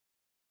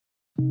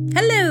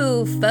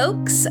Hello,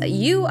 folks.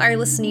 You are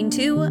listening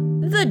to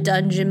The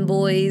Dungeon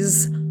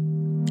Boys,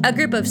 a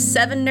group of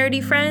 7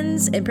 nerdy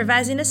friends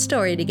improvising a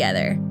story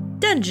together,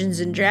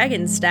 Dungeons &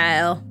 Dragons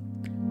style.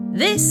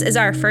 This is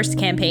our first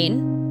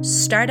campaign,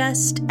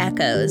 Stardust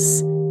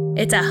Echoes.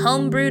 It's a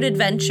homebrewed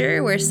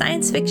adventure where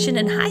science fiction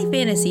and high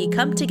fantasy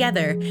come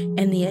together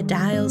in the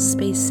Adile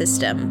space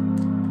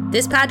system.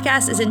 This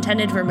podcast is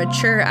intended for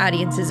mature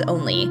audiences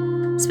only.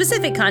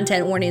 Specific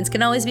content warnings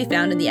can always be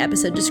found in the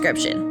episode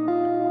description.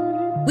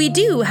 We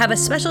do have a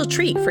special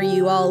treat for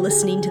you all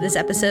listening to this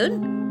episode.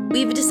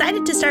 We've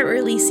decided to start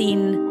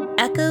releasing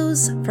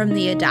Echoes from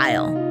the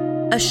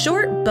Adile, a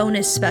short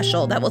bonus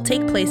special that will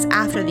take place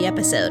after the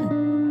episode.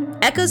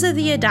 Echoes of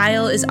the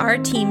Adile is our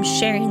team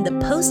sharing the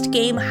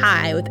post-game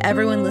high with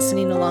everyone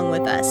listening along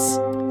with us.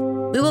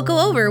 We will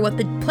go over what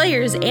the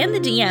players and the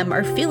DM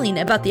are feeling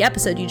about the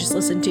episode you just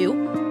listened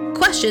to,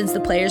 questions the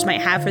players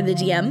might have for the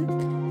DM,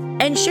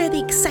 and share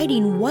the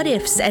exciting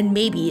what-ifs and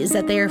maybes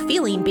that they are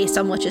feeling based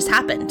on what just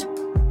happened.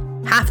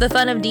 Half the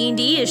fun of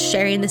D&D is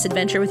sharing this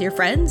adventure with your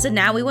friends, and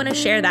now we want to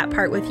share that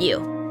part with you.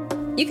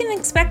 You can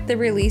expect the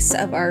release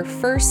of our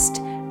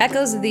first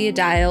Echoes of the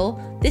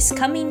Adile this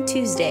coming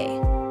Tuesday.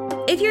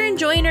 If you're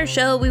enjoying our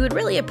show, we would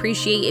really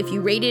appreciate if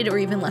you rated or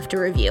even left a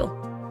review.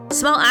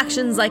 Small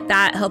actions like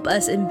that help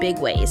us in big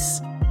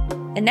ways.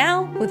 And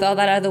now, with all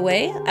that out of the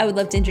way, I would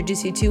love to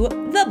introduce you to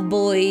the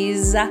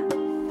boys. I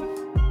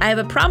have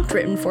a prompt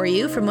written for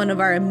you from one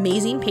of our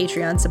amazing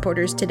Patreon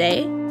supporters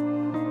today.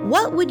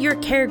 What would your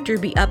character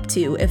be up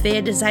to if they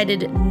had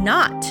decided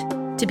not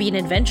to be an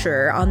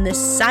adventurer on this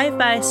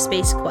sci-fi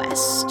space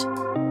quest?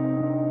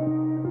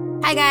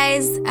 Hi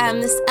guys,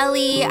 this is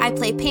Ellie. I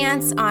play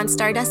Pants on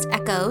Stardust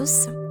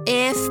Echoes.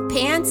 If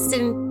Pants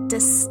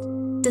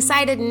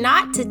decided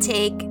not to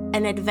take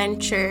an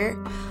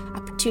adventure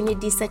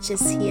opportunity such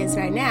as he is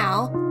right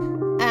now,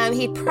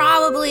 he'd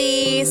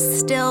probably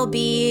still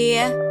be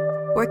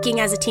working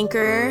as a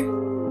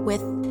tinkerer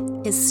with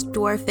his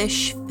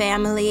dwarfish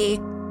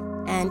family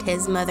and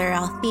his mother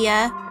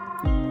Althea,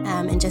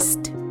 and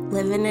just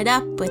living it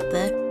up with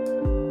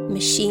the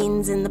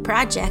machines and the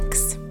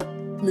projects.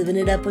 Living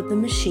it up with the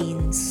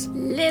machines.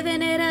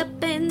 Living it up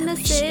in the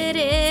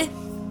city.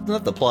 Isn't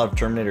that the plot of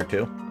Terminator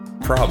 2?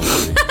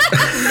 Probably.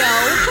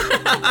 No.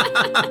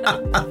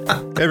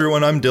 Hey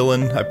everyone, I'm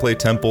Dylan. I play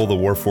Temple, the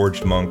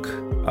Warforged monk.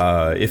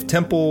 If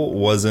Temple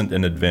wasn't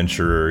an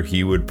adventurer,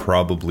 he would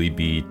probably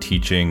be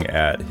teaching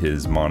at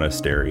his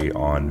monastery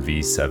on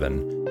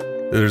V7.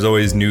 There's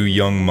always new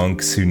young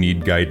monks who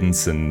need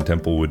guidance, and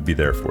Temple would be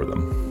there for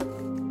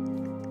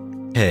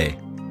them. Hey,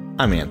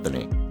 I'm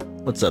Anthony.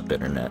 What's up,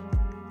 Internet?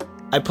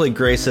 I played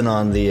Grayson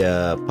on the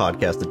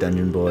podcast The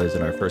Dungeon Boys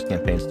in our first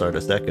campaign,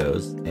 Stardust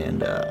Echoes,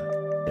 and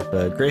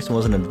if Grayson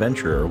was an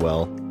adventurer,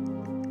 well,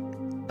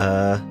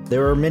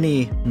 there were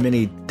many,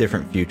 many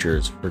different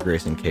futures for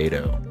Grayson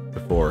Cato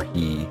before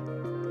he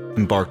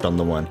embarked on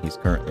the one he's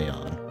currently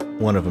on.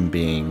 One of them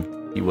being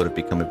he would have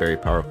become a very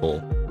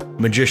powerful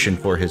magician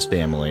for his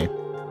family.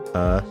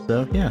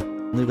 So yeah,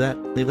 leave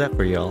that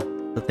for y'all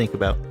to think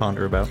about,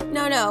 ponder about.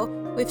 No,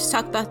 we've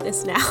talked about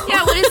this now.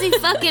 Yeah, what is he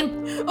fucking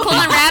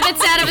pulling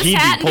rabbits out of his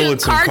hat He'd be pulling and doing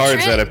some card cards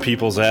tricks? out of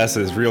people's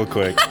asses real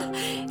quick.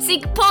 Is he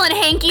pulling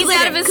hankies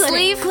out of his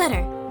sleeve?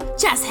 Glitter,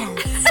 jazz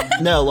hands.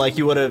 No, like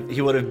he would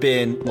have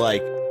been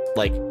like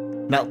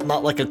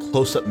not like a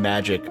close-up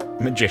magic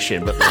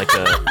magician, but like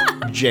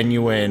a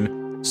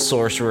genuine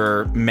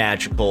sorcerer,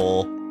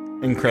 magical,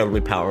 incredibly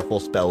powerful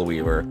spell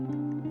weaver,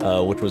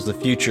 which was the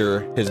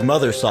future his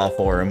mother saw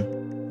for him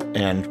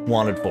and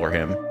wanted for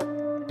him,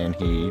 and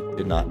he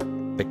did not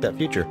pick that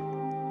future.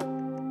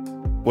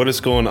 What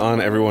is going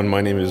on, everyone? My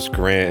name is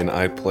Grant, and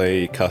I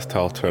play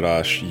Kastal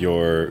Tarash,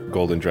 your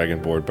Golden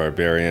Dragonborn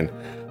barbarian.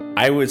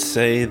 I would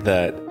say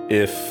that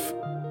if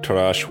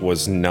Tarash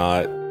was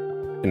not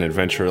an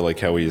adventurer like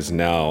how he is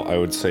now, I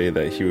would say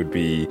that he would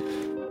be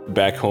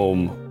back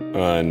home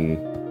on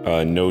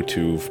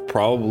Notuv,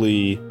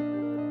 probably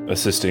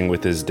assisting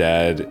with his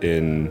dad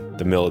in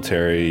the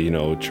military,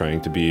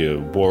 trying to be a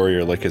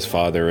warrior like his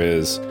father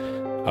is.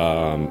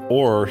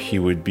 Or he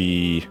would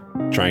be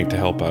trying to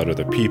help out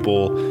other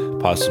people,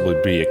 possibly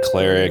be a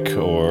cleric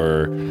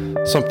or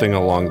something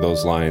along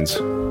those lines.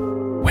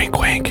 Wink,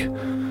 wink.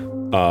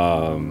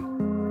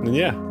 And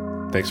yeah,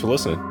 thanks for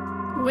listening.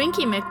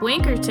 Winky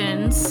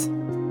McWinkertons.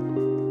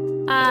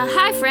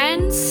 Hi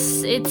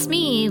friends, it's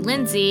me,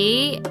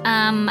 Lindsay,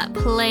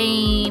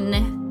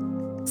 playing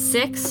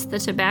Six, the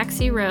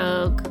Tabaxi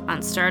Rogue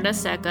on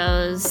Stardust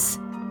Echoes.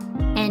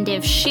 And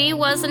if she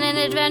wasn't an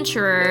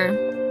adventurer,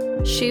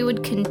 she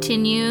would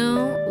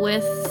continue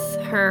with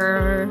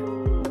her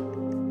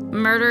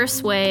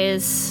murderous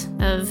ways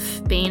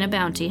of being a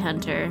bounty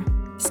hunter.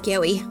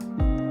 Scary.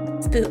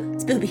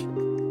 Spooby.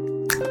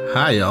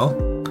 Hi,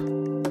 y'all.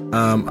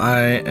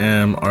 I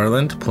am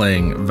Arland,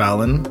 playing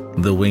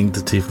Valen, the winged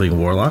tiefling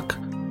warlock.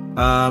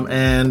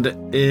 And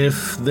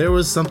if there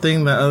was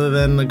something that other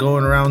than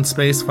going around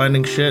space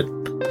finding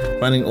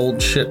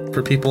old shit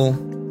for people,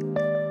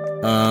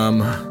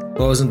 I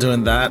wasn't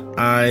doing that.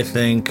 I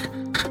think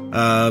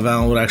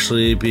Val would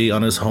actually be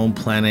on his home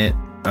planet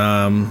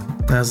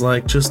as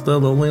like just a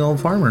lonely old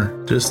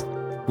farmer, just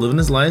living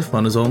his life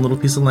on his own little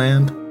piece of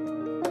land.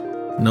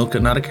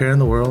 Not a care in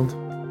the world.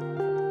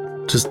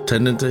 Just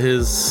tending to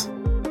his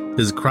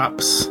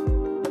crops,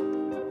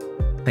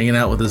 hanging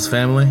out with his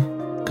family,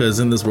 because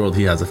in this world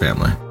he has a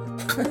family.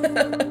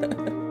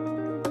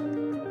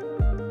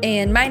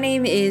 And my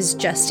name is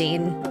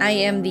Justine. I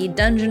am the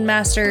dungeon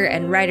master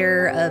and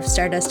writer of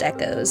Stardust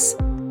Echoes.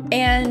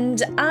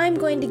 And I'm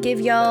going to give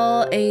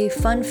y'all a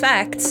fun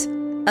fact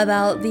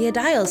about the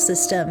Adial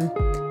system.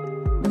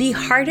 The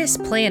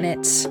hardest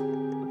planet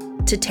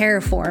to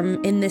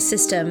terraform in this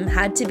system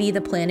had to be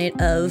the planet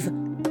of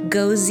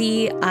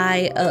Gozi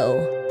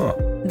IO. Huh.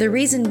 The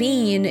reason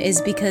being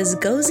is because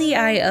Gozi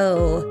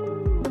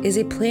IO is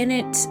a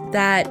planet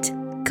that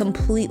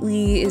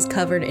completely is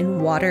covered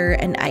in water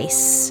and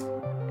ice.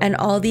 And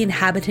all the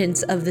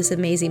inhabitants of this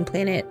amazing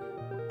planet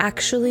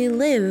actually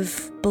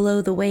live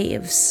below the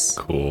waves.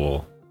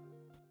 Cool.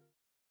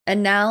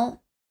 And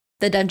now,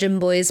 the Dungeon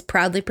Boys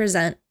proudly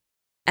present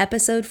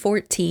episode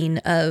 14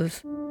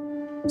 of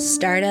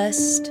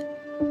Stardust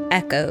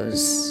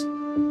Echoes.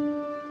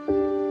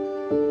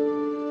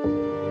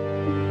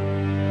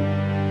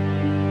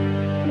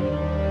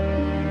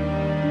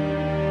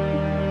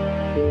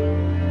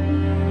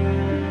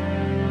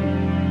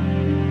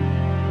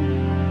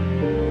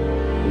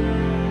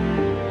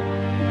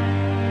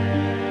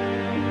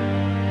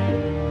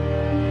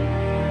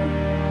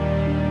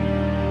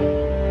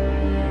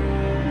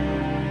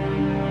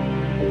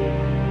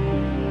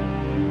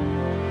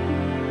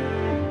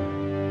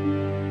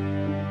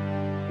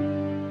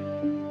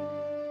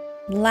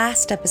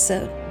 Last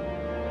episode,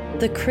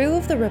 the crew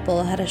of the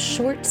Ripple had a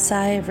short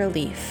sigh of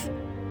relief,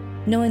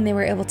 knowing they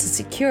were able to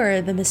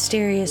secure the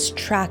mysterious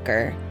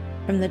tracker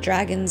from the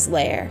dragon's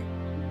lair.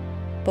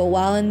 But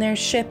while in their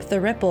ship,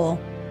 the Ripple,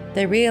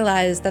 they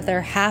realized that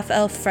their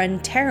half-elf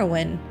friend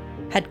Terwin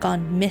had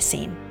gone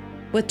missing.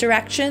 With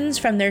directions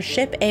from their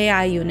ship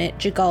AI unit,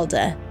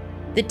 Jigalda,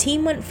 the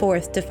team went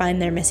forth to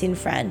find their missing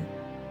friend.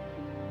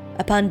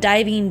 Upon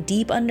diving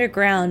deep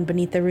underground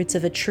beneath the roots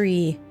of a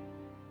tree,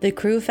 the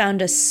crew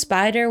found a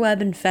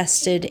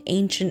spiderweb-infested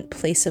ancient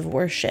place of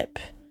worship.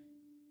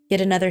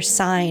 Yet another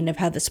sign of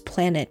how this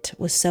planet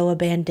was so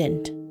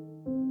abandoned.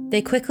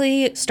 They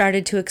quickly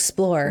started to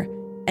explore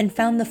and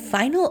found the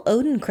final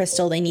Odin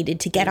crystal they needed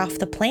to get off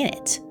the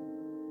planet.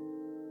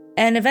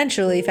 And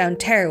eventually found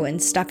Terwin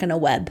stuck in a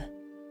web.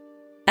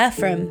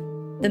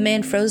 Ephraim, the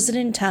man frozen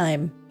in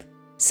time,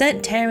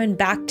 sent Terwin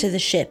back to the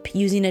ship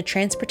using a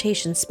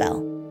transportation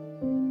spell.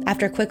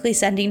 After quickly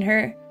sending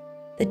her,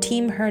 the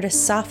team heard a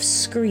soft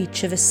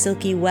screech of a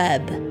silky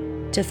web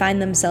to find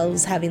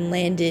themselves having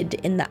landed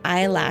in the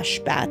eyelash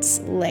bat's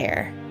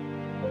lair.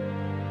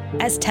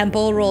 As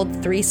Temple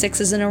rolled 3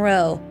 6s in a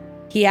row,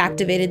 he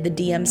activated the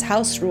DM's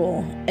house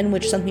rule, in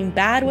which something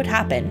bad would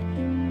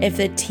happen if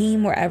the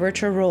team were ever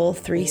to roll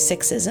 3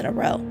 6s in a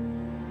row.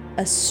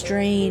 A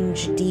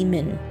strange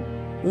demon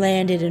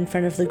landed in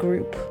front of the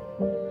group,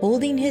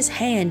 holding his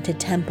hand to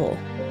Temple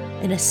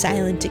in a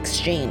silent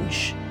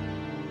exchange.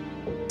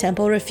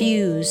 Temple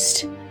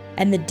refused,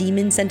 and the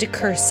demon sent a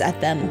curse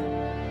at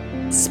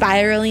them,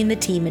 spiraling the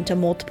team into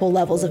multiple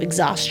levels of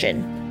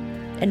exhaustion,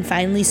 and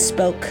finally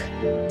spoke,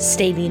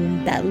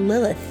 stating that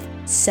Lilith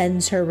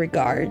sends her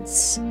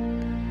regards.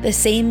 The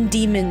same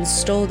demons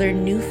stole their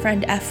new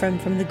friend Ephraim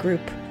from the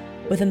group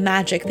with a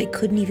magic they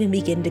couldn't even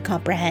begin to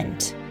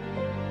comprehend.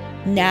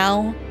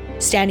 Now,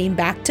 standing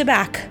back to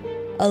back,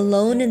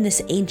 alone in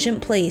this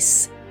ancient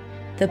place,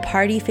 the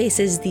party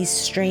faces these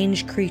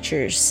strange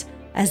creatures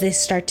as they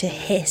start to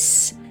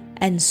hiss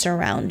and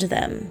surround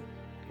them.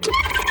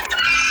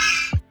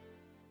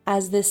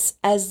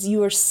 As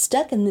you are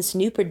stuck in this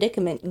new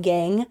predicament,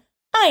 gang,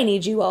 I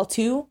need you all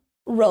to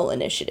roll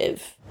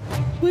initiative.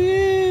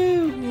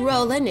 Woo!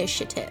 Roll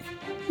initiative.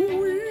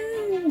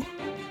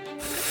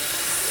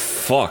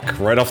 Fuck,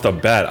 right off the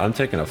bat, I'm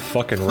taking a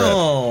fucking rip.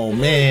 Oh,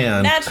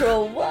 man.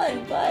 Natural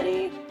 1,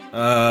 buddy.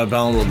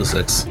 Val rolled a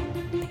 6.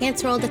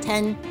 Pants rolled a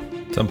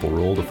 10. Temple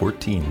rolled a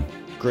 14.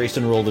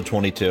 Grayson rolled a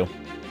 22.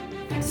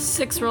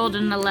 6 rolled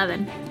an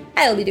 11.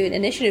 I'll be doing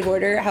initiative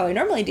order how I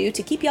normally do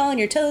to keep y'all on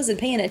your toes and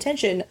paying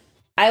attention.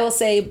 I will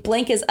say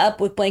blank is up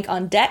with blank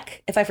on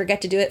deck. If I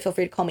forget to do it, feel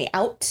free to call me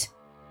out.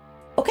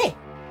 Okay,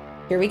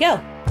 here we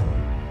go.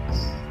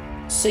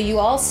 So you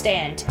all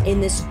stand in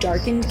this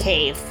darkened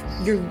cave.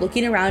 You're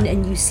looking around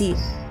and you see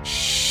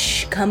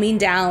coming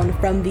down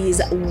from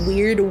these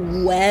weird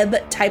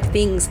web type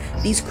things.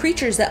 These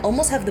creatures that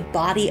almost have the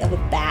body of a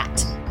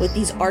bat with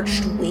these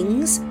arched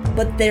wings,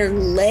 but their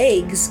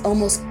legs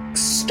almost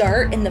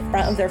start in the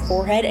front of their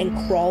forehead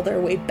and crawl their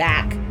way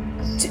back,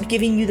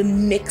 giving you the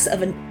mix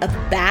of a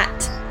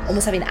bat,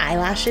 almost having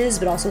eyelashes,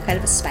 but also kind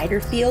of a spider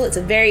feel. It's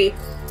a very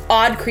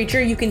odd creature.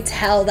 You can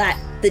tell that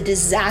the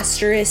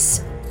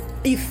disastrous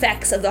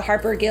effects of the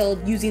Harper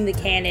Guild using the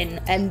cannon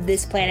and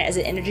this planet as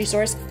an energy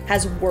source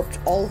has warped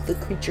all of the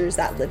creatures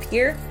that live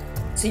here.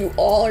 So you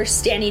all are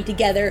standing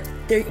together.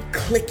 They're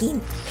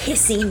clicking,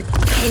 hissing,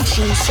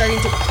 pinching, starting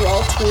to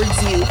crawl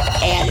towards you.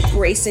 And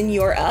Grayson,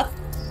 you're up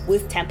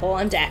with Temple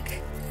on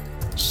deck.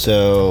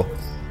 So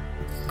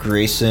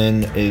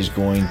Grayson is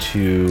going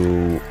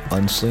to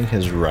unsling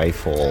his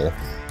rifle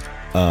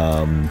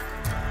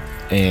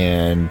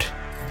and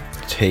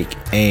take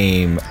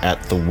aim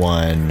at the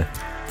one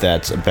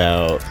that's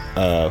about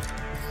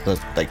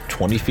like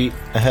 20 feet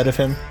ahead of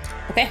him.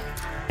 Okay.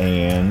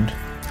 And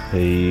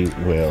he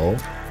will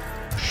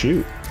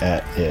shoot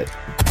at it.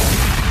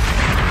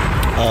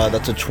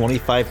 That's a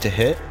 25 to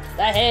hit.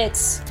 That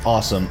hits.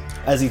 Awesome.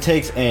 As he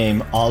takes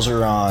aim,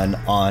 Ozeron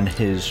on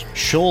his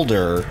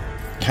shoulder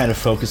kind of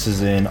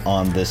focuses in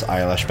on this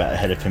eyelash bat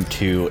ahead of him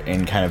too,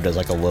 and kind of does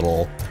like a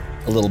little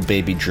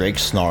baby Drake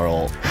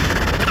snarl,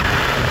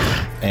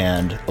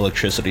 and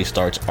electricity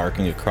starts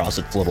arcing across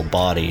its little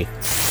body.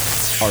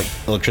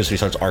 Electricity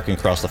starts arcing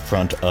across the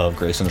front of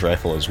Grayson's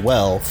rifle as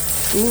well.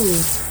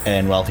 Ooh.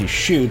 And while he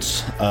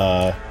shoots,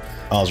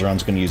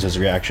 Ozeron's going to use his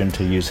reaction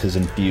to use his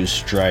infused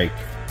strike,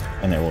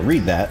 and I will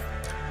read that.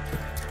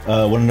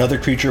 When another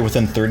creature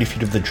within 30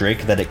 feet of the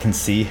Drake that it can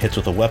see hits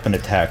with a weapon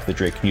attack, the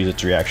Drake can use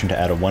its reaction to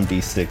add a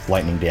 1d6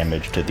 lightning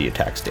damage to the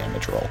attack's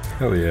damage roll.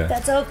 Hell yeah.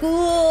 That's so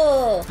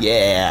cool.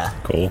 Yeah.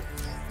 Cool.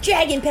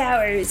 Dragon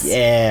powers.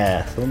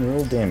 Yeah. So let me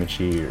roll damage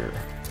here.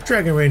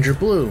 Dragon Ranger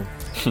Blue.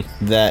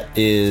 That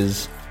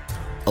is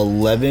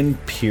 11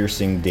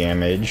 piercing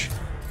damage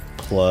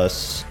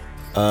plus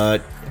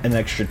an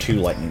extra 2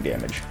 lightning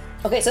damage.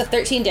 Okay, so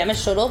 13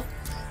 damage total.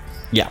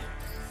 Yeah.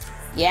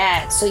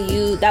 Yeah,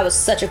 so that was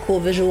such a cool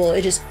visual.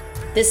 It just,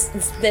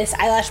 this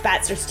eyelash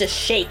bat starts to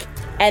shake,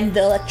 and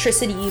the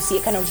electricity, you see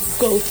it kind of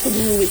go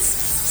through its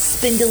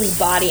spindly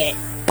body, and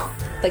it,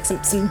 like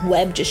some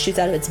web just shoots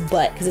out of its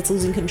butt because it's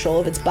losing control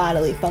of its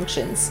bodily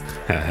functions.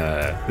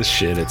 The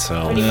shit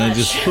itself. Pretty I much.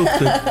 just pooped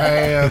your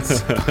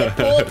pants.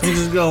 You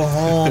just go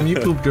home. You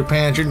pooped your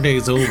pants. Your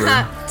day's over.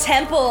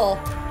 Temple,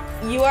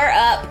 you are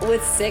up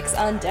with 6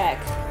 on deck.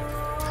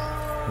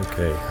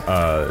 Okay.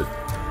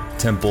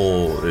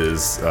 Temple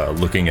is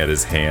looking at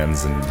his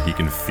hands, and he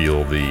can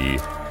feel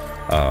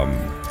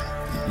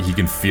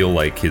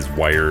like his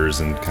wires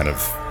and kind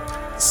of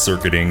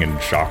circuiting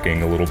and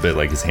shocking a little bit,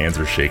 like his hands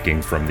are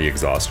shaking from the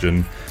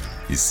exhaustion.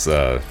 It's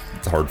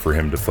hard for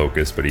him to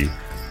focus, but he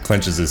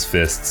clenches his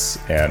fists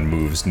and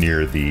moves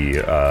near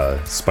the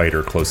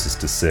spider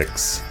closest to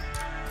 6.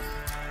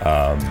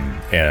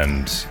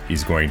 And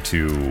he's going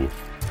to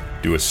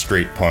do a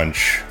straight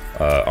punch,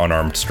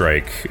 unarmed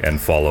strike,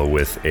 and follow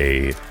with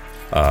a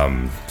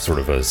sort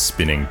of a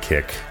spinning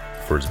kick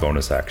for his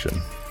bonus action.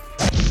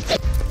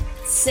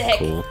 Sick.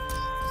 Cool.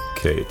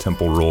 Okay,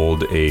 Temple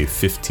rolled a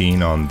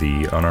 15 on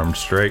the unarmed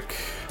strike.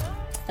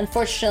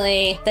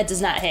 Unfortunately, that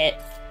does not hit.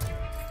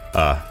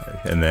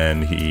 And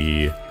then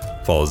he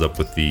follows up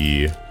with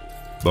the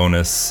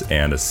bonus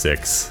and a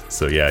 6.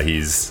 So yeah, he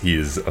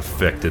is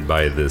affected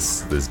by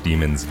this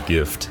demon's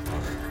gift,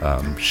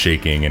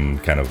 shaking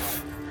and kind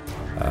of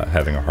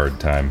having a hard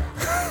time.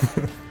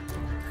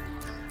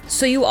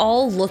 So you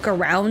all look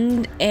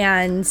around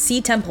and see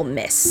Temple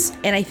miss,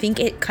 and I think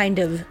it kind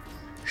of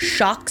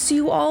shocks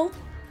you all.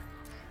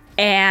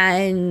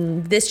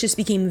 And this just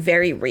became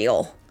very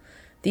real.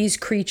 These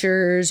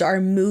creatures are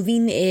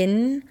moving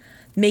in,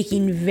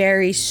 making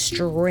very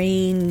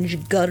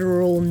strange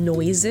guttural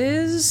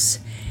noises,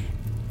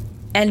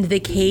 and the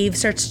cave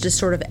starts to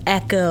sort of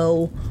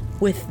echo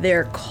with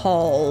their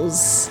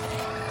calls.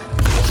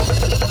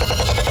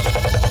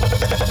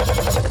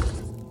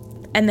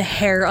 And the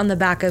hair on the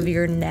back of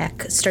your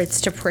neck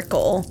starts to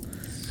prickle.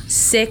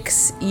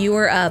 6, you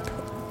are up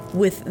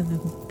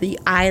with the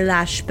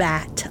eyelash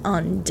bat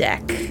on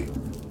deck.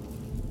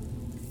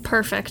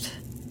 Perfect.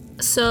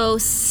 So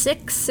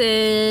 6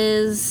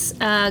 is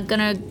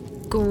gonna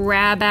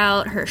grab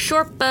out her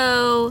short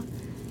bow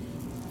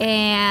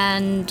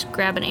and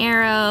grab an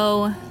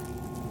arrow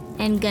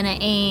and gonna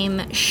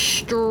aim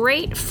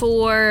straight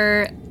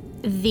for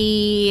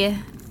the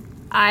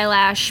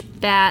eyelash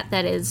bat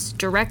that is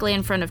directly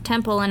in front of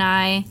Temple and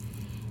I,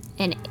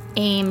 and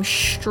aim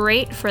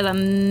straight for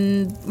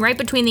them right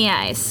between the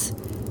eyes.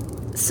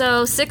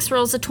 So 6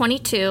 rolls a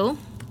 22.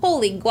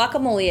 Holy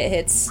guacamole, it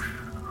hits.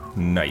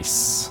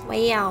 Nice.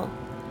 Wow.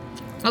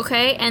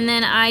 Okay, and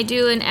then I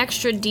do an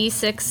extra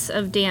d6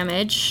 of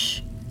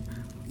damage.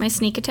 My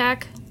sneak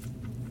attack.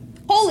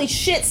 Holy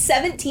shit,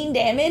 17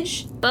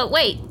 damage? But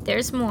wait,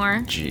 there's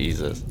more.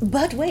 Jesus.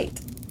 But wait.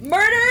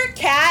 Murder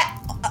cat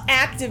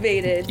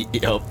activated.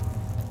 Yep.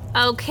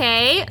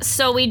 Okay,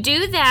 so we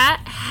do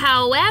that.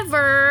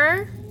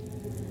 However,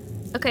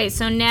 okay,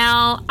 so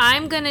now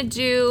I'm gonna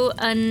do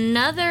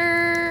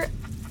another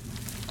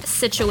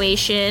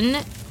situation.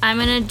 I'm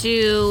gonna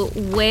do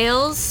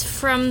Wails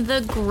from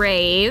the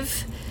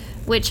Grave,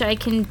 which I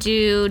can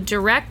do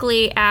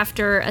directly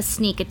after a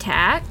sneak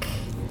attack,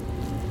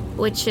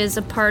 which is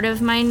a part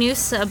of my new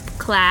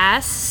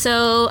subclass.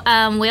 So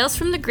Wails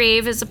from the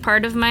Grave is a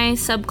part of my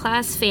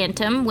subclass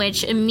Phantom,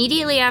 which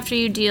immediately after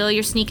you deal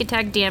your sneak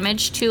attack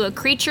damage to a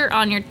creature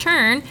on your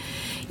turn,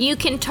 you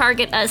can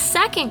target a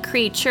second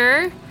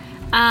creature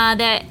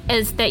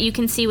that you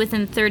can see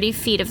within 30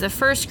 feet of the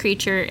first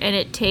creature, and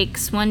it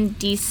takes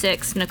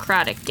 1d6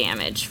 necrotic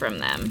damage from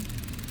them.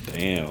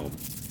 Damn.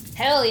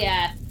 Hell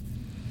yeah.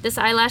 This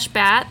eyelash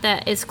bat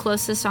that is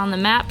closest on the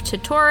map to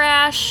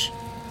Torash,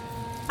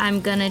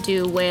 I'm gonna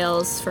do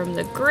Wails from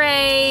the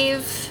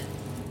Grave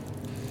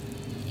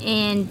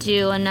and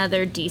do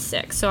another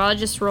d6. So I'll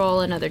just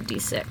roll another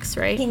d6,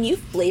 right? Can you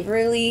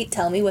flavorly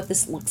tell me what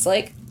this looks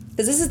like?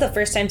 Because this is the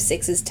first time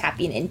Six is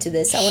tapping into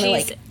this. I want to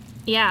like...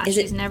 Yeah,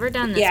 she's never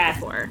done this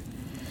before.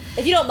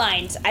 If you don't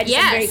mind, I just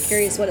am very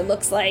curious what it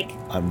looks like.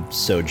 I'm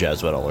so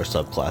jazzed about all our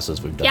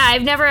subclasses we've done. Yeah,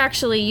 I've never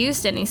actually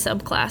used any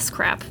subclass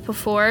crap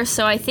before,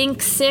 so I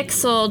think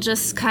Six will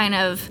just kind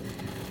of...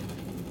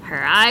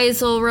 Her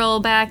eyes will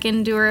roll back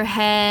into her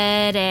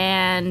head,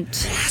 and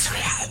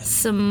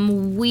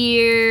some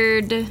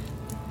weird...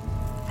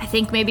 I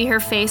think maybe her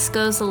face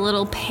goes a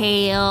little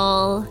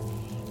pale,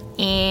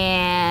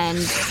 and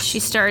she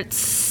starts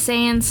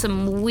saying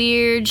some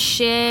weird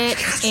shit,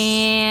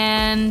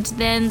 and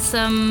then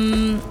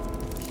some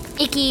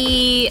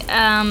icky,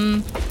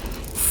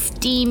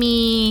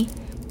 steamy,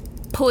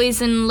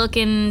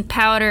 poison-looking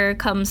powder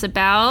comes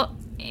about,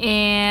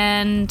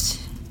 and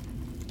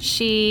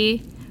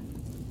she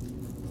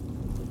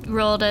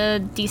rolled a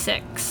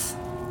d6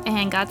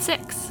 and got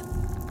 6.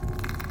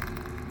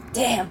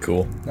 Damn.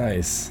 Cool.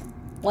 Nice.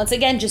 Once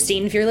again,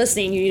 Justine, if you're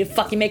listening, you need to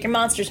fucking make your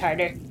monsters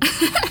harder.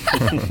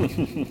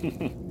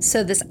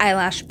 So this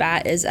eyelash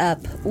bat is up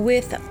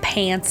with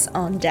Pants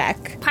on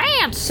deck.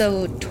 Pants!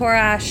 So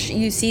Torash,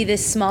 you see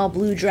this small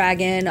blue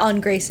dragon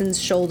on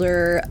Grayson's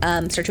shoulder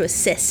start to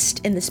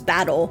assist in this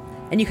battle,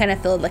 and you kind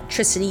of feel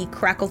electricity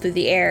crackle through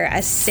the air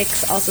as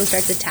Six also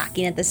starts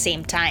attacking at the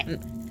same time.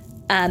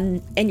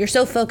 And you're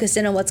so focused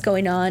in on what's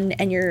going on,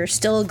 and you're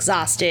still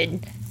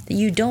exhausted, that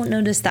you don't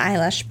notice the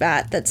eyelash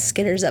bat that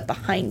skitters up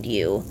behind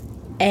you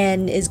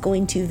and is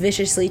going to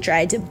viciously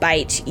try to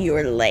bite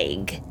your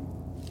leg.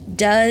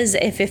 Does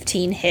a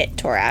 15 hit,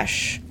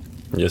 Torash?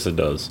 Yes, it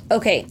does.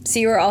 Okay, so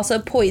you are also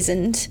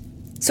poisoned.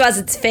 So as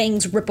its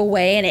fangs rip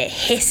away and it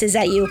hisses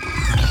at you,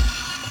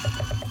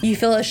 you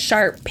feel a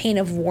sharp pain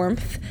of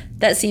warmth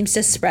that seems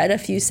to spread a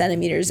few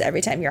centimeters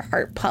every time your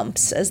heart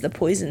pumps as the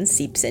poison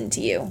seeps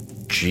into you.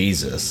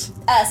 Jesus.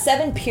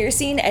 7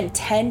 piercing and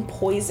 10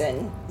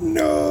 poison.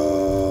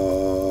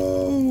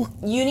 No.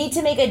 You need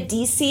to make a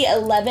DC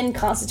 11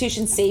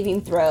 Constitution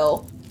saving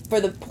throw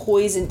for the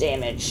poison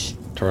damage.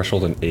 Torash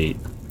rolled an 8.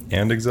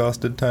 And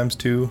exhausted times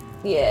 2.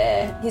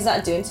 Yeah, he's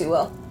not doing too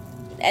well.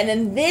 And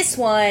then this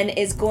one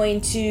is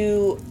going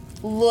to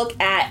look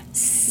at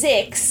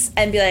 6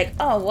 and be like,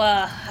 oh,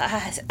 well,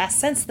 I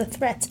sense the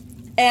threat.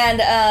 And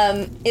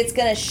it's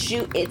going to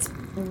shoot its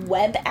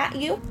web at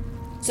you.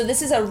 So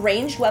this is a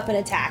ranged weapon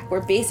attack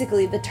where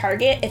basically the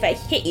target, if I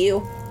hit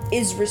you,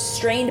 is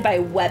restrained by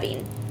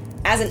webbing.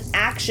 As an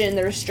action,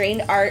 the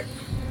restrained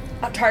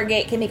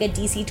target can make a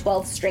DC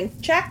 12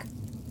 strength check,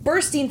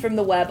 bursting from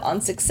the web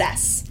on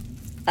success.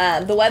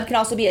 The web can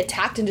also be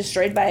attacked and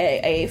destroyed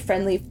by a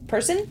friendly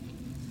person.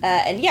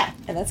 And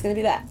that's going to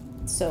be that.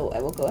 So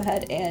I will go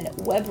ahead and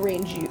web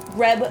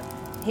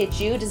hit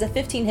you. Does a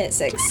 15 hit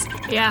 6?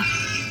 Yeah.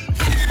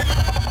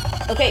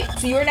 Okay,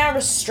 so you are now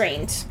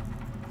restrained.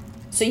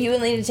 So you will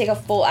need to take a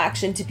full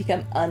action to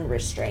become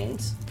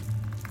unrestrained.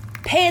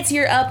 Pants,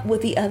 you're up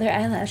with the other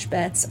eyelash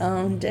bats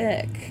on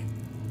deck.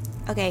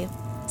 Okay,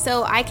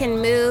 so I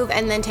can move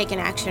and then take an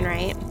action,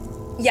 right?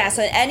 Yeah,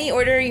 so in any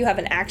order, you have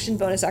an action,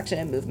 bonus action,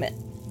 and movement.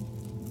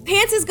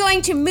 Pants is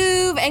going to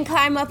move and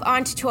climb up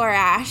onto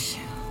Torash.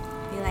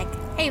 Be like,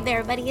 hey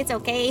there, buddy, it's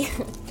okay.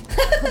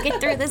 We'll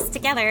get through this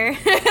together.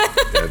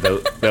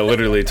 That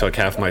literally took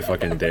half my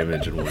fucking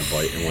damage in one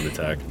bite, in one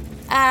attack.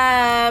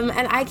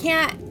 And I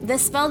can't, the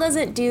spell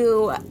doesn't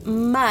do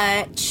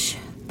much,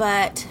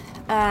 but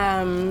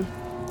I'll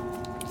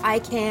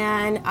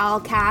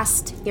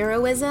cast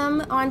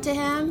Heroism onto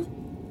him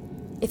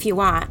if you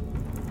want.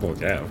 Well,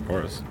 yeah, of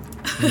course.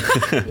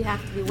 You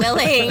have to be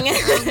willing. Only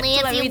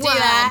if Let you me do want.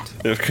 that.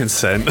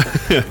 Consent.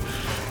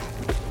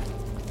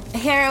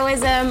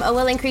 Heroism, a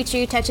willing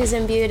creature touches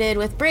imbued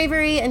with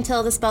bravery.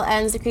 Until the spell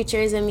ends, the creature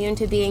is immune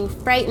to being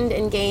frightened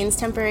and gains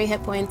temporary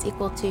hit points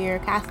equal to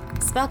your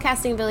spell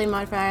casting ability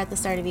modifier at the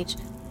start of each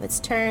of its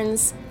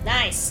turns.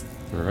 Nice.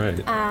 All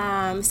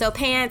right. So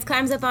Pants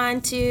climbs up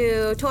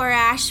onto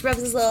Torash, rubs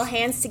his little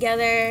hands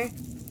together,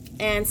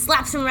 and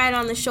slaps him right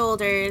on the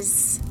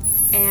shoulders.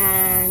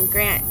 And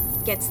Grant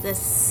gets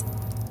this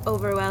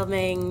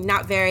overwhelming,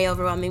 not very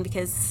overwhelming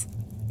because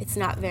it's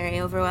not very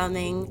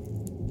overwhelming,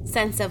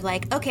 sense of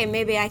like, okay,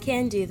 maybe I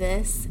can do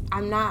this. I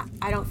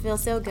don't feel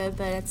so good,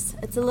 but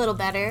it's a little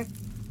better.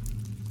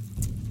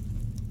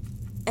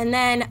 And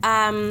then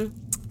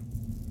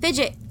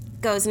Fidget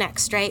goes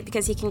next, right?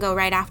 Because he can go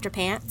right after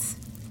Pants.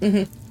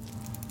 Mm-hmm.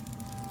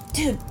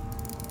 Dude,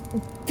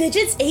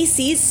 Fidget's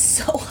AC is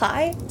so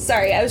high.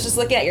 Sorry, I was just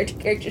looking at your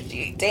character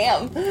sheet.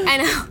 Damn. I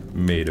know.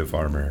 Made of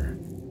armor.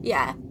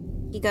 Yeah.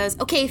 He goes,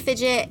 okay,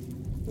 Fidget,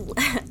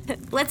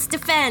 let's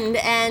defend.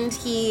 And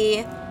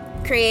he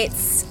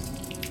creates,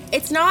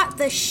 it's not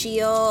the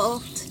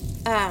shield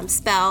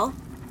spell,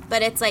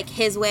 but it's like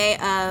his way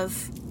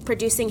of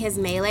producing his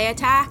melee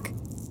attack.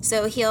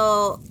 So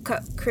he'll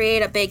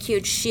create a big,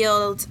 huge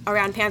shield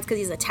around Pants because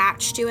he's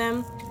attached to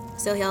him.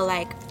 So he'll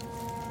like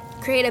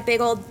create a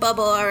big old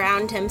bubble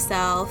around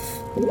himself.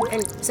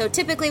 And so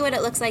typically what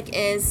it looks like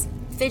is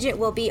Fidget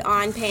will be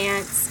on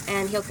Pants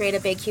and he'll create a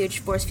big, huge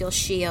force field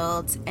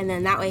shield. And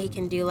then that way he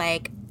can do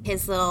like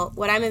his little,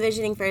 what I'm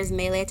envisioning for his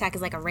melee attack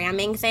is like a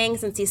ramming thing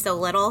since he's so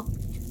little.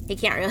 He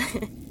can't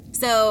really.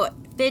 So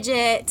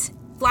Fidget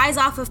flies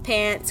off of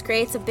Pants,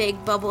 creates a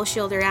big bubble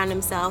shield around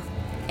himself,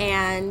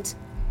 and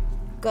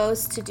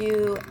goes to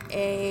do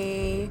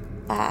a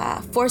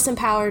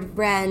force-empowered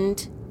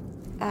rend.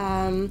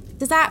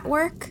 Does that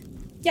work?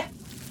 Yeah.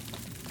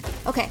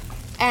 Okay.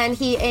 And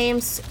he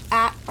aims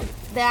at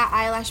that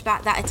eyelash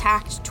bat that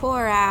attacked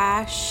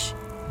Torash.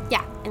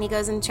 Yeah, and he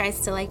goes and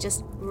tries to like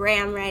just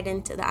ram right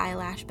into the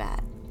eyelash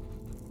bat.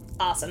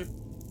 Awesome.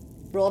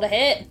 Roll to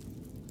hit.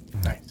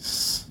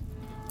 Nice.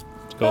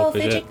 Go,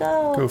 Fidget,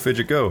 go. Go,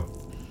 Fidget, go.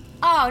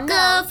 Oh no.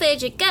 Go,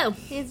 Fidget, go.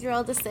 He's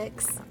rolled a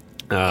 6. It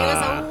Ah. was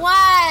a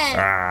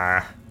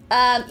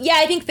 1. Yeah,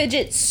 I think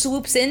Fidget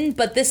swoops in,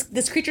 but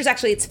this creature's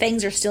actually, its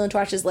fangs are still in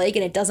Torash's leg,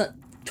 and it doesn't.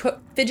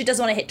 Fidget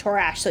doesn't want to hit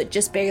Torash, so it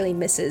just barely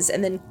misses,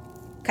 and then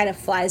kind of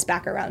flies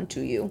back around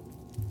to you.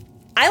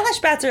 Eyelash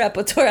bats are up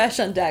with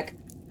Torash on deck.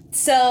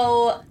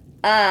 So,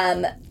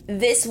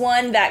 this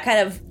one that kind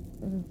of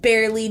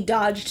barely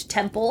dodged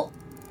Temple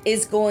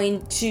is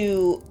going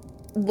to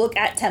look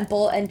at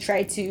Temple and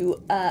try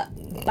to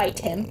bite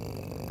him.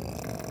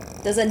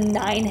 Does a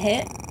 9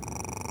 hit?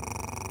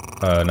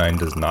 9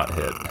 does not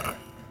hit.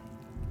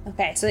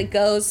 Okay, so it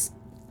goes,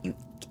 you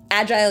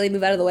agilely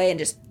move out of the way and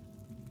just...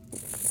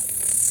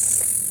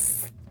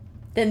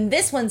 Then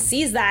this one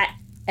sees that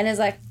and is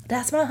like,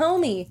 that's my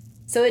homie.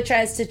 So it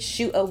tries to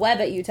shoot a web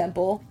at you,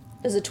 Temple.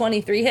 Does a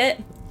 23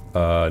 hit?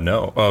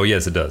 No. Oh,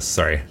 yes, it does.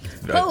 Sorry.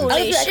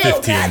 Holy shit. 15,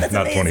 God, that's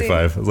not amazing.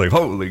 25. I was like,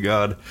 holy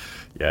God.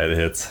 Yeah, it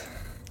hits.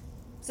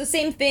 So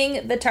same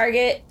thing, the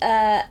target,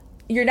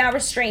 you're now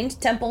restrained,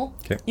 Temple.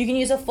 Okay. You can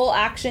use a full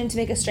action to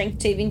make a strength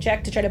saving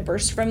check to try to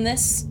burst from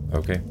this.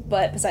 Okay.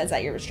 But besides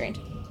that, you're restrained.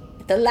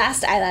 The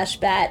last eyelash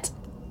bat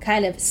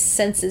kind of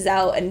senses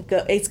out and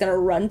it's going to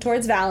run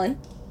towards Valen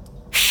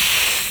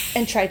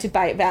and try to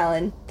bite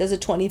Valen. Does a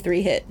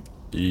 23 hit?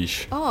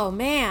 Yeesh. Oh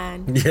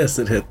man. Yes,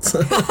 it hits.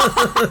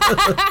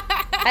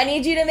 I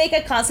need you to make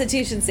a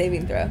constitution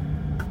saving throw.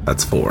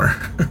 That's 4.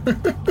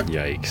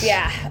 Yikes.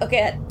 Yeah,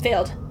 okay, that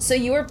failed. So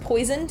you were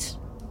poisoned,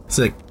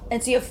 Sick.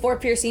 and so you have 4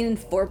 piercing and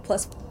 4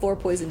 plus 4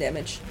 poison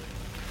damage.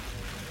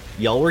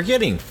 Y'all were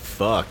getting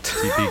fucked.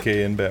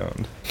 TPK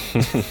inbound.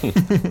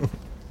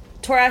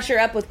 Torash, you're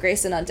up with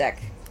Grayson on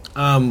deck.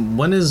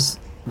 When is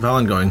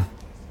Valen going?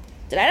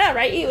 Did I not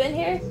write you in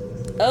here?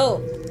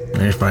 Oh,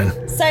 You're fine.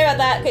 sorry about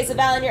that. Okay, so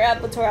Valen, you're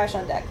up with Torash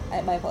on deck.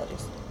 My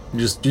apologies. You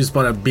just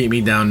want to beat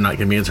me down, not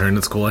give me a turn.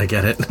 It's cool. I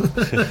get it.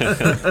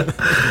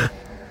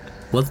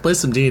 Let's play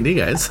some D&D,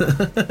 guys.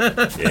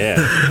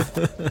 Yeah.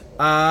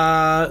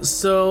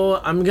 So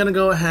I'm gonna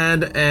go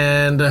ahead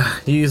and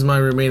use my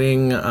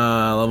remaining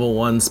level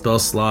 1 spell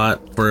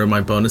slot for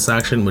my bonus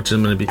action, which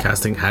I'm gonna be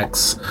casting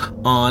Hex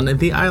on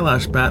the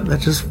eyelash bat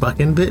that just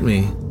fucking bit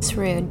me. It's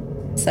rude.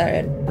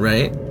 Sorry.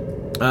 Right?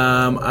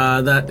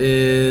 That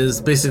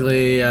is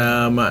basically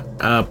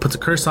puts a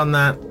curse on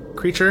that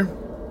creature.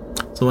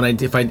 So when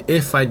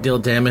if I deal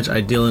damage,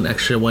 I deal an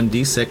extra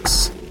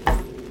 1d6.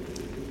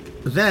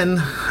 Then,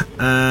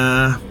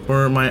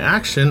 for my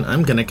action,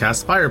 I'm gonna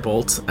cast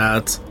Firebolt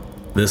at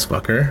this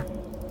fucker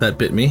that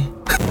bit me.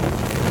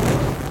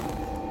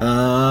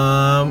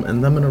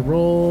 And I'm gonna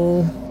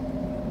roll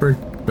for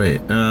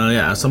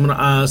yeah. So I'm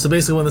gonna so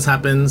basically when this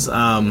happens, you're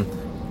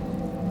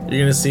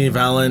gonna see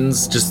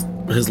Valen's just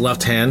his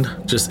left hand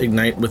just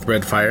ignite with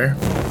red fire.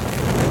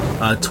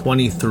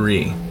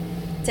 23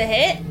 To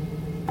hit?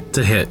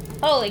 to hit.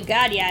 Holy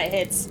God, yeah, it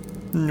hits.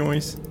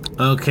 Noise.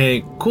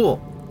 Okay,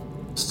 cool.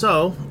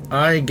 So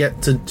I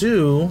get to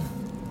do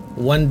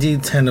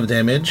 1d10 of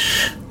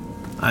damage.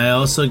 I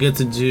also get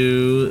to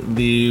do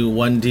the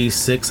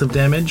 1d6 of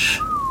damage.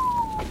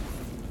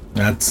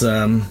 That's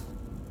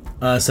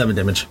 7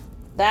 damage.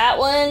 That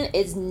one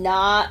is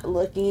not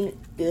looking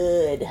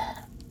good.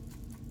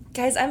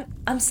 Guys,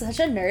 I'm such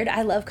a nerd.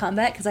 I love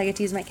combat because I get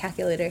to use my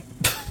calculator.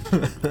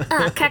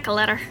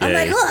 Calculator. I'm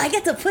like, oh, I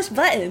get to push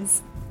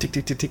buttons. Tick,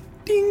 tick, tick, tick.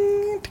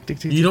 Ding. Tick, tick,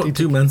 tick. You don't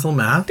do mental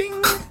math?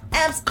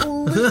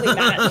 Absolutely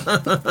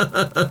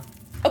not.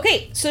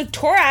 Okay, so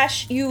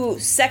Torash, you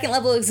second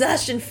level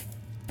exhaustion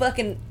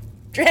fucking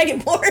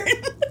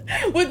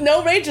dragonborn with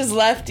no rages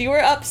left. You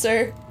were up,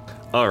 sir.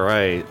 All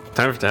right.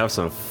 Time to have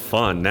some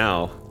fun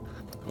now.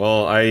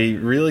 Well, I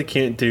really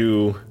can't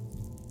do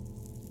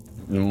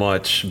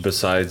much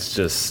besides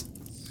just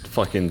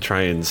fucking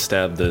try and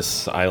stab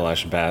this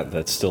eyelash bat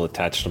that's still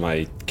attached to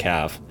my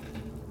calf.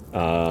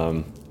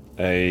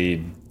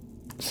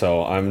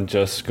 So I'm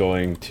just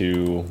going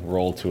to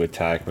roll to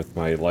attack with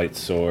my light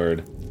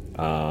sword.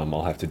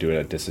 I'll have to do it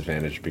at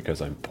disadvantage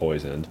because I'm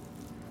poisoned.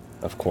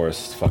 Of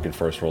course, fucking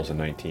first roll's a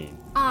 19.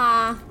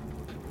 Ah.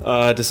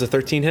 Does a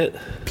 13 hit?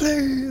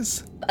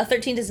 Please. A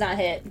 13 does not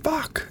hit.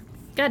 Fuck.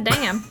 God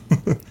damn.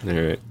 All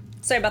right.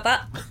 Sorry about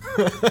that.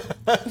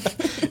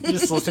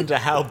 Just listen to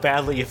how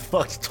badly you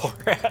fucked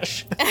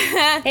Torash.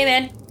 Hey,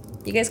 man.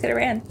 You guys could have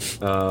ran.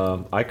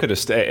 I could have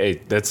stayed.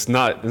 Hey, that's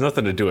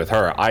nothing to do with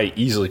her. I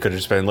easily could have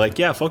just been like,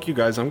 yeah, fuck you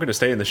guys. I'm going to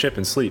stay in the ship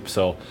and sleep.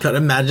 So God,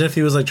 imagine if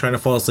he was like trying to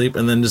fall asleep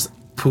and then just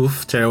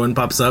poof, Terwin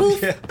pops up.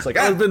 Yeah, it's like,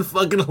 That would have been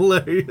fucking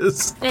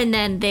hilarious. And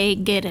then they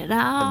get it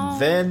out.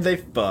 Then they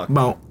fuck.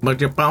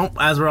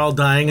 As we're all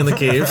dying in the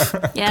cave.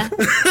 Yeah.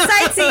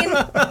 Side scene.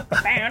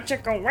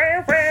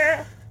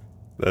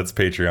 That's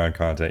Patreon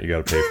content. You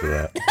gotta pay for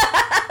that.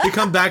 You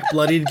come back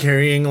bloodied,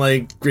 carrying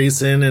like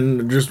Grayson,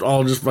 and just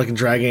fucking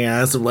dragging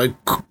ass. And like,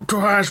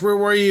 Torash, where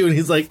were you? And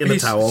he's like in the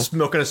towel,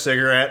 smoking a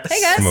cigarette.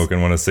 Hey, guys.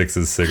 Smoking one of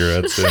Six's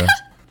cigarettes. Yeah.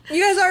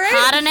 You guys all right?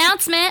 Hot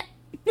announcement.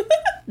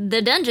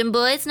 The Dungeon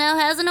Boys now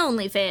has an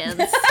OnlyFans.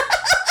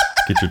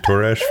 Get your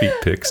Torash feet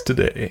pics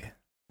today.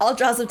 I'll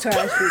draw some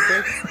trash for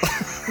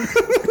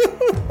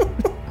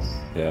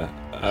yeah.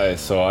 I'm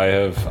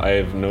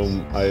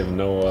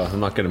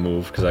not gonna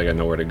move because I got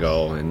nowhere to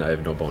go and I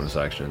have no bonus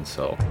action.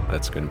 So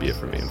that's gonna be it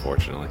for me,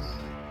 unfortunately.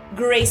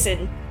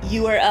 Grayson,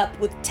 you are up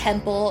with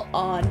Temple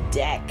on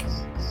deck.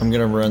 I'm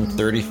gonna run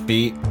 30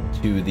 feet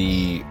to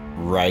the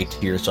right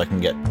here so I can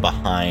get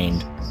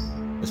behind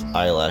this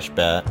eyelash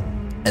bat.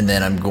 And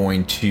then I'm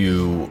going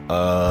to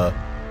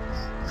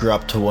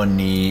drop to one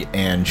knee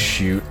and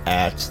shoot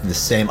at the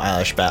same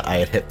eyelash bat I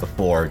had hit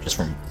before, just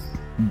from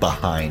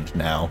behind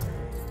now.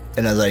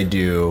 And as I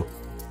do,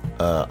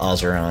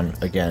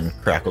 Ozeron again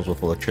crackles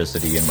with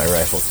electricity, and my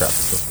rifle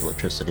crackles with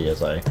electricity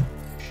as I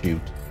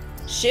shoot.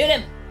 Shoot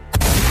him.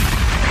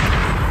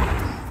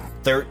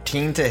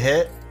 13 to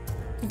hit?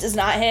 Does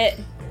not hit.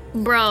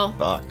 Bro.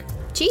 Fuck.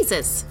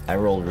 Jesus. I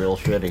rolled real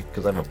shitty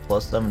because I have a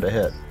 +7 to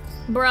hit.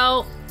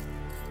 Bro.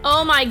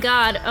 Oh my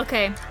god.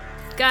 Okay.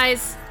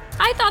 Guys,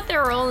 I thought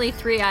there were only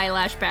 3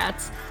 eyelash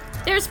bats.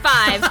 There's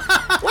 5.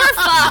 We're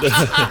fucked.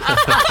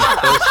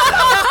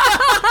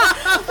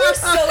 We're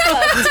so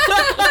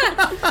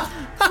fucked.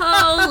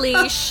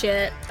 Holy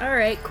shit.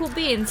 Alright, cool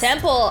beans.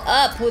 Temple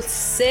up with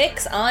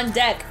 6 on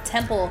deck.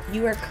 Temple,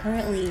 you are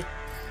currently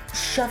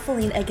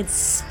shuffling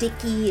against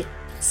sticky,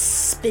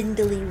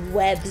 spindly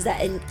webs that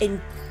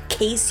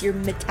encase your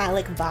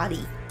metallic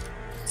body.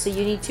 So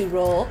you need to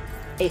roll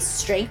a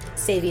strength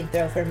saving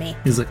throw for me.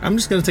 He's like, I'm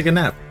just gonna take a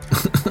nap.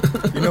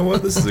 You know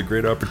what? This is a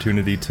great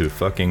opportunity to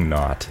fucking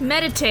not.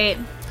 Meditate.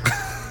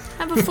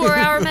 Have a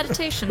 4-hour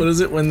meditation. What is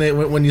it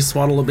when you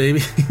swaddle a baby?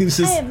 He's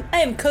just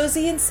I am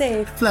cozy and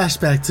safe.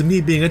 flashback to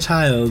me being a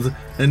child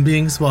and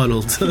being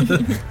swaddled. I don't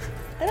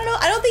know.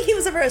 I don't think he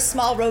was ever a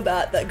small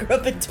robot that grew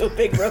up into a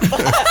big robot.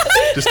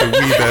 Just a wee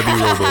baby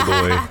robo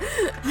boy.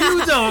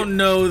 You don't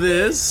know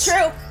this.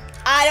 True.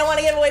 I don't want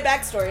to give away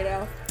backstory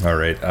now. All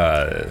right.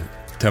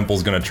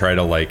 Temple's gonna try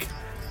to like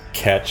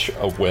catch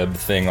a web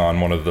thing on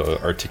one of the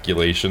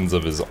articulations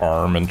of his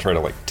arm and try to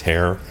like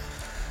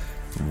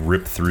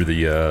rip through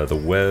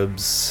the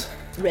webs.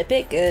 Rip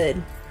it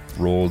good.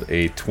 Rolled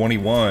a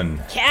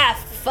 21. Yeah,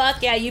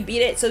 fuck yeah, you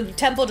beat it. So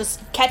Temple just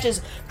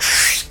catches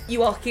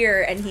you all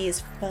here, and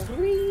he's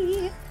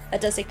free. That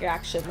does take your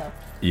action, though.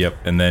 Yep,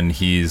 and then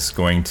he's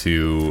going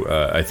to,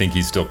 I think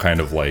he's still kind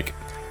of like,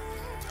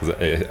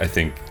 I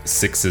think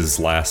Six's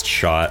last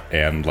shot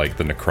and like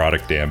the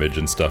necrotic damage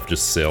and stuff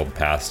just sailed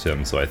past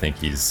him, so I think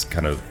he's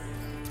kind of,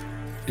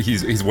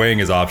 he's weighing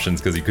his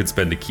options because he could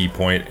spend a key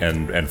point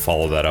and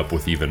follow that up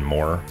with even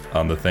more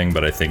on the thing,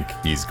 but I think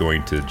he's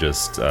going to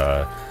just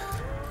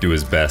do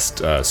his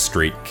best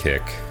straight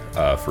kick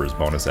for his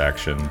bonus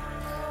action.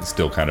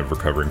 Still kind of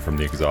recovering from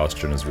the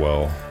exhaustion as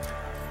well.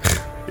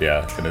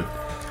 Yeah,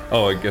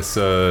 I guess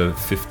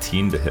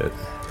 15 to hit.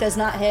 Does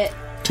not hit.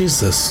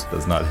 Jesus.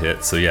 Does not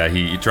hit. So yeah,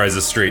 he tries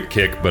a straight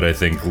kick, but I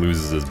think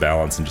loses his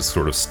balance and just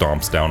sort of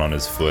stomps down on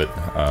his foot,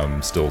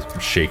 still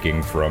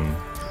shaking from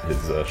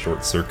his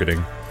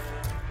short-circuiting.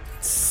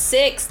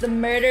 6, the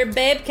murder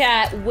babe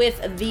cat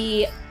with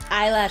the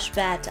eyelash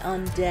bat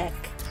on deck.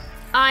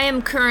 I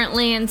am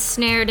currently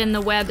ensnared in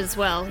the web as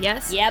well,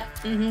 yes? Yep,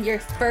 your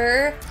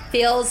fur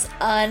feels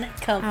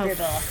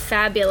uncomfortable. Oh,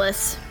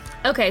 fabulous.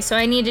 Okay, so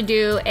I need to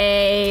do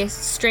a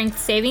strength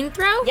saving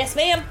throw? Yes,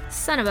 ma'am.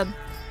 Son of a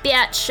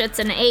bitch, it's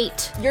an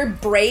 8. Your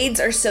braids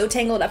are so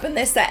tangled up in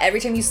this that every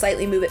time you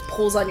slightly move, it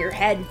pulls on your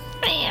head.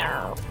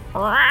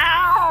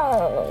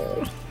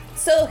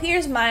 So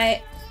here's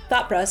my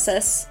thought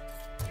process.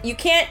 You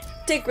can't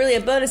take really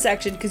a bonus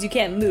action because you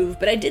can't move,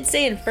 but I did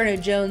say Inferno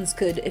Jones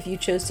could if you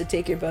chose to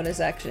take your bonus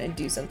action and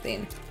do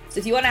something. So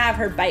if you want to have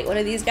her bite one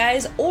of these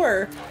guys,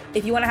 or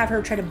if you want to have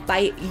her try to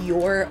bite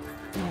your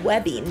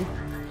webbing,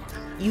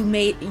 you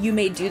may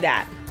do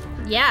that.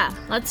 Yeah,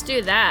 let's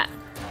do that.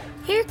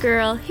 Here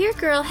girl,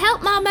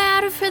 help mama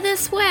out of for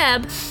this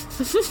web.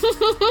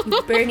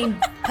 You burning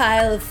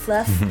pile of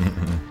fluff.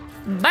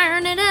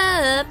 Burn it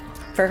up.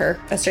 For her,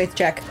 a strength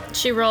check.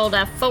 She rolled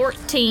a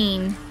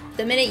 14.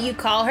 The minute you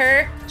call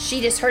her,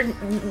 she just heard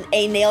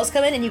a nails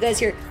come in, and you guys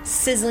hear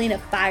sizzling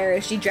of fire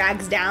as she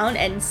drags down,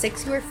 and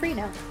 6, you are free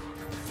now.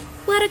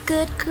 What a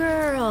good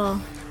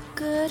girl.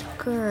 Good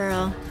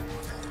girl.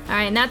 All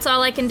right, and that's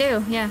all I can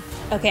do. Yeah.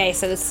 Okay,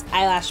 so this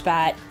eyelash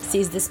bat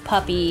sees this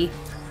puppy,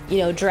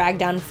 drag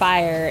down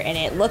fire, and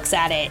it looks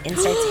at it and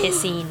starts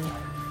hissing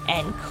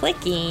and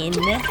clicking.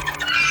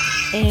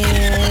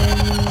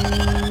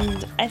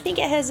 And I think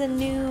it has a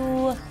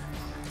new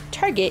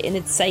target in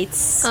its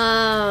sights.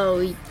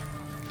 Oh,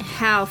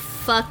 how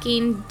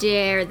fucking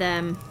dare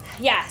them.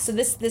 Yeah, so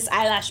this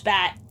eyelash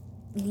bat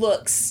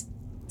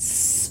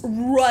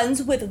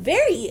runs with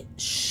very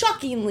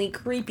shockingly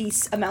creepy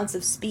amounts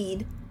of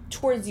speed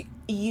towards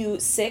you,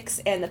 Six,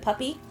 and the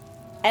puppy.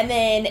 And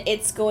then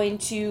it's going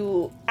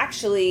to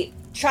actually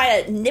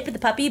try to nip at the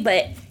puppy,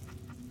 but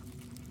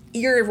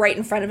you're right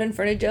in front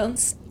of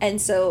Jones. And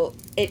so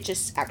it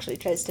just actually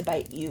tries to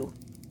bite you.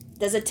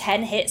 Does a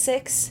 10 hit,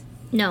 Six?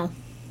 No.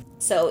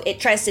 So it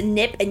tries to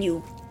nip, and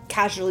you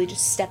casually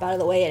just step out of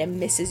the way, and it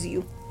misses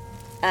you.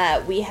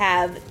 We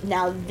have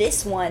now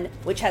this one,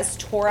 which has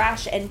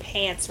Torash and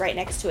Pants right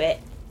next to it,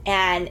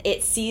 and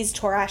it sees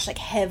Torash like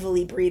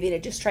heavily breathing.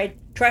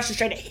 Torash is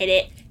trying to hit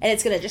it, and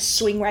it's gonna just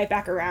swing right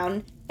back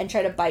around and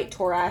try to bite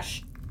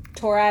Torash.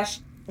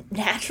 Torash,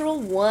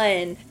 natural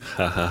 1.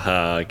 Ha ha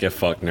ha, get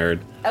fucked, nerd.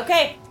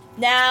 Okay,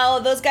 now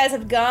those guys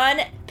have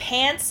gone.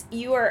 Pants,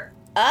 you are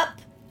up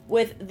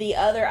with the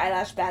other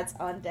eyelash bats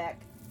on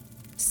deck.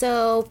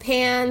 So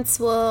Pants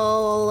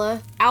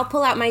I'll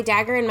pull out my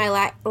dagger and my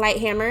light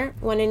hammer,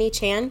 one in each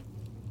hand,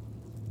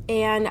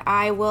 and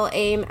I will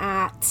aim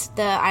at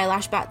the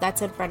eyelash bat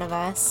that's in front of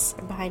us,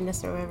 or behind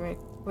us, or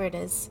where it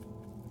is.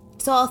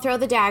 So I'll throw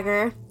the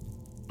dagger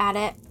at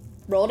it.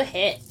 Roll to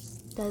hit.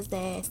 Does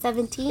the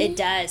 17? It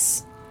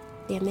does.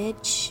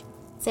 Damage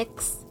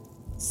 6.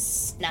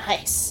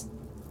 Nice.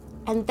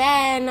 And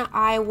then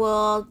I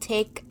will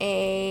take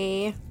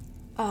a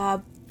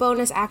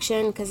bonus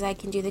action because I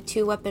can do the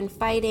 2-weapon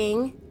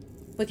fighting.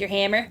 With your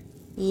hammer?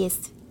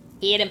 Yes.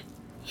 Hit him.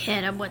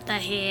 Hit him with the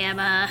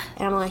hammer.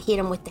 And I'm going to hit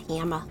him with the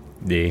hammer.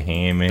 The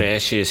hammer.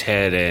 Bash his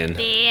head in.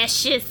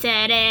 Bash his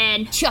head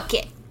in. Chuck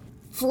it.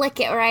 Flick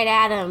it right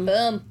at him.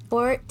 Boom.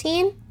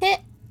 14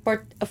 hit?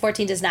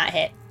 14 does not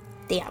hit.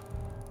 Damn.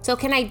 So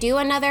can I do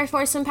another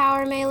Force and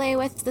Power melee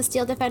with the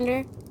Steel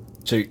Defender?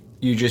 So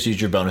you just use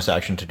your bonus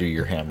action to do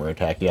your hammer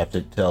attack. You have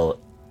to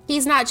tell...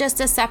 He's not just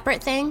a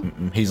separate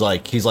thing? He's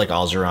like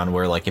Ozeron,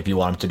 where like if you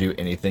want him to do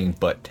anything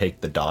but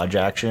take the dodge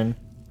action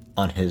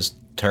on his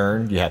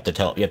turn, you have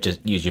to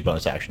use your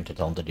bonus action to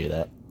tell him to do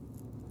that.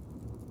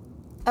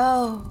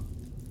 Oh.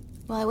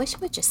 Well, I wish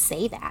it would just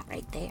say that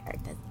right there.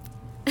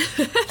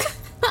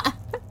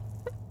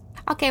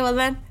 Okay, well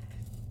then.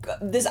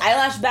 This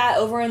eyelash bat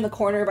over in the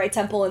corner by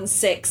Temple and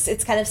Six,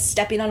 it's kind of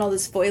stepping on all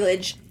this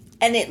foliage,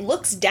 and it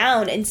looks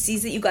down and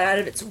sees that you got out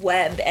of its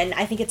web, and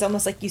I think it's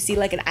almost like you see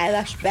like an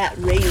eyelash bat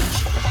rage.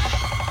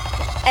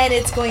 And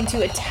it's going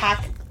to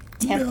attack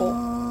Temple.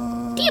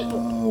 No. Temple! Do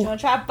you want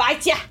to try to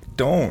bite ya?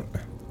 Don't.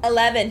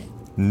 11.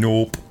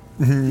 Nope.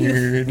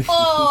 Nerd.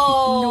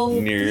 Oh!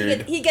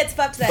 Nerd. He gets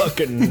fucked then.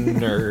 Fucking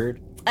nerd.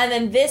 And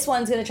then this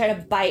one's going to try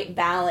to bite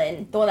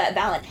Valen, the one that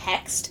Valen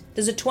hexed.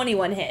 Does a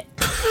 21 hit?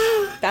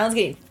 Valen's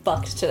getting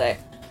fucked today.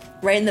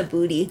 Right in the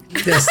booty.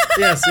 Yes.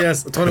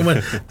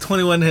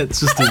 21 hits.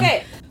 Just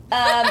Okay.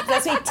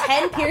 That's me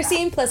 10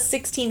 piercing plus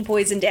 16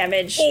 poison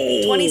damage.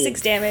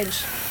 26 damage.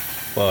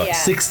 Fuck. Yeah.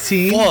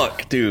 16.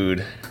 Fuck,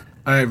 dude.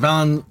 All right,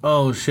 Valen.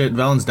 Oh shit,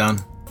 Valen's down.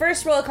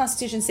 First roll a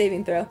Constitution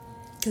saving throw,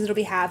 because it'll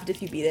be halved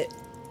if you beat it.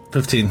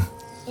 15.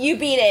 You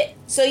beat it,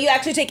 so you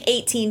actually take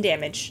 18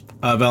 damage.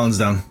 Valen's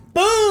down.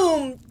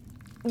 Boom!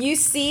 You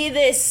see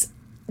this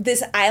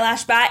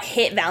eyelash bat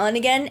hit Valen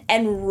again,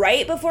 and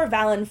right before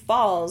Valen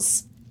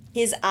falls,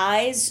 his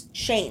eyes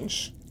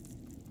change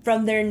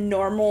from their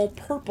normal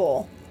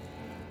purple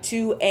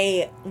to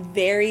a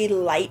very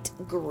light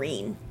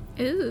green.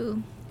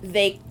 Ooh.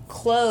 They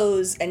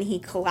close, and he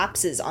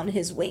collapses on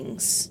his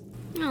wings.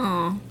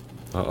 Aw.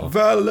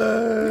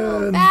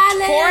 Valen!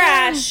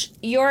 Torash,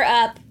 you're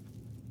up.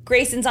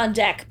 Grayson's on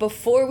deck.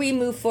 Before we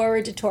move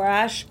forward to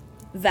Torash,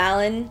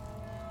 Valen,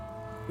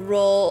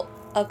 roll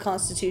a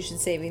Constitution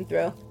saving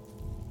throw.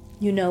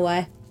 You know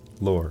why.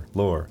 Lore.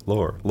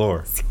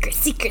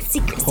 Secret.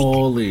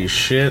 Holy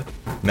shit.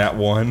 Nat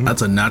 1.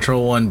 That's a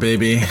natural 1,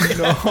 baby. Okay.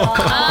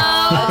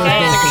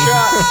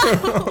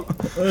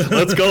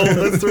 Let's go.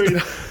 Let's 3.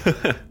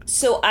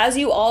 So as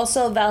you all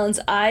saw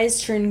Valen's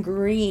eyes turn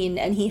green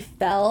and he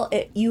fell,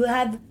 you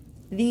have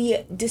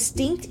the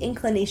distinct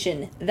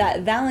inclination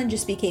that Valen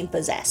just became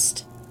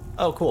possessed.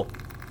 Oh, cool.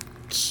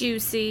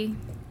 Juicy.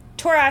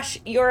 Torash,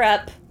 you're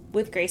up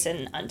with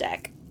Grayson on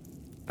deck.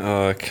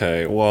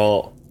 Okay,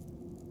 well,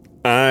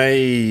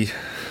 I,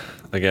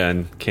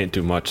 again, can't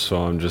do much,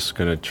 so I'm just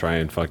gonna try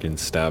and fucking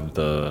stab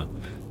the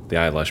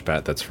eyelash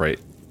bat that's right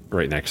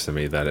next to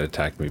me that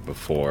attacked me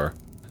before.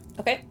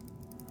 Okay.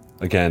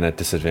 Again, at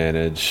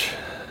disadvantage.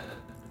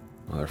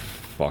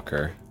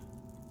 Motherfucker.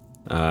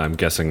 I'm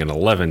guessing an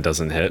 11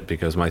 doesn't hit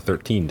because my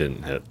 13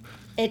 didn't hit.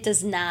 It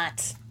does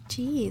not.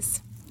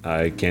 Jeez.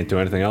 I can't do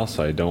anything else.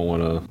 I don't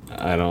want to.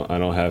 I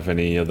don't have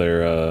any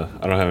other.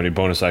 I don't have any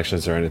bonus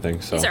actions or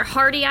anything. So These are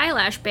hardy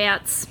eyelash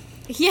bats.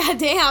 Yeah,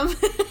 damn.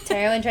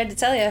 Tyrone tried to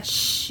tell you.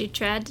 She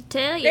tried to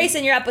tell you.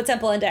 Grayson, you're up with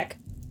Temple on deck.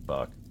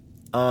 Fuck.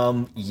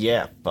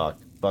 Yeah, fuck.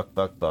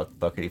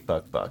 Fuckity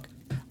fuck.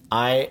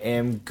 I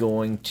am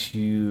going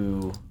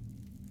to...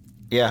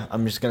 Yeah,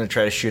 I'm just gonna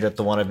try to shoot at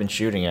the one I've been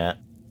shooting at.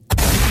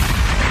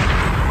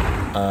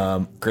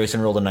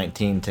 Grayson rolled a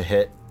 19 to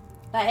hit.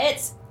 That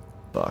hits.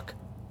 Fuck.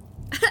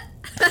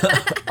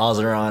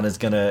 Ozeron is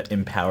gonna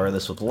empower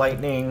this with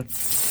lightning.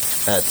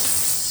 That's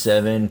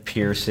 7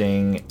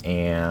 piercing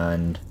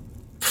and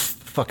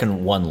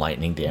fucking 1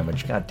 lightning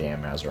damage. God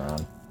damn,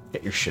 Azeron.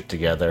 Get your shit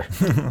together.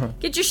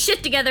 Get your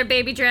shit together,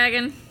 baby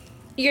dragon.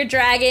 Your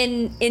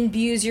dragon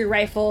imbues your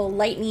rifle.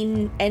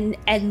 Lightning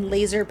and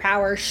laser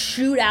power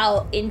shoot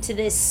out into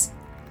this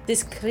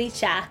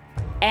creature,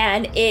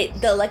 and the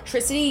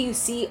electricity you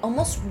see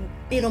almost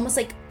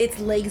like its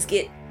legs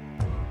get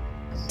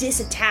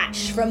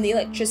disattached from the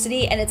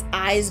electricity, and its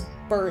eyes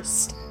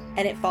burst,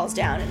 and it falls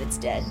down, and it's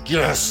dead.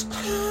 Yes!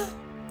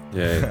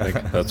 Yeah,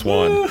 that's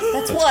one.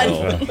 That's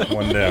one.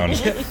 One down.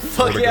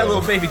 Fuck yeah,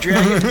 little baby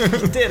dragon.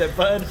 You did it,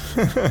 bud.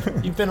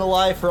 You've been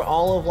alive for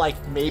all of, like,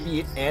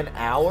 maybe an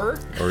hour?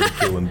 Already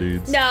killing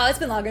dudes. No, it's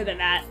been longer than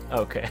that.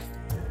 Okay.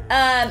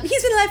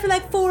 He's been alive for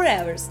like 4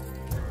 hours.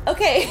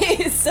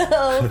 Okay,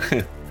 so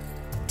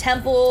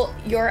Temple,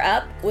 you're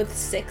up with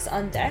 6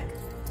 on deck.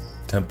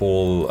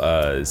 Temple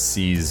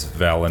sees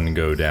Valen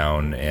go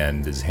down,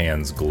 and his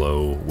hands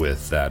glow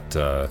with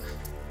that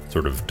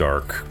sort of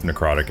dark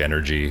necrotic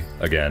energy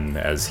again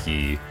as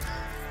he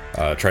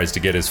tries to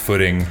get his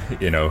footing,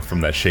 from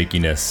that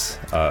shakiness,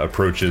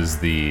 approaches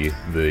the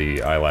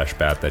eyelash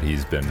bat that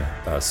he's been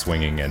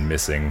swinging and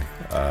missing,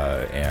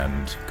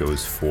 and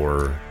goes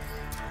for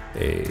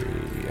a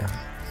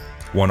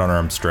one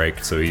unarmed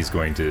strike. So he's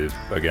going to,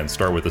 again,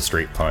 start with a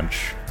straight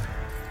punch.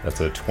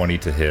 That's a 20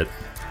 to hit.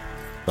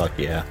 Fuck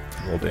yeah.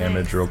 Roll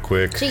damage real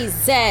quick.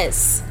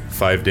 Jesus.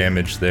 5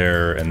 damage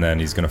there, and then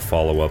he's going to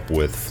follow up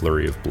with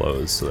Flurry of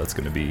Blows. So that's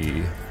going to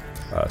be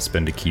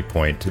spend a key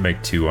point to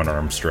make 2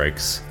 unarmed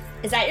strikes.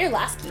 Is that your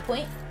last key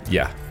point?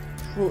 Yeah.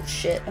 Oh,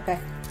 shit. Okay.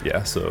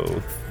 Yeah,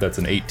 so that's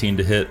an 18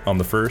 to hit on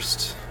the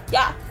first.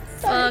 Yeah.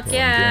 Fuck Roll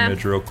yeah.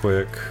 damage real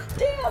quick.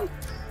 Damn.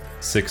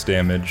 6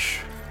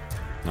 damage.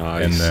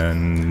 Nice. And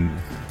then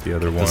the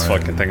other one This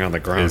fucking thing on the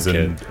ground, is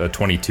a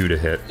 22 to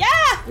hit. Yeah.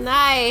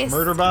 Nice.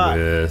 Murder bot.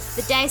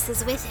 The dice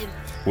is with him.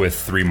 With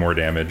 3 more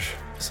damage.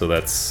 So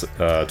that's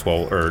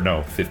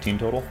 15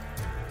 total.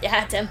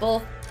 Yeah,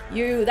 Temple.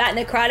 That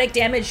necrotic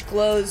damage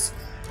glows.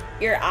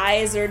 Your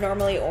eyes are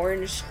normally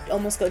orange,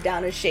 almost go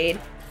down a shade.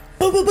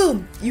 Boom, boom,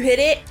 boom. You hit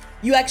it.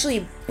 You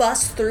actually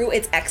bust through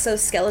its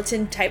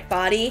exoskeleton type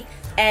body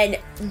and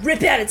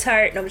rip out its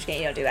heart. No, I'm just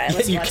kidding. You don't do that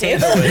unless you want to.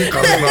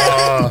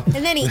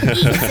 And then he eats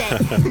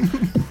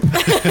it.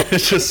 It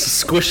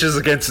just squishes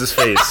against his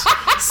face.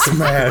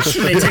 Smash.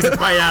 He takes a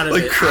bite out of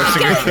it.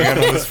 Crushing a can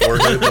on his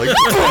forehead.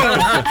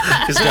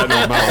 He's got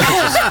no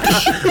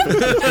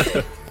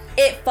mouth.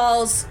 It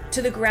falls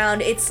to the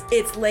ground. Its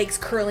legs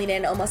curling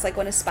in, almost like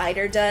when a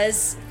spider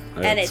does,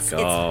 and its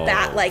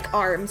bat-like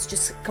arms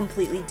just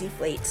completely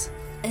deflate.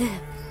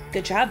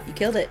 Good job, you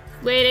killed it.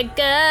 Way to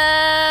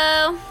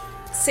go.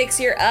 6,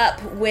 you're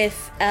up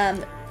with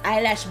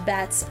Eyelash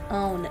Bat's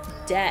own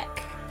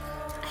deck.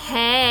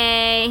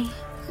 Hey,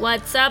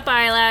 what's up,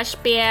 eyelash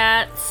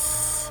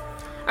bats?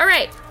 All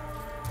right.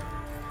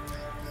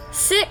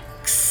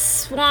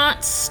 6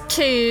 wants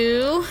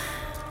to...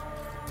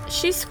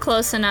 She's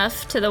close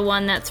enough to the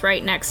one that's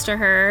right next to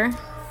her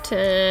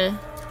to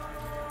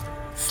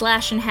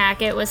slash and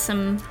hack it with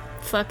some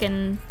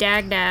fucking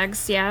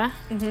dags, yeah?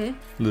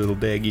 Mm-hmm. Little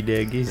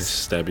daggies.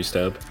 Stabby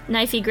stab.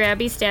 Knifey,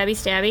 grabby, stabby,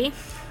 stabby.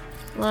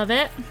 Love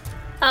it.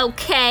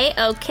 Okay,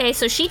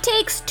 so she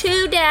takes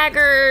 2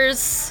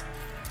 daggers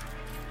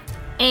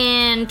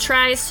and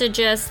tries to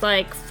just,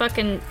 like,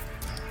 fucking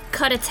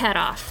cut its head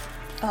off.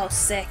 Oh,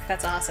 sick.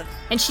 That's awesome.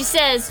 And she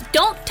says,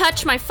 "Don't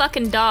touch my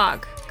fucking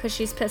dog," because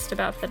she's pissed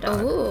about the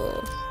dog.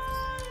 Ooh.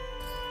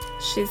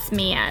 She's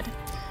mad.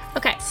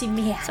 Okay, See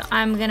me. so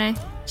I'm gonna...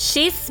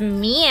 She's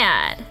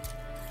mad.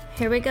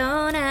 Here we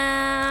go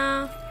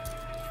now.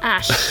 Ah,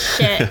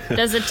 shit.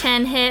 Does a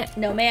 10 hit?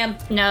 No, ma'am.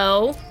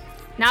 No.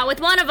 Not with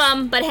one of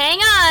them, but hang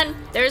on.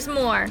 There's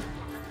more.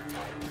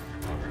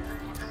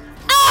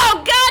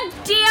 Oh, god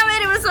damn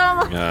it. It was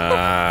almost...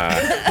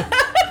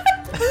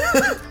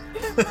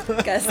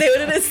 Gotta stay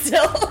with it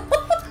still.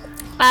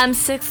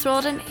 6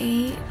 rolled an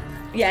 8.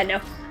 Yeah, no.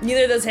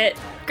 Neither of those hit.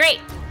 Great.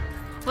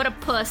 What a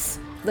puss.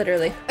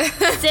 Literally.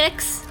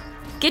 6.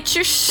 Get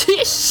your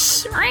shit.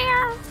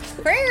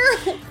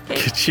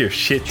 Get your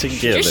shit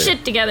together. Your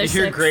shit together, You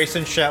hear 6.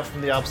 Grayson shout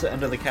from the opposite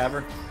end of the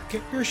cavern.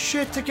 Get your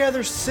shit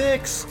together,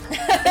 6.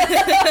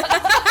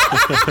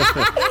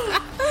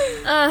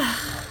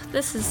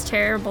 This is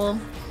terrible.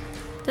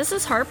 This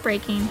is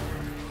heartbreaking.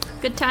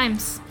 Good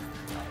times.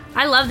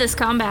 I love this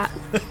combat.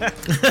 I'm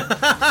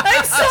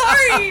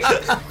sorry. You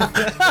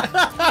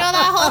know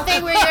that whole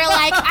thing where you're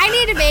like, I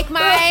need to make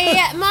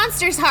my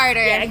monsters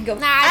harder. Yeah, I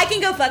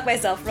can go fuck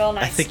myself real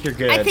nice. I think you're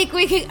good. I think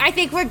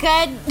we're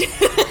good.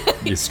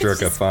 You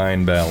struck a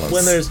fine balance.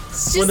 When there's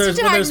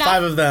hard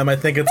 5 of them, I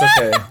think it's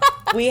okay.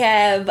 We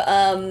have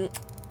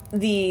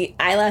the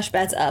eyelash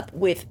bats up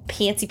with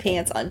Pantsy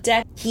Pants on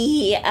deck.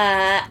 He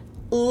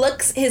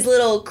his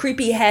little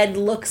creepy head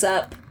looks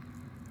up.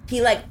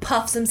 He like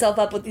puffs himself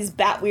up with these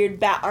weird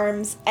bat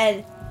arms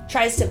and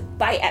tries to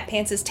bite at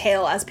Pants'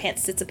 tail as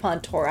Pants sits upon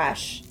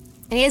Torash.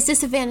 And he has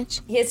disadvantage.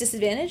 He has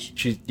disadvantage?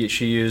 She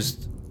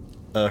used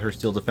her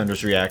Steel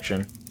Defender's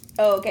reaction.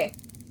 Oh, okay.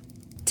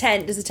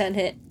 10. Does a 10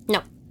 hit?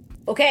 No.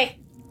 Okay.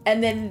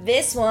 And then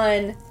this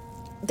one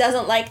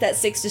doesn't like that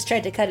 6 just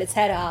tried to cut its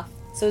head off.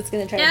 So it's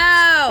going to try to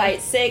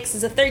bite 6.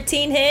 Is a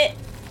 13 hit?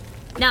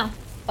 No.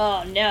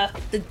 Oh, no.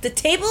 The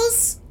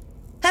tables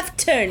have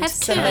turned, Have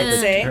some might turned.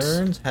 say.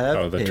 Turns have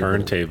Oh, the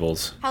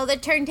turntables. How the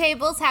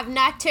turntables have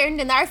not turned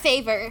in our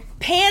favor.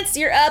 Pants,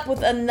 you're up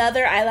with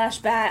another eyelash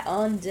bat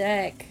on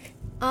deck.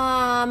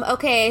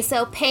 Okay,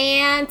 so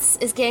Pants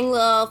is getting a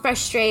little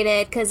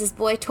frustrated because his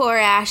boy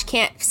Torash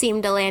can't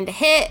seem to land a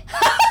hit.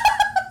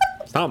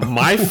 It's not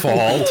my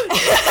fault.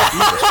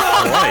 Jesus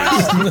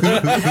Christ. You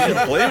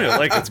can't blame it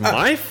like it's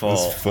my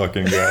fault. This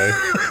fucking guy.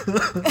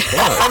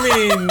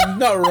 I mean,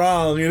 not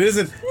wrong. It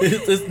isn't.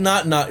 It's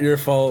not your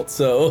fault.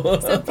 So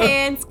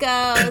Pants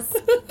goes.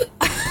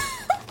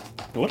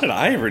 What did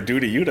I ever do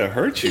to you to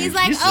hurt you? He's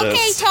like, Jesus.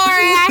 okay,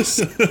 Torash.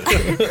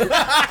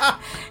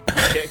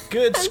 Get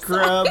good,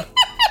 scrub.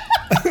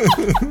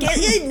 Get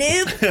good,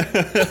 noob.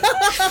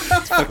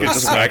 Fucking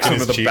just whacks him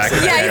in the back of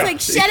the Yeah, head.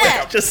 he's like, shut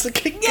up. Just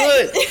get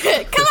good.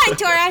 Come on,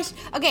 Torash.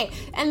 Okay,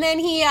 and then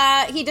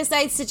he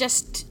decides to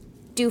just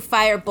do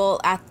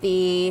firebolt at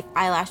the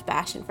eyelash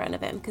bash in front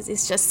of him because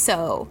he's just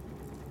so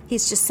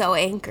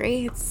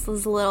angry. It's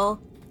his little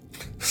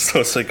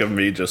So sick of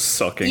me just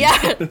sucking.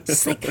 yeah.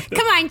 Just like,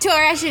 come on,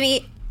 Torash, and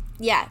he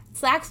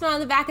slacks him on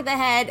the back of the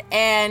head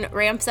and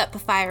ramps up a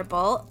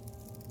firebolt.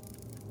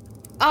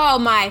 Oh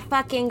my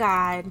fucking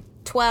god.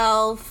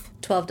 12.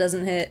 12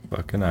 doesn't hit.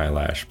 Fucking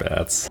eyelash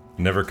bats.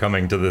 Never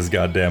coming to this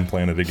goddamn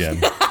planet again.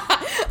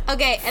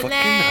 Okay, and Fucking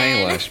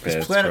then eyelash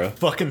beds, Planet bro.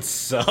 fucking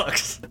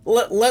sucks.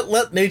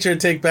 let nature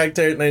take back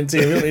Turret 19.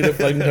 We don't need to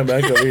fucking come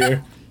back over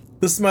here.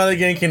 The Smiley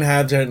Gang can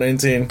have Turret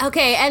 19.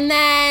 okay, and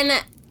then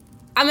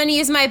I'm gonna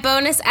use my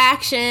bonus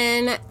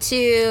action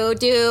to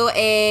do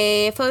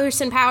a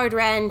force-empowered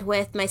rend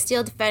with my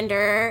Steel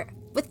Defender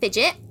with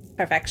Fidget.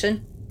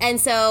 Perfection. And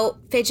so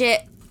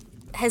Fidget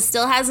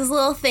still has his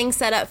little thing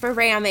set up for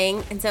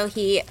ramming, and so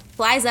he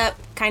flies up,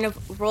 kind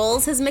of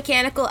rolls his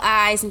mechanical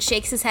eyes, and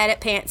shakes his head at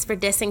Pants for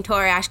dissing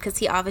Torash because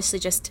he obviously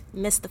just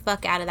missed the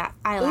fuck out of that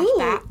eyelash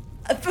bat.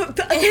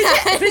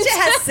 Fidget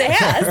has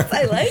sass.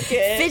 I like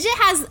it. Fidget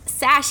has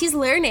sash. He's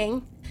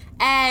learning.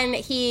 And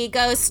he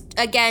goes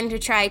again to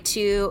try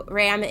to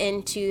ram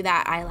into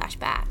that eyelash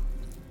bat.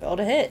 Roll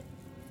to hit.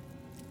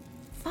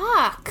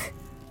 Fuck.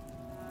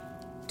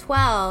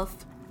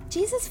 12.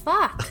 Jesus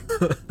fuck.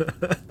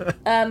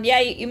 Yeah,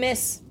 you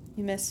miss.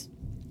 You miss.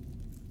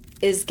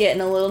 Is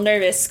getting a little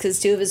nervous because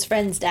 2 of his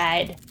friends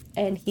died.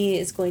 And he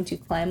is going to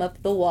climb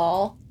up the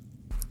wall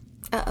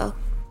Uh-oh.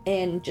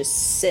 and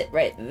just sit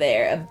right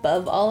there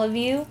above all of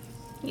you.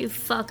 You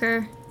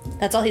fucker.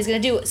 That's all he's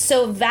going to do.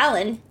 So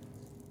Valen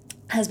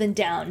has been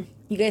down.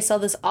 You guys saw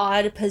this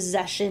odd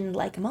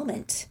possession-like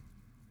moment.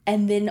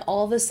 And then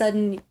all of a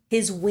sudden,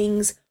 his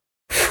wings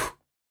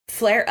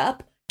flare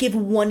up, give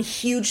one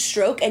huge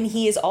stroke, and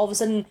he is all of a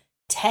sudden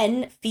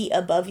 10 feet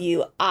above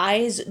you,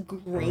 eyes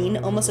green,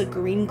 almost a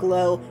green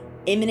glow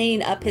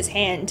emanating up his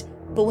hand.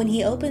 But when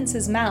he opens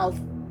his mouth,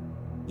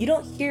 you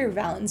don't hear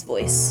Valen's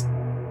voice.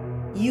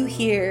 You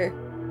hear,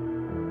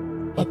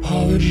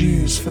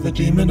 Apologies for the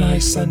demon I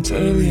sent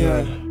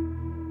earlier.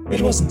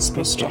 It wasn't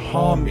supposed to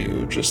harm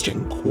you, just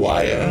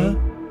inquire.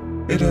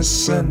 It has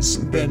since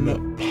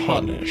been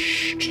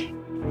punished.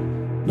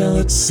 Now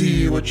let's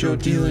see what you're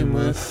dealing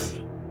with.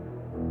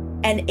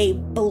 and a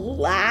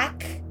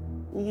black,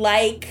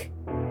 like,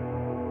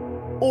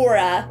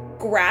 aura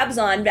grabs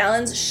on.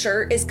 Valen's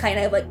shirt is kind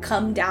of like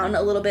come down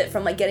a little bit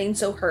from like getting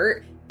so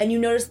hurt. And you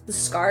notice the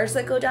scars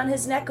that go down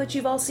his neck, which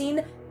you've all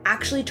seen,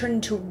 actually turn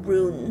into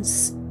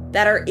runes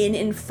that are in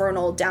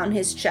infernal down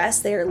his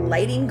chest. They are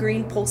lighting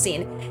green,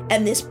 pulsing,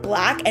 and this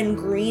black and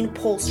green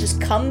pulse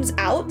just comes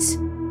out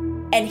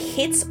and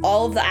hits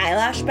all of the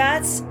eyelash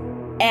bats,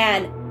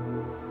 and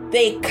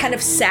they kind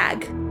of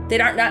sag. They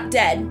aren't not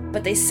dead,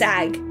 but they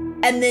sag.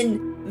 And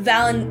then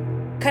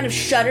Valen kind of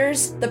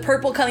shudders, the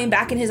purple coming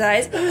back in his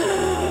eyes,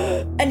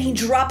 and he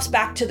drops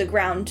back to the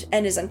ground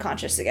and is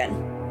unconscious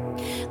again.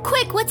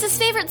 Quick, what's his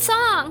favorite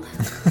song?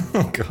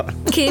 Oh, God.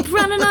 Keep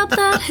running up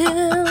that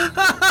hill.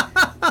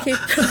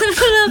 Keep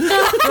running up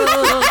that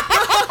road.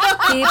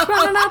 Keep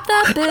running up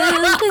that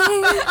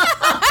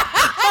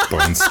building.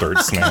 Bones start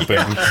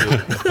snapping.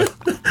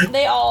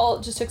 They all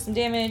just took some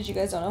damage. You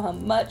guys don't know how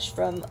much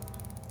from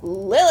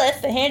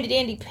Lilith, the handy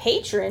dandy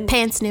patron.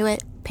 Pants knew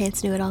it.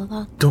 Pants knew it all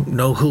along. Don't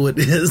know who it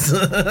is. All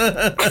you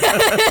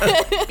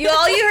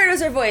heard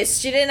was her voice.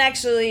 She didn't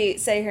actually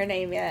say her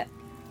name yet.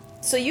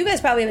 So you guys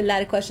probably have a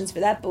lot of questions for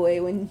that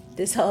boy when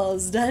this all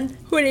is done.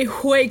 When he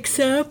wakes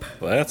up.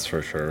 Well, that's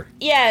for sure.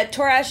 Yeah,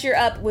 Torash, you're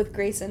up with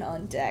Grayson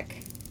on deck.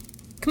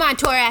 Come on,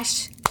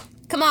 Torash.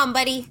 Come on,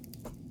 buddy.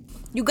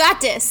 You got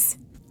this.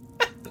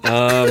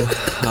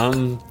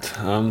 I'm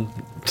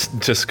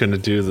just gonna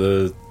do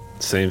the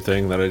same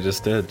thing that I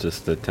just did.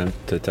 Just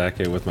attempt to attack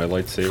it with my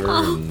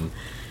lightsaber and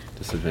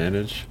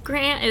disadvantage.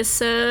 Grant is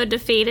so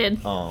defeated.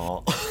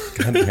 Oh.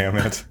 God damn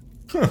it.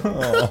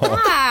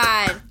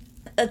 God.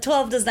 A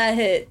 12 does not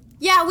hit.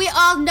 Yeah, we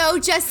all know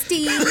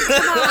Justine.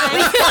 Come on.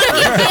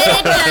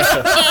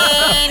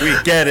 We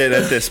get it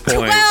at this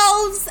point.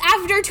 12s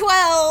after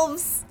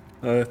 12s.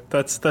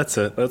 That's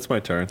it. That's my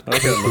turn.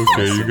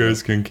 Okay, you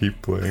guys can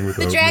keep playing with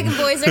The Dragon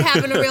Boys are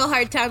having a real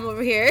hard time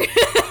over here.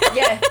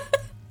 Yeah.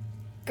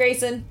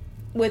 Grayson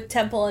with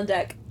Temple on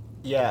deck.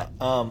 Yeah,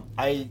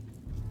 I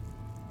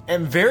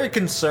am very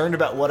concerned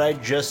about what I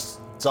just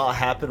saw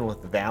happen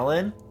with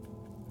Valen.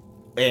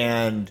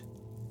 And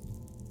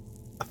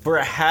for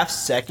a half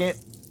second,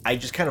 I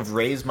just kind of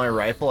raised my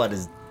rifle at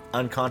his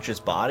unconscious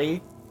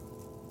body,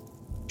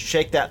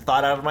 shake that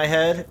thought out of my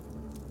head,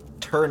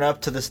 turn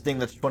up to this thing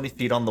that's 20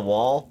 feet on the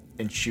wall,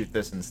 and shoot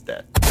this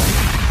instead.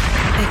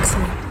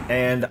 Excellent.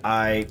 And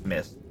I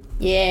missed.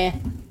 Yeah.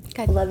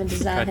 11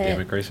 does not God hit.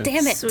 damn it, Grayson.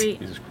 Damn it. Sweet.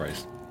 Jesus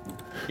Christ.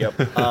 Yep.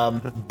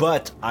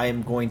 But I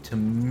am going to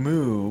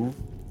move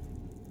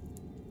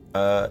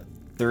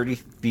 30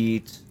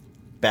 feet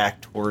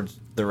back towards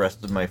the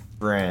rest of my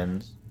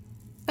friends.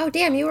 Oh,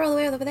 damn, you were all the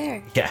way over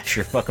there. Yeah,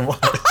 sure fucking was.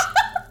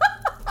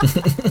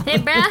 Hey,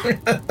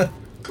 bruh.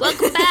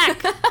 Welcome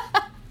back.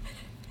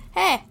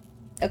 Hey.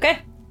 Okay.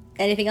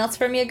 Anything else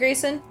from you,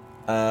 Grayson?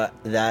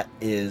 That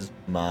is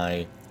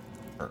my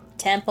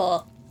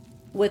Temple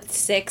with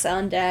 6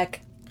 on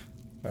deck.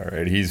 All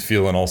right, he's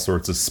feeling all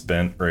sorts of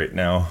spent right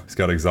now. He's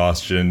got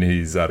exhaustion.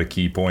 He's out of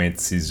key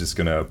points. He's just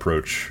going to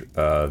approach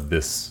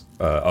this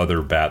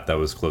other bat that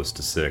was close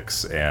to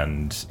 6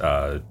 and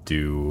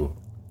do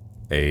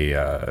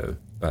a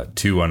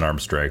 2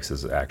 unarmed strikes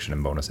as action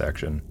and bonus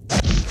action.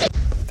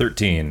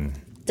 13.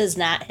 Does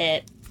not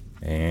hit.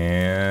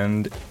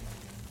 And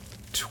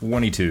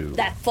 22.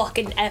 That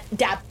fucking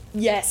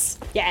yes.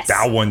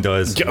 That one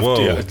does.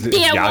 Whoa.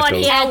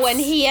 That one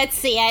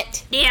hits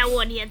it. Yeah,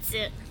 one hits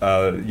it.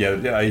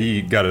 Yeah,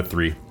 he got a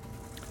 3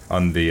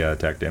 on the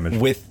attack damage.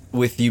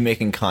 With you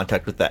making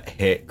contact with that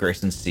hit,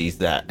 Grayson sees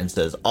that and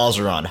says,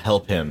 Ozeron,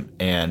 help him.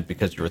 And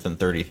because you're within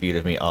 30 feet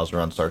of me,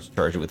 Ozeron starts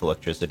charging with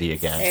electricity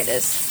again. There it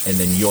is. And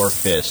then your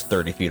fist,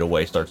 30 feet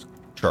away, starts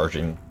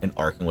charging and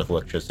arcing with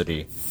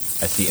electricity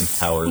as he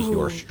empowers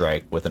your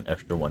strike with an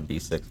extra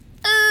 1d6.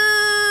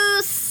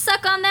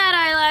 Suck on that,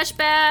 eyelash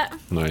bat.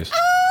 Nice.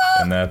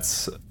 And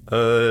that's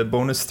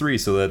bonus 3,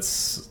 so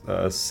that's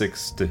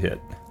 6 to hit.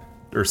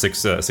 Or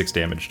 6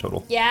 damage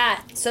total. Yeah,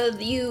 so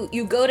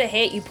you go to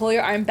hit, you pull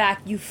your arm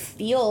back, you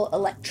feel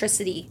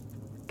electricity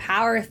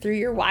power through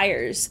your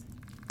wires.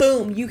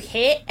 Boom, you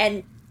hit,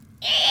 and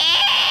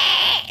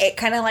it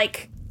kind of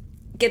like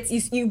gets,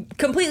 you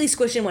completely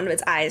squish in one of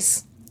its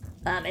eyes.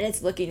 And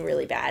it's looking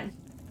really bad.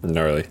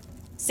 Gnarly.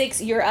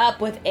 6, you're up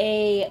with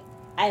a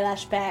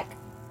eyelash bat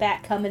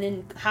coming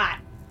in hot.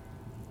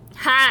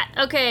 Hot.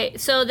 Okay,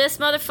 so this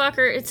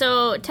motherfucker,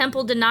 so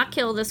Temple did not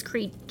kill this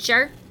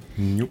creature.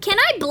 Nope. Can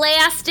I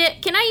blast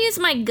it? Can I use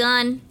my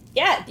gun?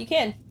 Yeah, you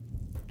can.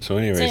 So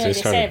anyways, they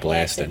started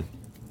blasting.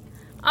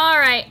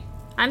 Alright,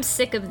 I'm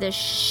sick of this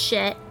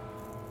shit.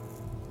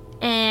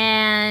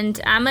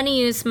 And I'm gonna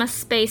use my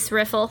space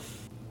rifle.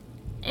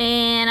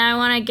 And I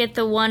want to get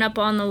the one up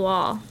on the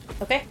wall.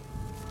 Okay.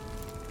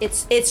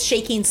 It's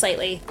shaking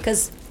slightly,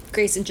 because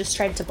Grayson just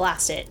tried to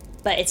blast it,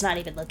 but it's not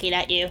even looking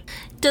at you.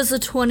 Does a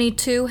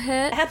 22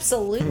 hit?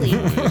 Absolutely.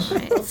 Roll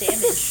damage.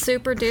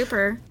 Super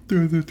duper.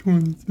 Does a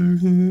 22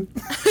 hit?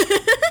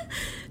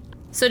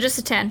 So just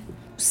a 10.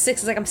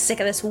 6 is like, I'm sick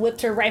of this.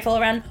 Whipped her rifle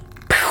around.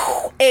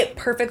 Pow! It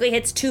perfectly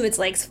hits 2 of its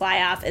legs, fly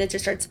off, and it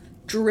just starts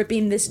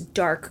dripping this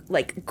dark,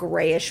 like,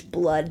 greenish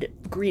blood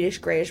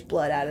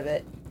out of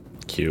it.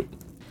 Cute.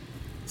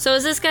 So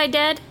is this guy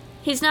dead?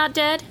 He's not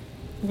dead?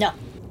 No.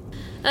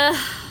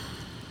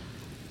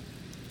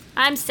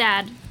 I'm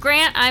sad.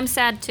 Grant, I'm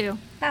sad too.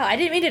 Wow, I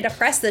didn't mean to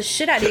depress the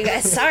shit out of you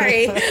guys.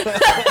 Sorry.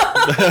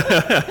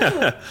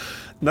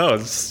 No,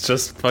 it's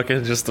just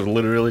fucking, just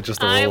literally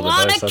just a roll I of the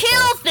want dice. to That's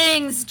kill all.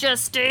 things,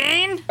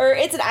 Justine. Or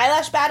it's an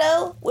eyelash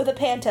battle with a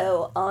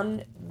panto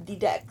on the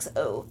decks.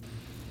 Oh.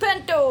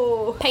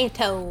 Panto!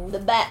 Panto. The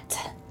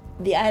bat,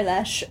 the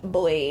eyelash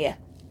boy,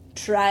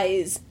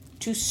 tries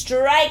to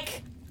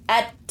strike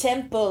at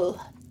Temple.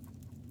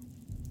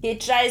 He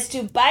tries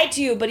to bite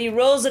you, but he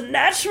rolls a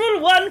natural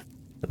 1.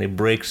 And he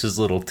breaks his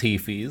little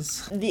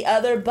teefies. The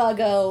other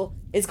buggo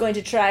is going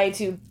to try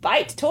to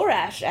bite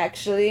Torash,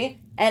 actually.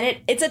 And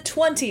it's a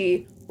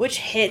 20, which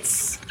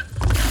hits.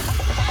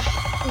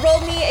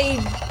 Roll me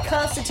a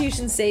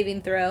Constitution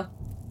saving throw.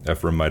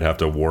 Ephraim might have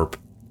to warp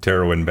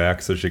Terwin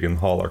back so she can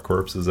haul our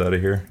corpses out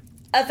of here.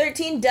 A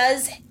 13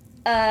 does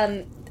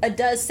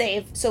does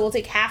save, so we'll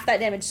take half that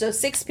damage. So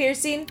 6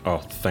 piercing. Oh,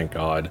 thank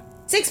God.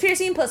 6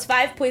 piercing plus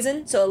 5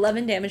 poison, so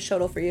 11 damage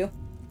total for you.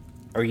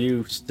 Are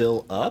you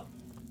still up?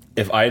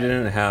 If I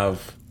didn't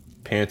have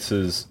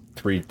Pants's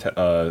 3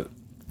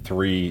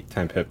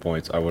 temp hit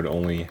points, I would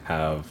only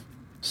have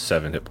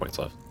 7 hit points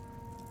left.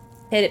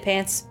 Hit it,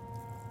 Pants.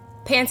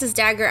 Pants'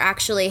 dagger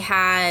actually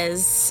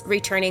has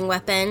returning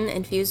weapon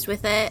infused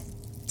with it.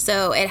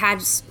 So it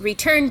has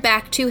returned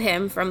back to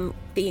him from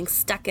being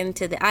stuck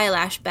into the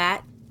eyelash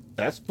bat.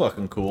 That's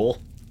fucking cool.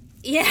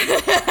 Yeah.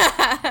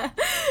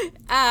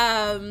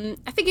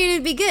 I figured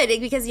it'd be good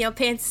because, you know,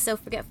 Pants is so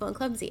forgetful and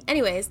clumsy.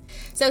 Anyways,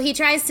 so he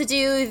tries to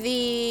do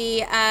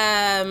the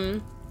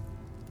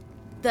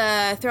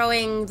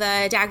throwing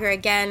the dagger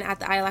again at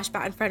the eyelash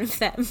bat in front of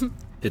them.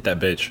 Hit that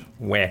bitch.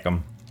 Whack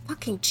 'em.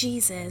 Fucking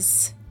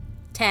Jesus.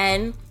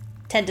 10.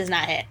 10 does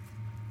not hit.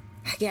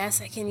 I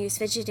guess I can use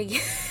fidget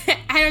again.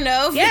 I don't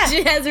know. Yeah.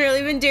 Fidget hasn't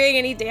really been doing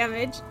any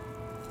damage.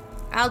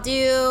 I'll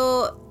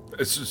do...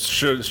 It's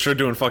sure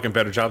doing a fucking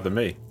better job than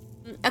me.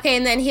 Okay,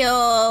 and then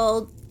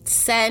he'll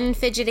send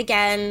Fidget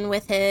again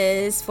with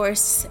his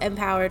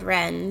force-empowered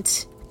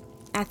rend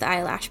at the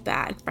eyelash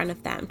bat in front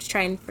of them to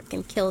try and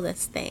freaking kill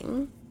this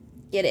thing.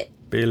 Get it.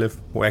 Bailiff,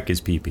 whack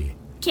his pee-pee.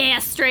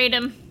 Castrate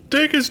him.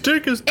 Take his,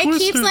 It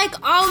keeps like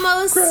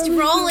almost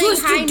rolling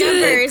high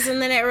numbers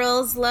and then it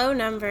rolls low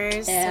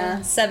numbers.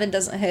 Yeah, 7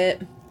 doesn't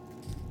hit.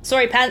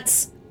 Sorry,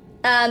 Pants.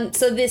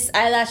 So this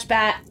eyelash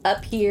bat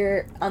up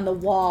here on the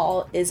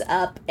wall is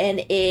up and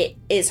it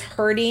is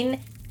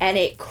hurting and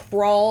it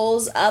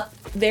crawls up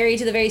to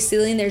the very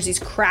ceiling. There's these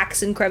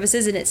cracks and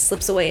crevices and it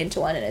slips away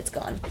into one and it's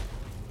gone.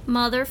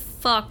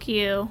 Motherfuck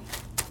you.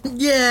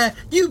 Yeah,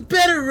 you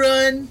better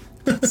run.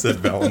 Said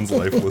Valen's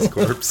lifeless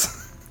corpse.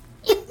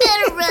 You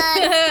better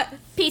run,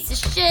 piece of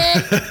shit.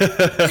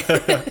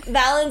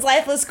 Valen's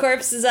lifeless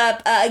corpse is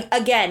up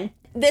again.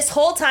 This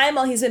whole time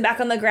while he's been back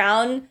on the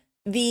ground,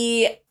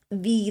 the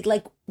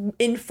like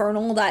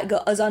infernal that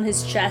goes on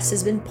his chest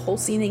has been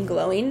pulsing and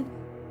glowing.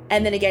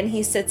 And then again,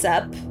 he sits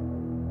up.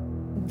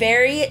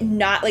 Very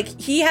not like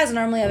he has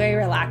normally a very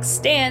relaxed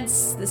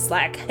stance. This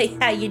like, hey,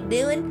 how you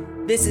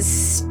doing? This is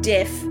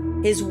stiff.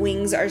 His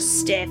wings are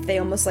stiff. They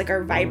almost like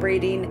are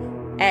vibrating.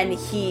 And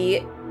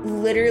he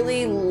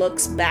literally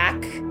looks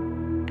back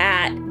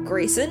at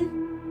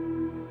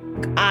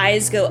Grayson.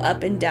 Eyes go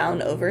up and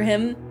down over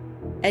him.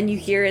 And you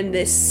hear in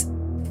this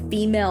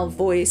female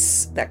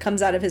voice that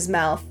comes out of his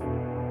mouth.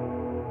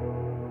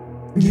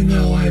 You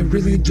know, I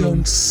really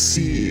don't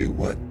see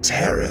what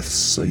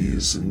tariffs are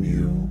using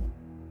you.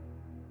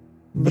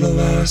 But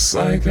alas,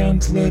 I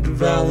can't let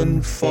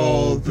Valen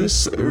fall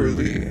this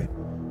early.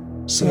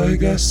 So I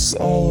guess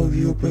all of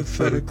your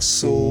pathetic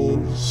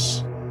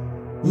souls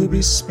will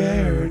be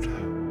spared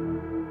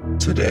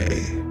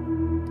today.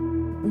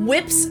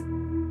 Whips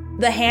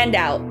the hand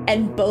out,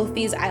 and both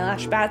these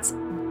eyelash bats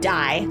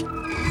die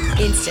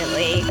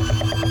instantly.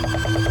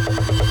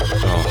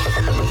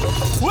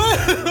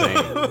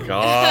 Thank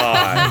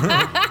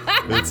God.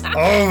 It's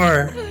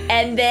over.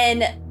 And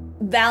then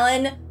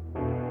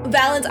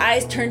Valen's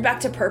eyes turned back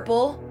to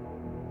purple,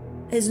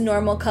 his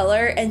normal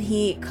color, and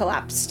he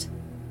collapsed.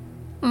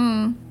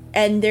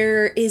 And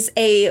there is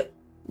a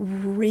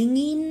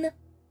ringing,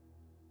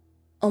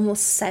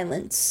 almost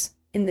silence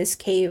in this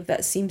cave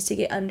that seems to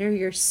get under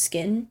your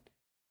skin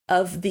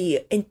of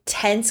the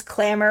intense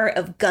clamor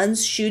of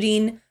guns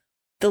shooting,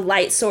 the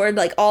light sword,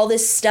 like all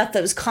this stuff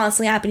that was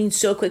constantly happening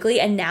so quickly,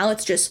 and now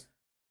it's just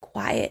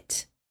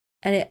quiet.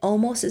 And it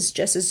almost is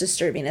just as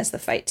disturbing as the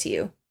fight to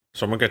you.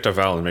 So I'm gonna get to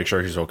Valen and make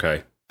sure he's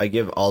okay. I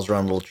give Alzron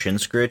a little chin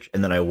scritch,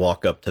 and then I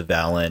walk up to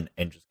Valen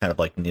and just kind of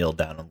like kneel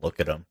down and look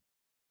at him.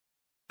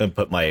 And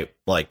put my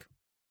like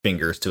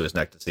fingers to his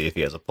neck to see if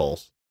he has a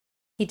pulse.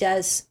 He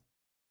does.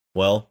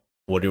 Well,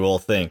 what do you all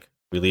think?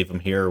 We leave him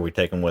here or we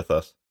take him with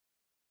us?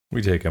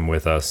 We take him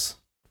with us.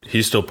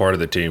 He's still part of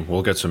the team.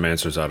 We'll get some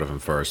answers out of him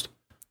first.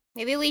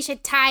 Maybe we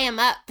should tie him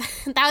up.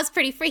 That was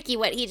pretty freaky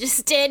what he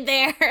just did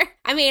there.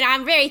 I mean,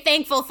 I'm very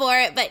thankful for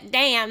it, but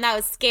damn, that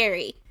was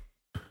scary.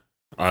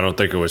 I don't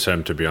think it was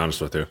him, to be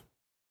honest with you.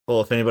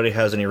 Well, if anybody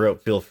has any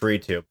rope, feel free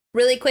to.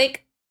 Really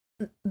quick,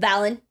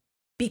 Valen,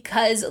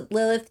 because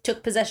Lilith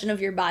took possession of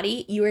your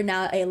body, you are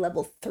now a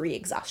level 3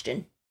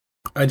 exhaustion.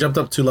 I jumped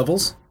up 2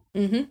 levels.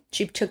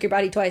 She took your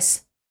body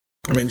twice.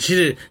 I mean, she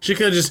did. She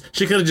could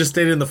have just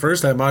stayed in the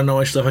first time. I don't know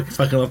why she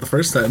fucking left the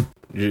first time.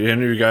 Any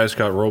of you guys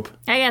got rope?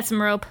 I got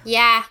some rope.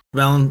 Yeah.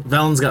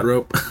 Valen's got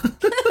rope.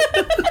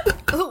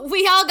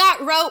 We all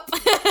got rope.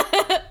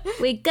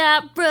 We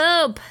got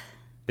rope.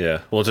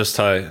 Yeah, I'll just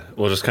tie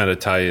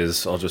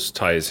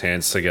his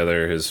hands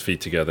together, his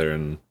feet together,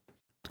 and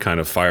kind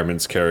of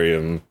fireman's carry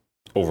him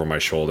over my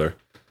shoulder.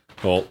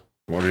 Well,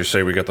 what do you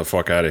say we get the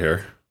fuck out of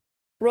here?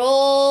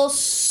 Roll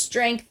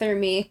strength for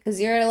me, because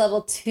you're at a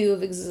level 2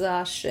 of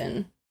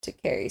exhaustion to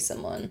carry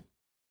someone.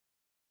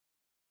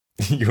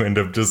 You end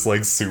up just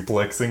like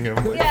suplexing him.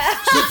 Like, Yeah.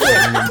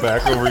 suplexing him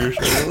back over your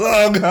shoulder.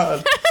 Oh,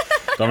 God.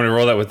 So I'm going to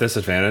roll that with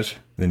disadvantage.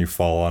 Then you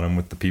fall on him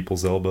with the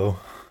people's elbow.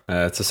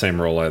 It's the same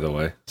roll either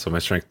way. So my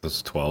strength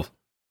is 12.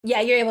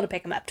 Yeah, you're able to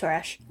pick him up,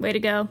 Torash. Way to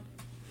go.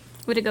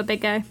 Way to go,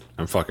 big guy.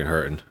 I'm fucking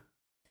hurting.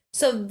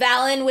 So,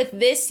 Valen, with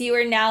this, you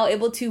are now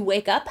able to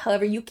wake up.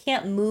 However, you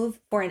can't move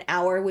for an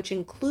hour, which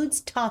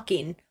includes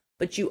talking,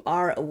 but you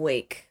are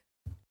awake.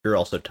 You're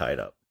also tied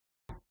up.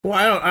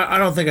 Well, I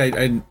don't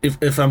think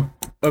if I'm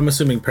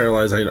assuming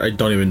paralyzed, I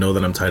don't even know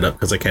that I'm tied up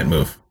because I can't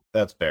move.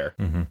 That's fair.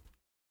 Mm-hmm.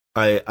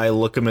 I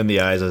look him in the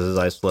eyes as his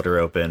eyes flutter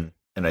open,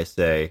 and I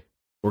say,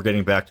 "We're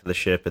getting back to the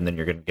ship, and then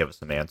you're going to give us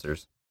some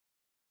answers."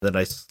 Then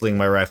I sling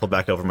my rifle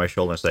back over my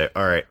shoulder and say,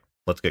 "All right,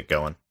 let's get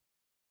going.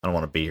 I don't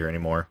want to be here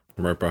anymore."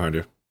 I'm right behind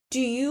you. Do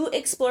you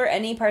explore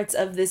any parts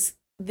of this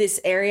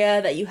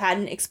area that you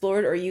hadn't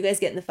explored, or are you guys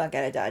getting the fuck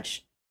out of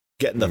Dodge?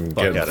 Getting the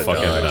fuck out of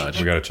Dodge.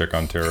 We gotta check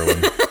on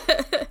Terowin.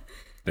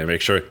 Yeah,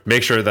 make sure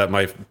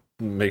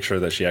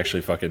that she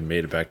actually fucking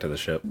made it back to the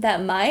ship.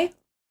 That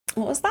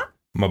what was that?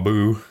 My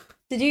boo.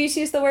 Did you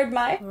use the word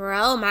my?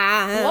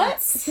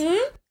 Romance.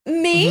 What?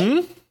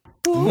 Me?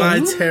 My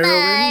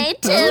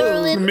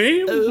Terowin.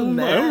 Me? I don't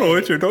know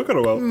what you're talking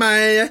about.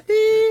 My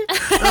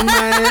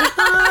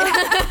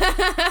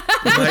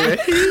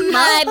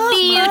My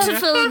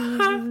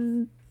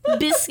beautiful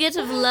biscuit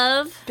of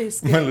love.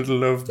 My little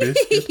love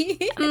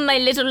biscuit. My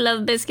little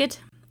love biscuit.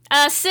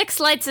 6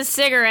 lights a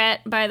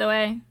cigarette, by the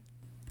way.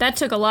 That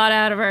took a lot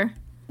out of her.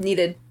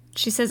 Needed.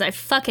 She says, I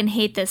fucking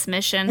hate this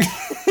mission.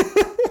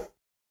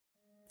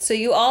 So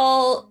you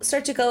all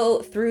start to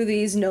go through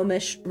these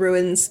gnomish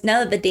ruins. Now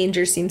that the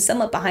danger seems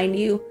somewhat behind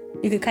you,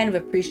 you can kind of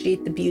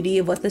appreciate the beauty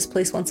of what this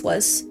place once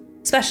was.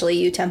 Especially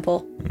you,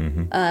 Temple.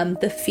 Mm-hmm.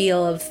 The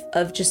feel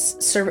of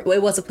just...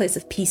 it was a place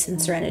of peace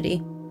and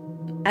serenity.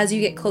 As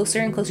you get closer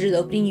and closer to the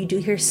opening, you do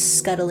hear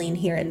scuttling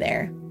here and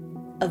there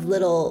of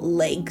little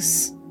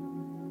legs.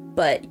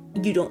 But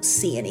you don't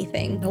see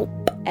anything. Nope.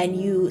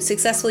 And you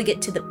successfully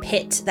get to the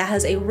pit that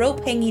has a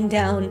rope hanging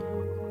down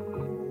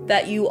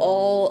that you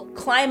all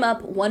climb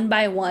up one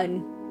by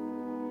one.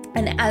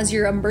 And as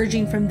you're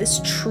emerging from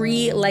this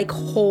tree-like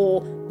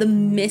hole, the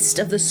mist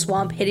of the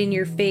swamp hitting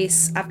your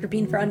face after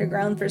being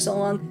underground for so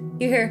long,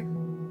 you hear,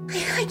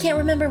 I can't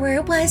remember where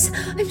it was.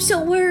 I'm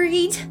so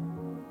worried.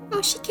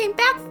 Oh, she came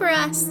back for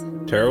us.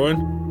 Terowin?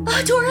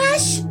 Oh,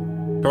 Torash!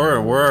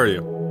 Torin, where are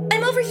you?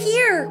 I'm over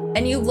here.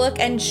 And you look,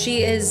 and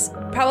she is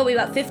probably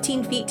about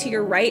 15 feet to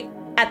your right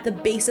at the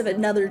base of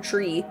another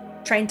tree,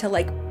 trying to,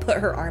 put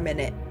her arm in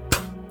it.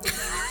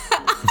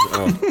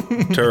 Oh,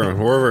 Terowin,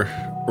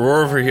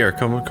 we're over here.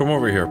 Come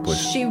over here,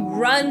 please. She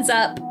runs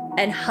up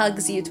and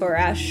hugs you,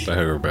 Torash. I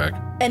hug her back.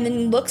 And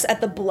then looks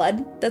at the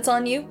blood that's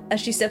on you as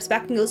she steps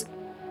back and goes,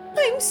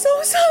 I'm so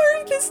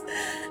sorry. This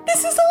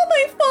is all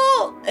my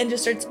fault. And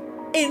just starts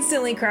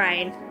instantly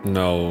crying.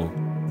 No,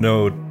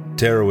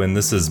 Terowin,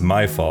 this is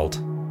my fault.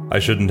 I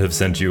shouldn't have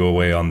sent you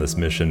away on this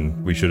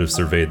mission. We should have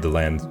surveyed the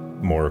land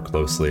more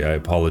closely. I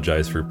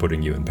apologize for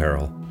putting you in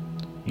peril.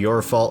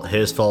 Your fault,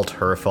 his fault,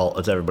 her fault.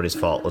 It's everybody's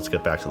fault. Let's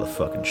get back to the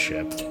fucking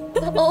ship.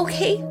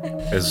 Okay.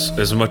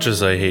 As much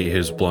as I hate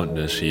his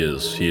bluntness, he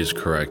is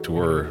correct.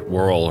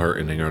 We're all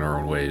hurting in our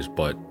own ways.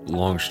 But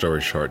long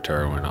story short,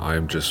 Terowin,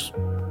 I'm just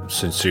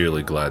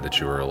sincerely glad that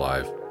you were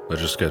alive.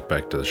 Let's just get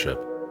back to the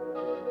ship.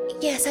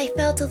 Yes, I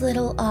felt a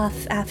little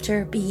off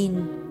after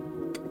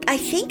being, I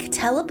think,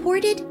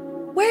 teleported.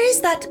 Where is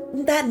that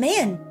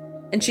man?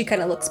 And she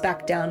kind of looks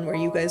back down where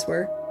you guys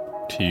were.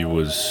 He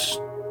was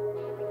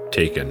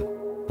taken.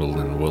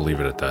 We'll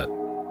leave it at that.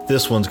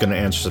 This one's going to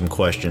answer some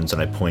questions,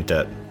 and I point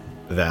at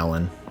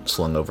Valen,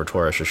 slung over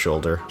Torash's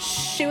shoulder.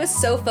 She was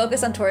so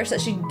focused on Torash that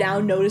she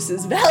now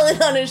notices Valen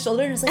on his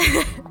shoulder and is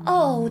like,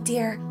 oh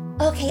dear.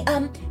 Okay,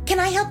 can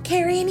I help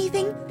carry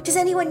anything? Does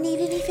anyone need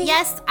anything?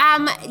 Yes,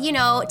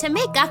 to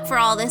make up for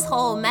all this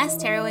whole mess,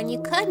 Terowin,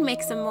 you could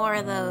make some more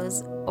of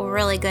those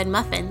really good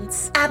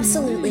muffins.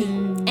 Absolutely.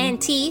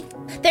 And tea.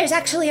 There's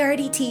actually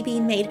already tea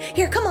being made.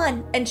 Here, come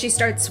on. And she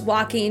starts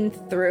walking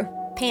through.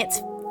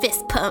 Pants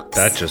fist pumps.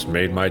 That just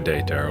made my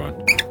day,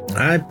 Terowin.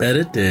 I bet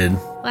it did.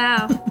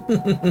 Wow.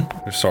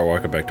 I start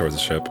walking back towards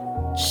the ship.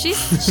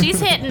 She's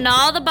hitting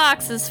all the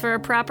boxes for a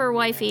proper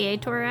wifey, eh,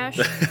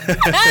 Torash?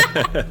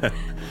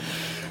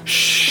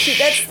 She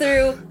gets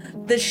through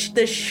the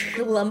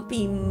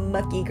schlumpy,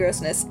 mucky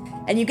grossness,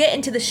 and you get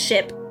into the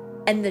ship,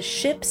 and the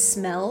ship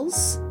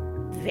smells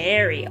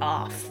very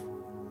off.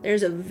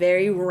 There's a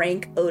very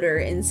rank odor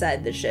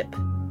inside the ship.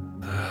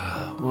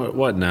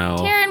 What now?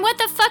 Taryn, what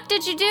the fuck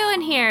did you do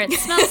in here? It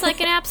smells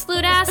like an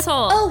absolute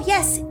asshole. Oh,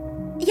 yes.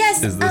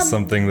 Is this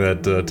something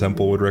that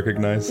Temple would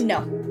recognize?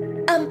 No.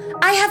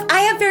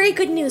 I have very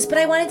good news, but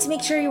I wanted to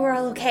make sure you were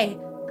all okay.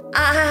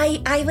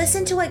 I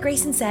listened to what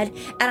Grayson said,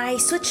 and I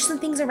switched some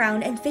things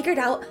around and figured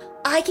out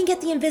I can get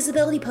the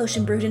invisibility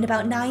potion brewed in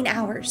about 9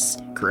 hours.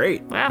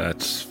 Great. Wow.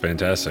 That's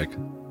fantastic.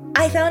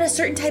 I found a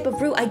certain type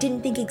of root I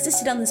didn't think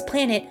existed on this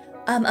planet,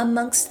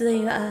 amongst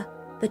the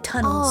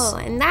tunnels. Oh,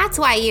 and that's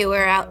why you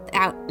were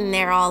out in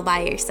there all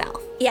by yourself.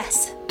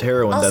 Yes.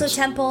 Terowin, Also, that's...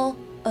 Temple.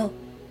 Oh.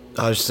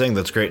 I was just saying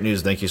that's great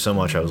news. Thank you so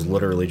much. I was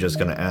literally just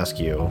going to ask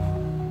you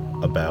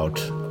about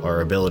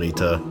our ability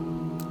to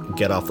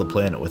get off the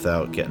planet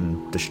without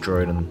getting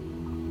destroyed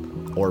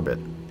in orbit.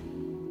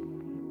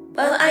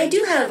 Well, I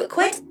do have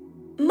quite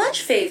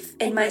much faith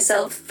in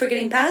myself for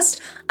getting past.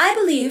 I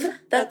believe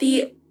that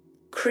the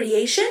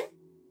creation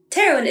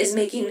Terwin is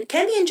making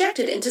can be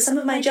injected into some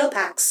of my gel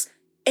packs,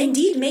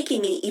 indeed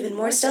making me even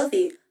more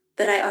stealthy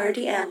than I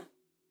already am.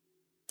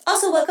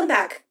 Also, welcome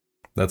back.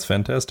 That's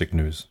fantastic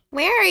news.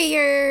 Where are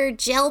your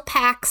gel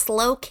packs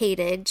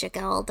located,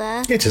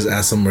 Jagalda? You just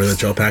ask them where the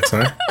gel packs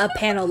are. A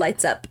panel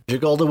lights up.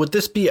 Jagalda, would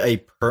this be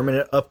a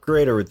permanent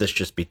upgrade or would this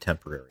just be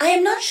temporary? I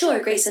am not sure,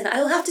 Grayson. I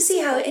will have to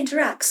see how it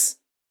interacts.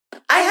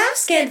 I have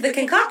scanned the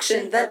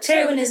concoction that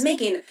Terwin is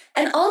making,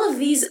 and all of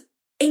these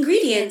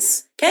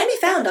ingredients can be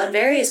found on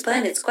various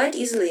planets quite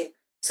easily.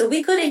 So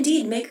we could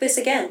indeed make this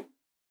again.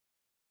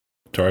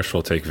 Tarash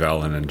will take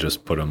Valen and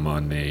just put him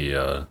on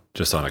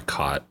just on a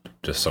cot,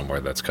 just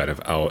somewhere that's kind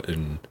of out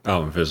and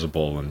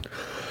visible. And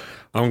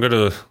I'm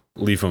gonna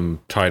leave him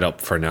tied up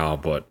for now,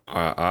 but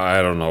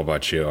I don't know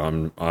about you.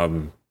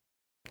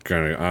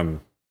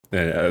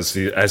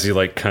 As he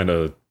like kind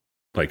of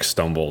like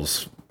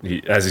stumbles.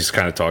 As he's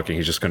kind of talking,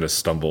 he's just gonna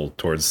stumble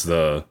towards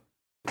the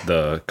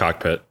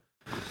cockpit.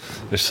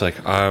 It's like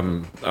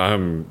I'm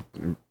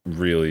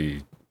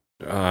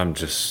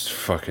just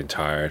fucking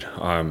tired.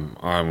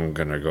 I'm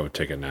gonna go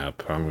take a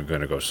nap. I'm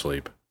gonna go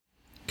sleep.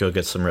 Go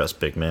get some rest,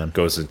 big man.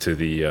 Goes into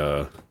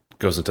the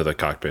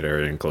cockpit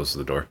area and closes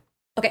the door.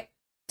 Okay.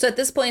 So at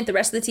this point, the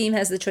rest of the team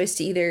has the choice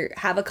to either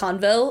have a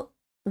convo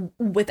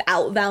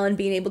without Valen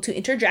being able to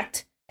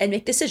interject and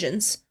make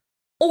decisions,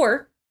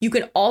 or you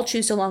can all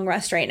choose a long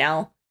rest right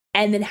now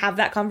and then have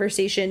that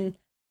conversation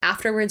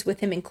afterwards with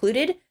him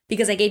included,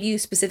 because I gave you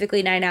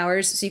specifically 9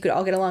 hours so you could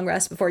all get a long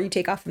rest before you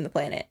take off from the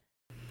planet.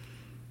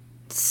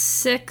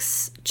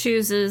 6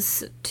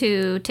 chooses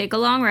to take a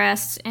long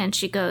rest, and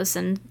she goes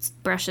and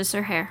brushes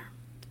her hair.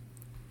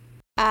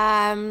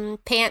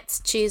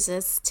 Pants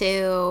chooses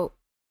to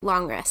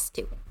long rest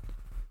too.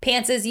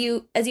 Pants, as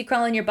you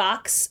crawl in your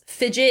box,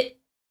 Fidget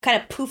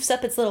kind of poofs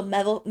up its little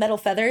metal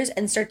feathers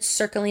and starts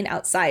circling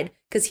outside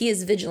because he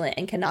is vigilant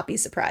and cannot be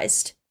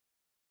surprised.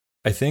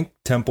 I think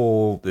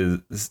Temple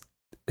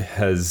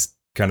has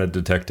kind of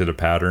detected a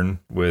pattern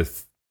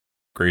with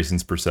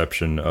Grayson's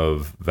perception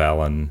of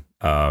Valen.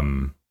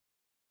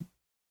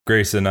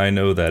 Grayson, I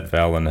know that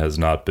Valen has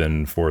not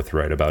been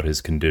forthright about his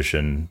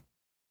condition.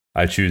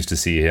 I choose to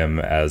see him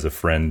as a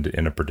friend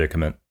in a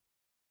predicament.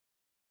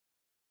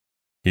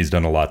 He's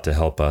done a lot to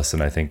help us,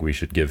 and I think we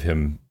should give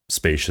him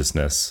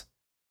spaciousness.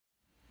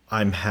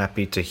 I'm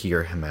happy to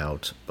hear him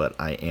out, but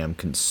I am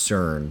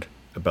concerned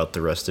about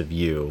the rest of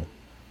you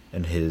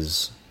and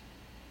his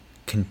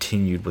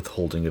continued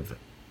withholding of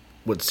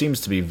what seems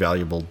to be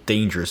valuable,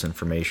 dangerous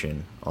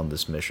information on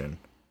this mission.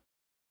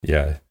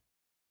 Yeah.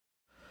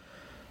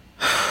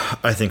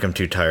 I think I'm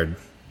too tired.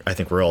 I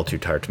think we're all too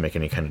tired to make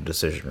any kind of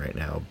decision right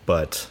now,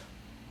 but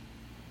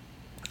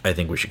I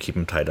think we should keep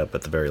him tied up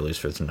at the very least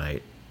for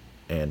tonight,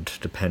 and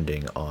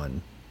depending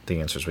on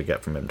the answers we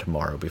get from him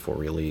tomorrow before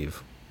we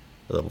leave,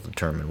 that'll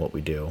determine what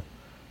we do.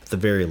 At the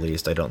very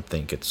least, I don't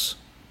think it's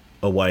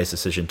a wise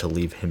decision to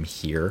leave him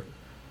here,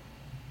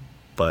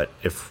 but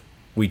if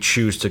we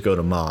choose to go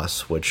to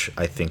Moss, which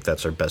I think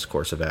that's our best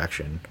course of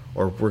action,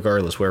 or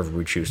regardless, wherever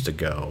we choose to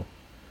go,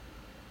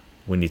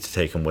 we need to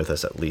take him with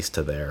us at least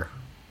to there.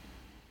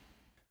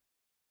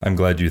 I'm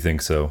glad you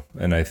think so,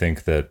 and I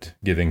think that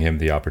giving him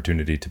the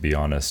opportunity to be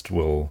honest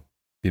will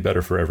be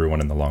better for everyone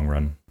in the long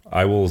run.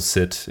 I will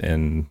sit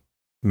in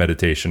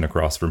meditation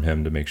across from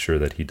him to make sure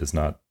that he does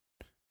not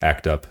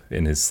act up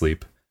in his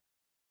sleep,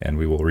 and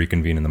we will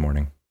reconvene in the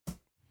morning.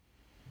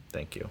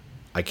 Thank you.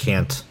 I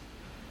can't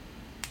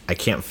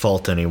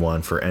fault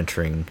anyone for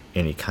entering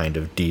any kind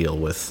of deal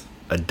with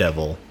a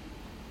devil,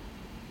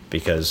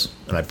 because,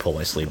 and I pull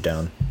my sleeve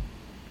down,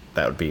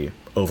 that would be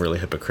overly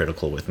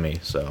hypocritical with me,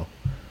 so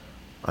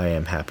I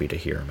am happy to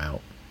hear him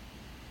out.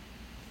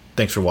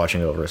 Thanks for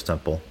watching over us,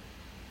 Temple.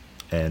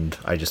 And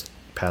I just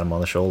pat him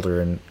on the shoulder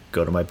and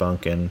go to my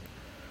bunk and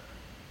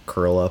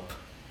curl up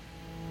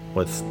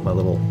with my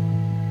little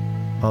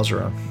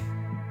Ozeron.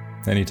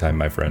 Anytime,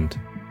 my friend.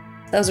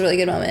 That was a really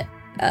good moment.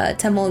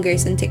 Temple and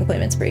Grayson take a point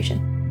of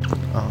inspiration.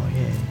 Oh,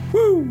 yeah.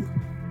 Woo!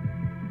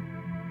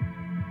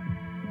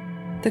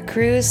 The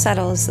crew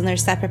settles in their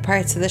separate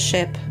parts of the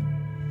ship.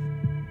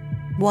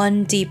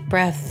 One deep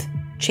breath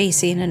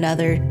chasing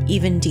another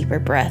even deeper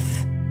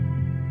breath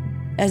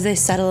as they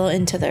settle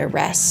into their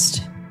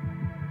rest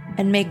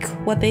and make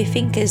what they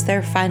think is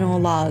their final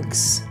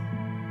logs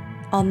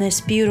on this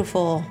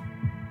beautiful,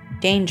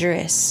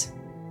 dangerous,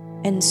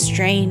 and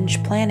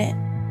strange planet.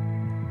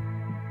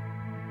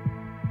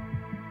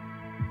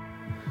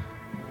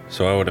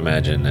 So I would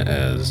imagine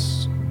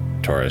as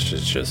Taurus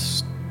is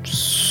just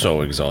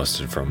so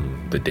exhausted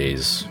from the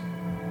days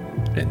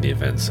and the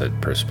events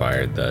that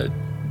perspired that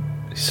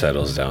he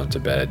settles down to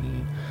bed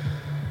and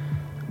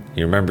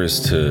he remembers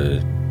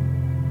to,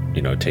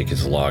 take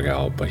his log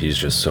out, but he's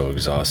just so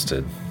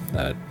exhausted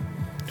that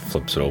he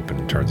flips it open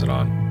and turns it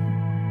on.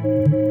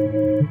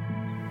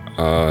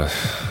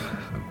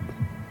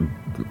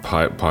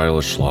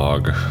 Pilots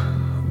log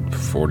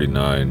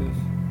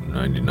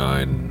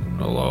 4999.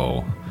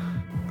 Hello.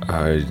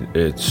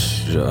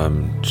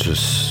 I'm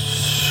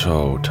just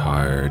so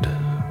tired.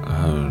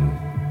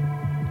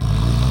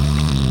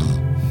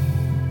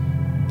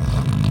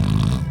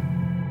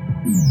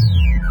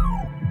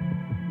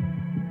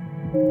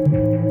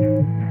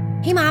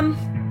 Hey, Mom.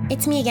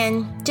 It's me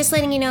again. Just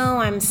letting you know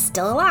I'm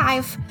still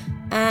alive.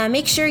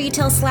 Make sure you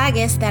tell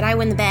Slagus that I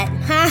win the bet.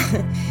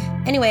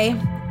 Anyway,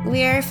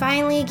 we're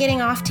finally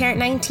getting off Tarrant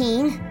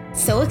 19.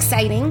 So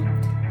exciting.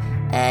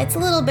 It's a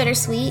little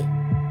bittersweet.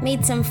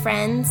 Made some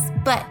friends,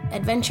 but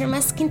adventure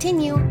must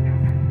continue.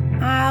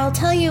 I'll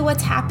tell you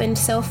what's happened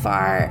so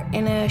far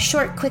in a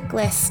short, quick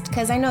list,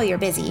 because I know you're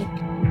busy.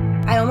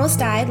 I almost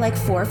died like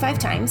 4 or 5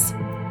 times.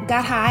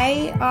 Got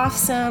high off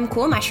some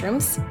cool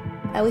mushrooms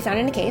we found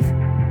in a cave.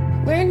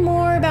 Learned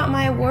more about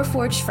my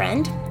Warforged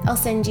friend. I'll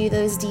send you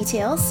those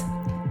details.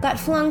 Got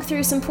flung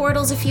through some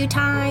portals a few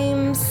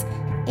times.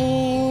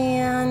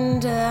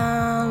 And,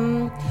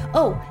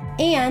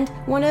 and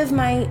one of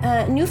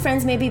my new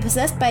friends may be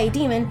possessed by a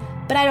demon,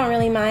 but I don't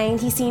really mind.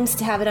 He seems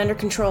to have it under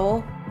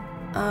control.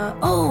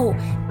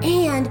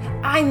 And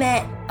I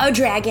met a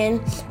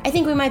dragon. I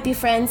think we might be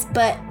friends,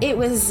 but it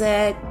was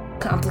a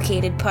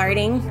complicated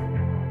parting.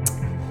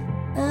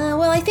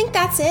 Well, I think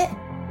that's it.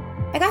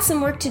 I got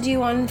some work to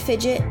do on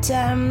Fidget,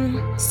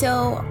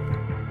 so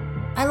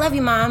I love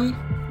you, Mom,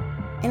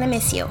 and I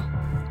miss you.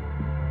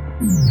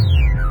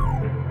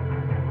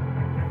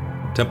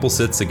 Temple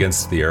sits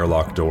against the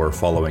airlock door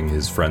following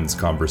his friend's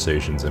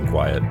conversations in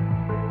quiet.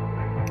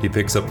 He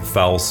picks up a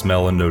foul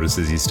smell and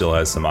notices he still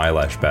has some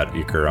eyelash bat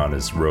ichor on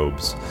his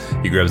robes.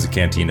 He grabs a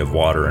canteen of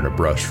water and a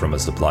brush from a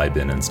supply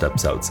bin and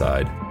steps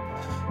outside.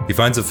 He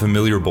finds a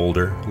familiar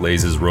boulder,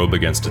 lays his robe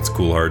against its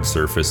cool hard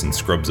surface and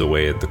scrubs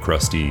away at the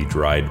crusty,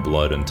 dried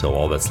blood until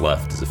all that's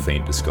left is a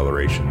faint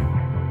discoloration.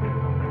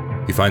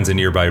 He finds a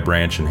nearby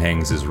branch and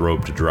hangs his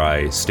robe to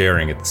dry,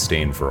 staring at the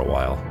stain for a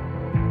while.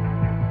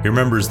 He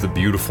remembers the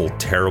beautiful,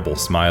 terrible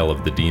smile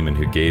of the demon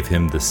who gave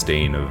him the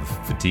stain of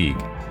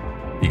fatigue.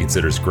 He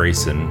considers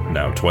Grayson,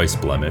 now twice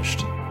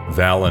blemished.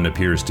 Valen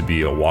appears to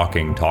be a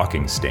walking,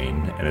 talking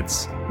stain, and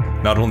it's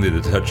not only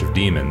the touch of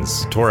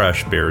demons.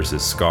 Torash bears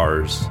his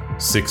scars.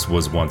 6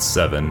 was once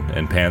 7,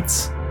 and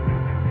Pants,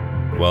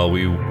 well,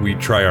 we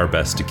try our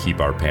best to keep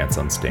our pants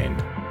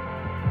unstained.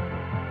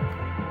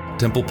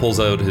 Temple pulls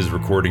out his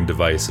recording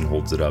device and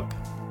holds it up.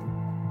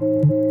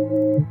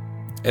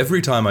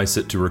 Every time I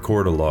sit to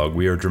record a log,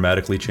 we are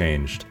dramatically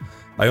changed.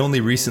 I only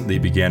recently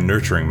began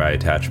nurturing my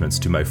attachments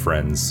to my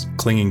friends,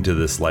 clinging to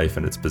this life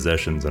and its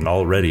possessions, and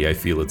already I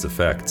feel its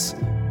effects.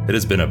 It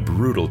has been a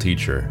brutal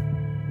teacher.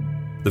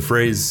 The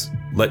phrase,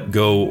 let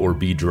go or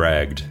be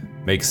dragged,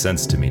 makes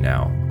sense to me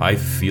now. I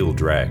feel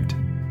dragged.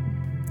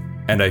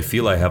 And I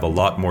feel I have a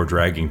lot more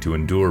dragging to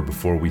endure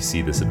before we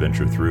see this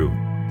adventure through,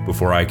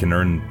 before I can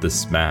earn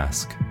this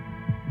mask.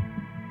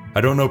 I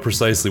don't know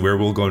precisely where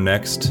we'll go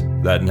next.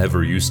 That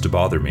never used to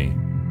bother me.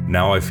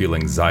 Now I feel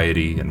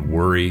anxiety and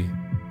worry,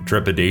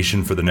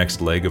 trepidation for the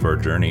next leg of our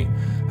journey.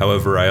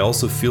 However, I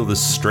also feel the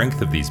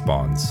strength of these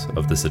bonds,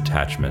 of this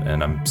attachment,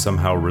 and I'm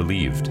somehow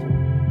relieved,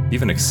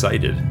 even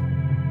excited.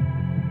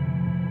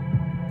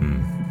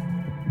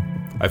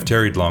 I've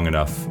tarried long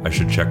enough. I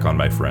should check on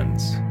my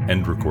friends.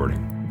 End recording.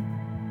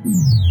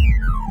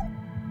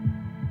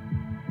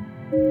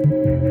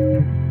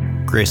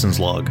 Grayson's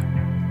log.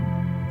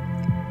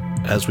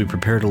 As we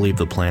prepare to leave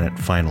the planet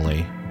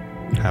finally,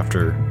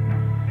 after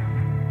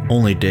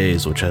only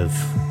days which have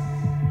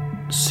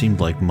seemed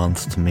like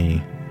months to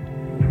me,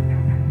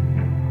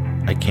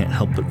 I can't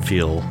help but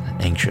feel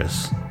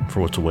anxious for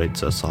what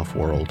awaits us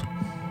off-world.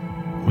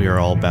 We are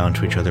all bound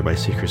to each other by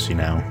secrecy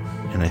now,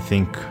 and I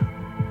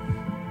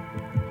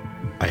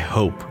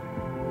hope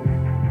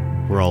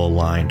we're all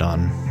aligned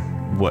on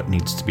what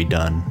needs to be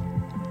done.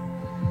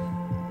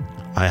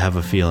 I have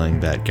a feeling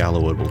that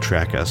Gallowwood will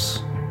track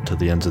us to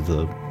the ends of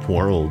the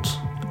world,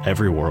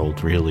 every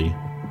world really,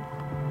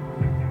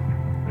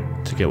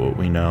 to get what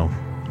we know.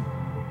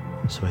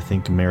 So I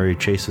think a merry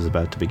chase is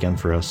about to begin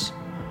for us,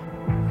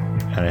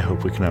 and I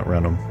hope we can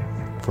outrun them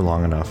for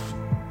long enough.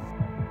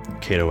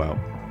 Kato out.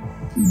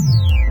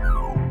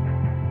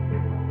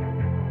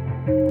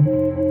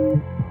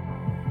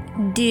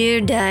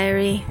 Dear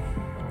Diary,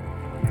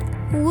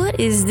 what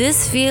is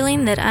this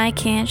feeling that I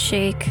can't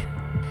shake?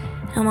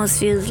 It almost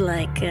feels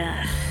like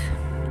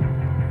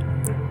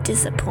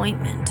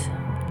disappointment.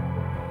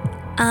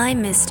 I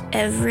missed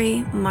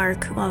every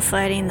mark while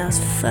fighting those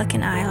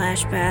fucking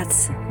eyelash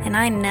bats, and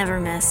I never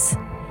miss.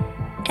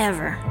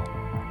 Ever.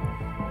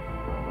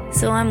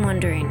 So I'm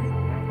wondering,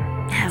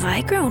 have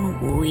I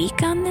grown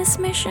weak on this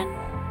mission?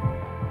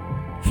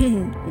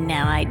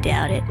 Now I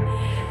doubt it.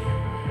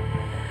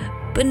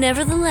 But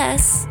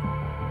nevertheless,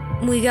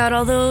 we got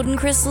all the Odin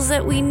crystals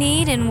that we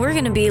need, and we're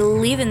gonna be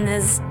leaving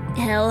this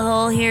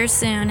hellhole here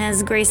soon.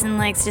 As Grayson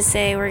likes to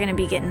say, we're gonna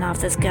be getting off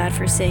this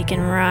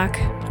godforsaken rock.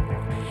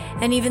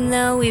 And even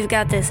though we've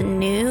got this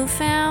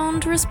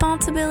newfound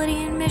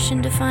responsibility and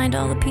mission to find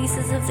all the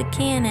pieces of the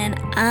cannon,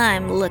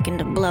 I'm looking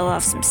to blow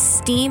off some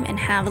steam and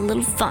have a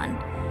little fun.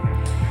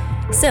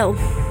 So,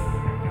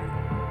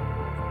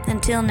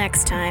 until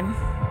next time,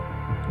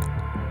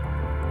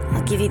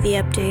 I'll give you the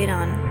update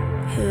on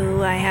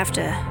who I have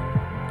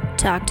to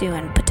talk to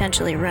and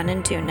potentially run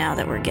into now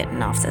that we're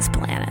getting off this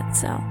planet.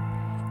 So,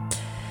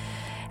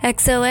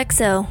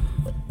 XOXO.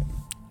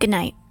 Good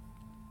night.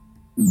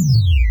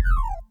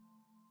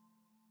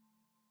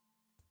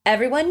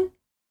 Everyone,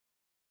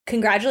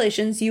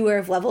 congratulations, you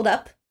have leveled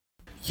up.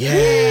 Yeah.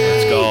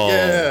 Let's go.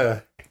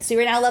 Yeah. So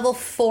you're now level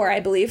 4, I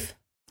believe.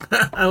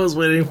 I was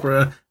waiting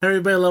for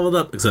everybody leveled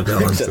up except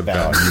Alan. Except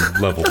Val. You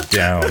leveled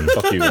down.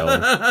 Fuck you,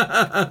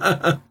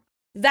 Ellen.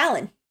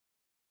 Valen,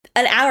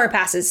 an hour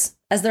passes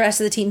as the rest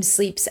of the team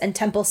sleeps and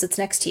Temple sits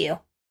next to you.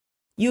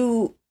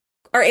 You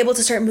are able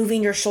to start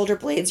moving your shoulder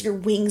blades. Your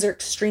wings are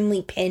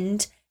extremely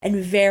pinned and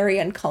very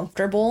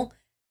uncomfortable.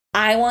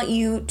 I want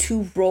you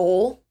to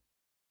roll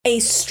a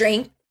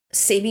strength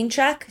saving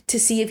check to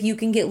see if you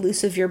can get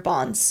loose of your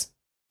bonds.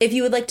 If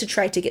you would like to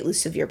try to get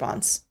loose of your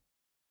bonds.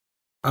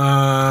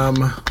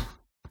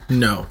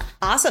 No.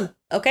 Awesome.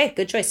 Okay,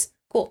 good choice.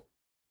 Cool.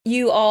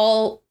 You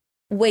all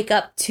wake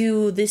up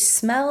to the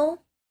smell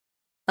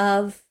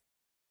of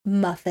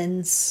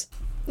muffins.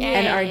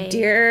 And our Yay.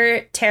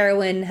 dear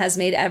Terwin has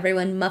made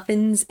everyone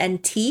muffins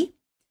and tea.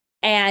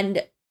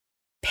 And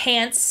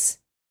Pants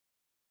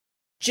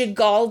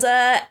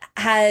Jigalda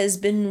has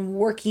been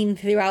working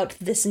throughout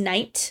this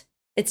night.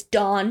 It's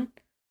dawn.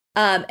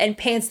 And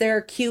Pants, there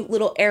are cute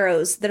little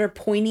arrows that are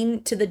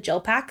pointing to the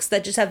gel packs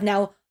that just have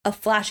now a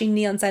flashing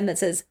neon sign that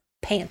says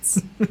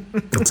Pants.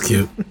 That's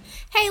cute.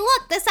 Hey,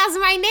 look, this has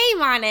my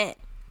name on it.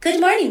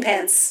 Good morning,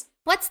 Pants.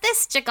 What's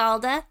this,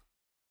 Jagalda?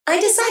 I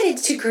decided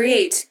to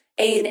create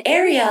an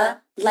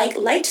area-like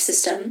light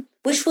system,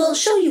 which will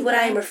show you what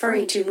I am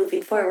referring to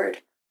moving forward.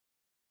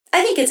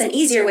 I think it's an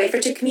easier way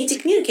to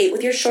communicate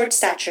with your short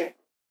stature.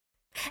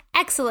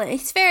 Excellent.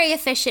 It's very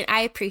efficient.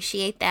 I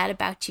appreciate that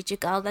about you,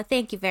 Jagalda.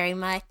 Thank you very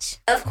much.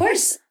 Of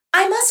course.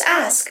 I must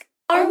ask,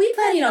 are we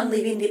planning on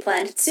leaving the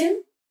planet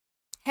soon?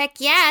 Heck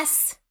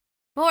yes.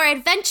 More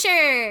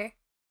adventure.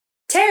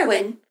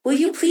 Terwin, will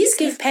you please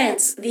give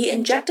Pants the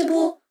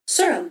injectable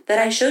serum that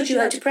I showed you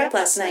how to prep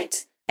last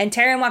night? And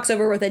Taryn walks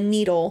over with a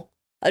needle,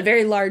 a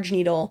very large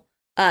needle,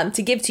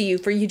 to give to you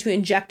for you to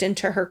inject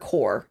into her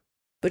core,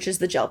 which is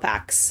the gel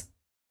packs.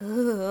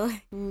 Ooh,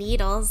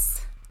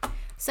 needles.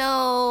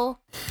 So,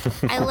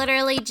 I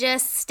literally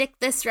just stick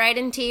this right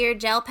into your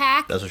gel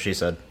pack? That's what she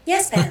said.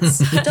 Yes, Pants.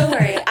 Don't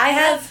worry. I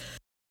have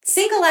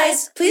single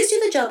eyes. Please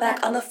do the gel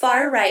pack on the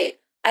far right.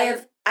 I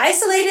have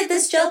isolated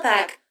this gel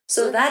pack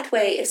so that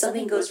way if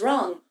something goes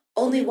wrong,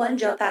 only one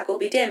gel pack will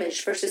be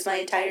damaged versus my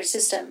entire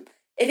system.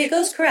 If it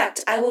goes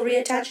correct, I will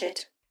reattach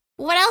it.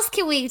 What else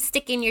can we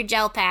stick in your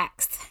gel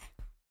packs?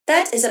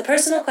 That is a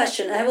personal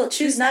question I will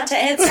choose not to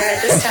answer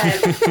at this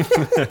time.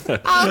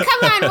 Oh,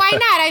 come on, why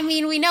not? I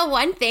mean, we know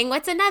one thing.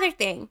 What's another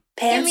thing?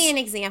 Give Pants, me an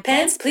example.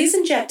 Pants, please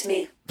inject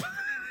me.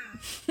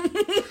 All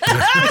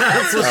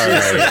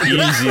right,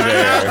 easy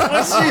there.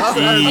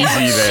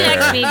 Easy Check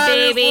there. me,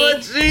 baby.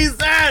 What she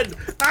said!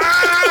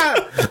 Ah!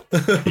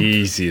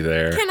 Easy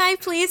there. Can I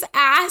please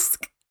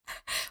ask,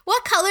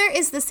 what color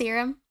is the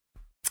serum?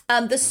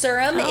 The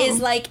serum is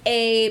like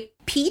a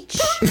peach.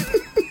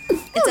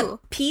 It's a Ooh.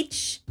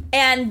 peach.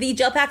 And the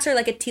gel packs are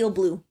like a teal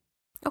blue.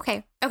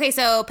 Okay,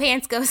 so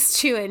Pants goes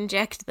to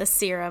inject the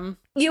serum.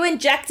 You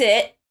inject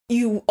it.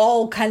 You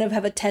all kind of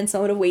have a tense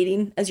moment of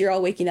waiting as you're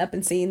all waking up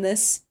and seeing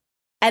this.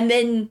 And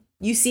then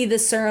you see the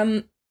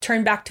serum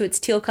turn back to its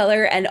teal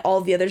color and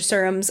all the other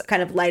serums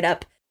kind of light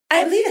up.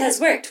 I believe it has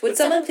worked. Would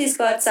someone please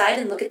go outside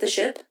and look at the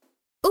ship?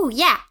 Ooh,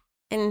 yeah.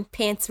 And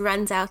Pants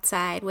runs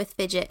outside with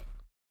Fidget.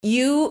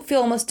 You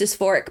feel almost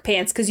dysphoric,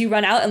 Pants, because you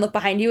run out and look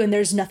behind you and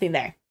there's nothing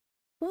there.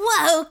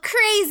 Whoa,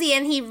 crazy.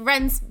 And he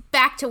runs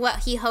back to what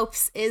he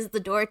hopes is the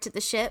door to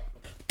the ship.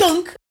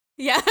 Dunk!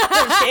 Yeah.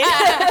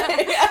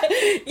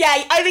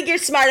 Yeah, I think you're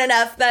smart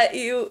enough that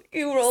you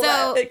roll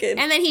that again.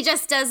 And then he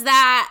just does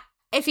that.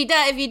 He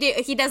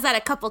does that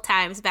a couple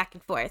times back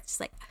and forth. Just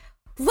like,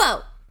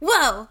 whoa,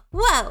 whoa,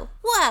 whoa,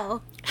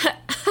 whoa.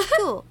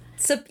 Cool.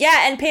 So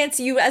yeah, and Pants,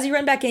 as you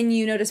run back in,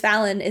 you notice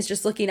Valen is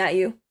just looking at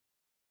you.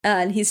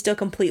 And he's still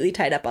completely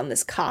tied up on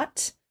this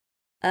cot.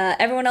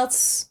 Everyone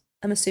else,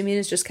 I'm assuming,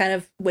 is just kind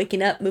of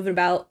waking up, moving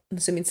about. I'm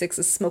assuming Six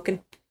is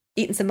smoking,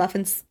 eating some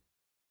muffins.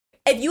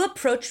 If you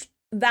approach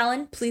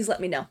Valen, please let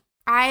me know.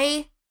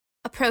 I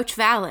approach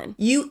Valen.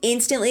 You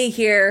instantly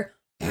hear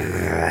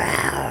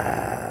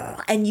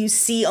and you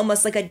see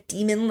almost like a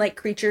demon-like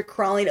creature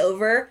crawling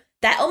over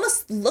that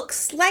almost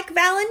looks like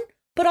Valen,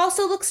 but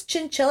also looks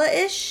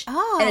chinchilla-ish.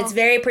 Oh. And it's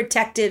very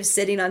protective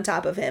sitting on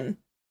top of him.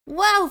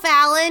 Whoa,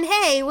 Valen.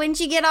 Hey,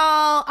 when'd you get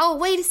all... Oh,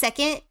 wait a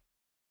second.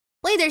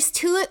 Wait, there's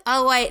two...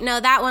 Oh, wait,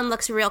 no, that one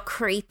looks real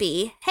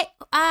creepy. Hey,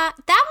 that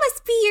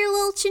must be your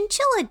little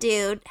chinchilla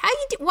dude.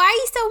 Why are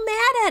you so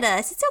mad at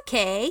us? It's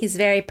okay. He's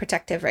very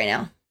protective right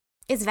now.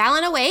 Is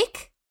Valen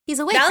awake? He's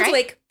awake, Valen's right?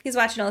 awake. He's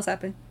watching all this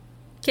happen.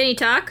 Can you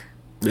talk?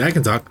 Yeah, I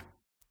can talk.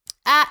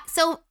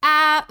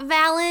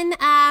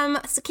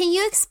 Valen, so can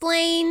you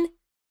explain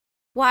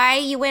why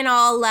you went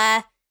all,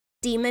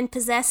 demon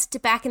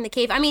possessed back in the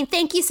cave? I mean,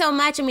 thank you so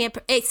much. I mean,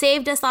 it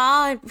saved us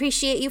all. I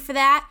appreciate you for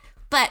that.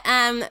 But,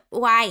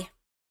 why?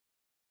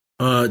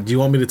 Do you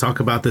want me to talk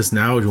about this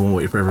now, or do you want to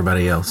wait for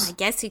everybody else? I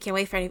guess we can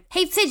wait for any.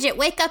 Hey, Fidget,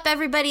 wake up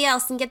everybody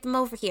else and get them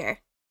over here.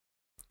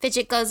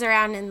 Fidget goes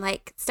around and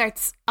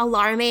starts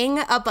alarming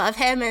above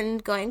him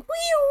and going, wee,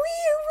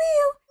 wee,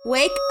 wee.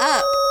 Wake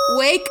up.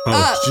 Wake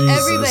up. Jesus.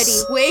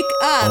 Everybody, wake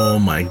up. Oh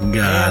my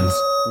God.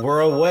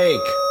 We're awake.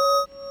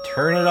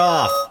 Turn it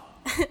off.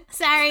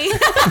 Sorry.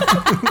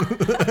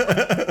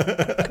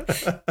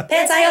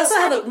 Pants, I also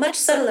have a much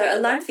subtler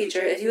alarm feature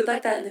if you would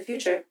like that in the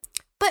future.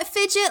 But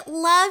Fidget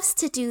loves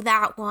to do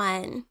that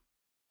one.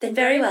 Then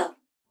very well.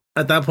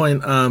 At that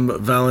point,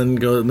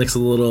 Valen makes a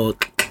little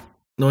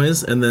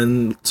noise, and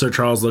then Sir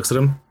Charles looks at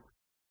him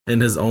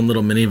in his own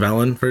little mini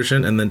Valen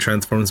version, and then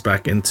transforms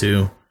back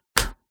into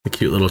the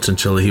cute little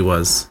chinchilla he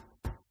was,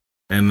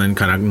 and then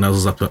kind of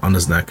nuzzles up on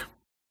his neck.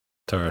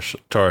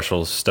 Tarash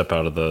will step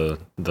out of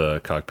the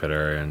cockpit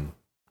area and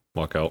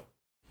walk out.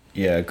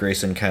 Yeah,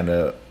 Grayson kind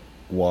of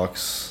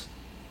walks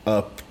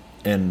up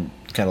and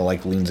kind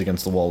of leans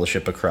against the wall of the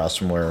ship across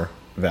from where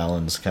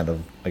Valen's kind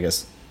of, I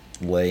guess,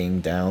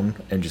 laying down,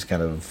 and just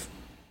kind of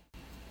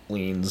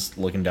leans,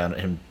 looking down at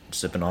him,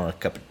 sipping on a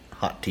cup of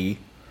hot tea,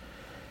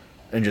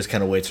 and just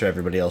kind of waits for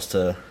everybody else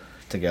to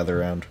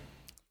gather around.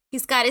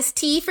 He's got his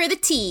tea for the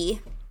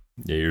tea.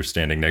 Yeah, you're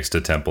standing next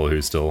to Temple,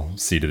 who's still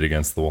seated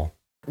against the wall.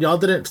 Y'all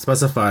didn't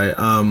specify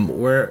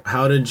where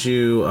did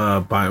you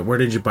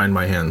bind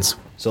my hands?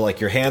 So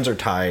your hands are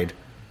tied,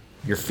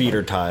 your feet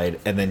are tied,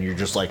 and then you're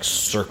just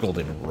circled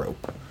in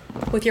rope.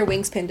 With your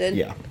wings pinned in?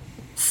 Yeah.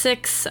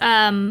 Six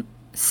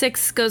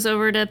goes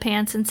over to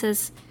Pants and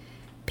says,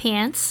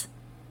 Pants,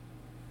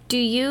 do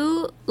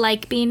you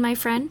like being my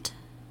friend?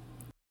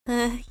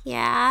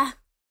 Yeah.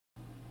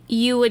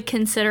 You would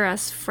consider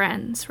us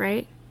friends,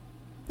 right?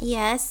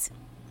 Yes.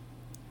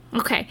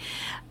 Okay.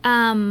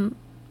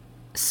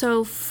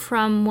 So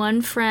from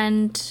one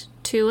friend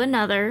to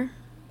another,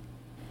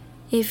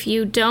 if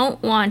you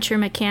don't want your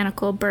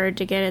mechanical bird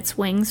to get its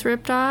wings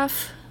ripped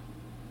off,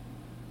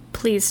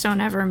 please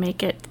don't ever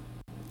make it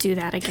do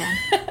that again.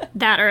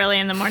 That early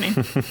in the morning.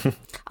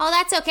 Oh,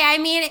 that's okay. I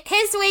mean,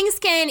 his wings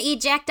can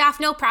eject off,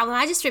 no problem.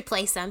 I just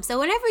replace them. So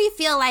whenever you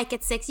feel like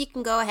it's 6, you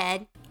can go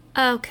ahead.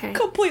 Okay.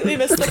 Completely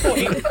missed the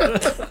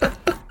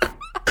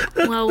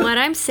point. Well, what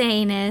I'm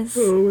saying is...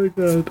 Oh my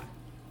God.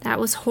 That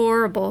was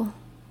horrible.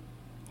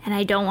 And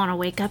I don't want to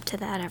wake up to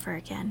that ever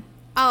again.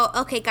 Oh,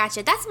 okay,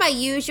 gotcha. That's my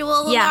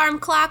usual Yeah. alarm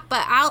clock,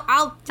 but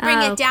I'll bring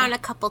it okay. down a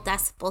couple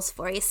decibels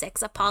for you,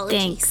 6. Apologies.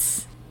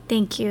 Thanks.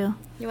 Thank you.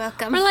 You're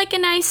welcome. Or like a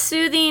nice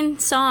soothing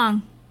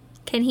song.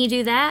 Can he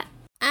do that?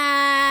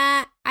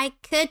 I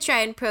could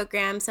try and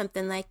program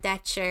something like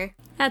that, sure.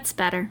 That's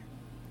better.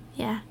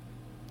 Yeah.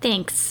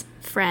 Thanks,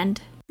 friend.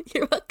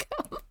 You're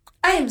welcome.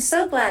 I am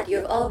so glad you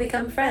have all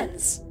become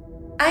friends.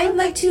 I would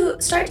like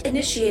to start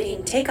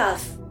initiating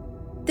takeoff.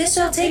 This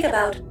shall take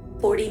about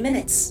 40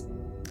 minutes.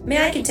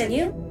 May I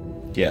continue?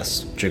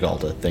 Yes,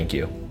 Jigalta, thank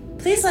you.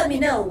 Please let me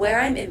know where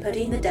I'm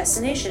inputting the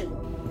destination.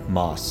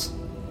 Moss.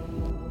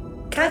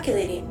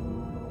 Calculating.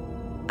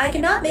 I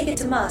cannot make it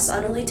to Moss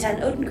on only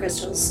 10 Odin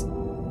crystals.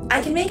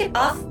 I can make it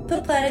off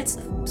the planet's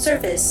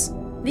surface.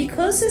 The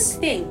closest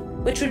thing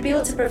which would be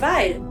able to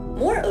provide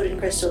more Odin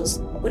crystals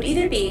would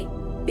either be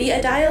the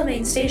Adile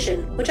main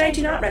station, which I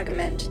do not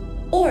recommend,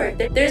 or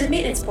there's a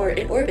maintenance port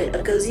in orbit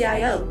of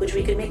Gozi.io, which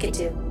we could make it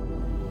to.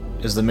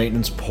 Is the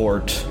maintenance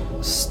port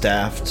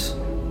staffed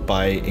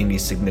by any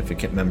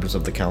significant members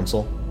of the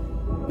council?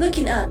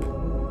 Looking up.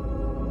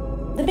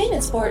 The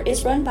maintenance port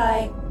is run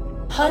by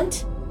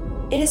Hunt.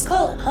 It is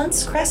called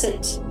Hunt's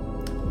Crescent.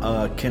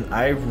 Can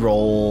I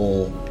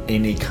roll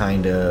any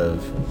kind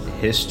of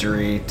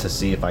history to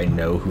see if I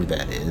know who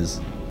that is?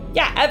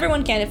 Yeah,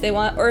 everyone can if they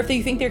want, or if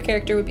you think their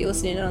character would be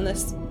listening in on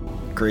this.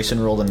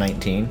 Grayson rolled a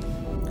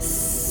 19.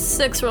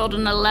 6 rolled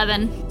an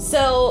 11.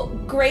 So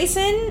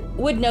Grayson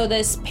would know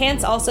this.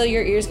 Pants also,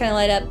 your ears kind of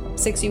light up.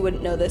 6, you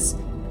wouldn't know this.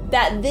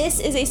 That this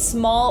is a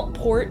small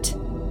port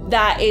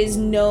that is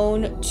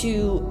known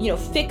to,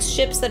 fix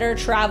ships that are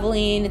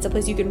traveling. It's a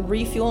place you can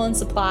refuel and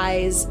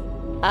supplies.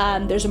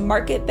 There's a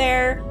market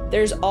there.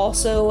 There's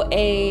also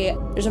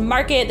there's a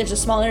market, there's a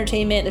small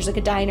entertainment, there's like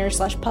a diner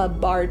 / pub,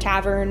 bar,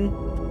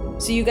 tavern.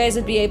 So you guys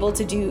would be able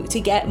to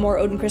get more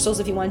Odin crystals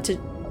if you wanted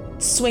to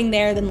swing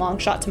there, then long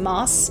shot to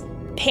Moss.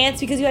 Pants,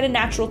 because you had a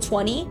natural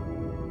 20,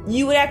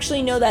 you would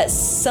actually know that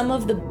some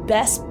of the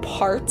best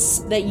parts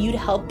that you'd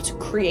helped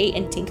create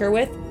and tinker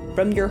with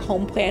from your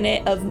home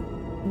planet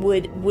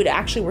would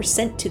actually were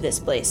sent to this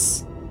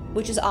place,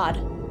 which is odd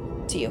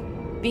to you.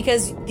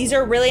 Because these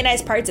are really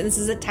nice parts, and this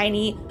is a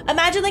tiny,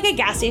 imagine like a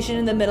gas station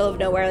in the middle of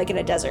nowhere, like in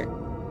a desert.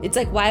 It's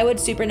like, why would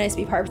super nice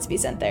parts be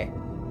sent there?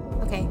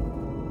 Okay.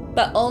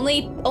 But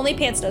only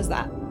Pants knows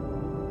that.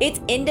 It's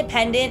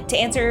independent, to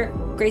answer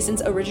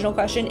Grayson's original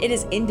question, it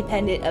is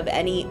independent of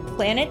any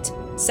planet,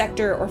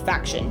 sector, or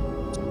faction.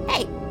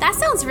 Hey, that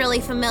sounds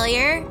really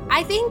familiar.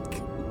 I think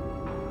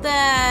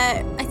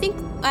that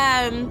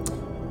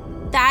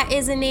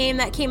is a name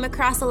that came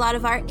across a lot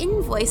of our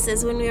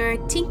invoices when we were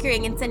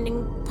tinkering and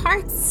sending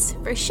parts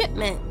for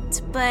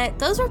shipment. But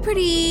those were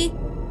pretty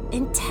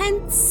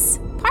intense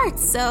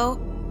parts, so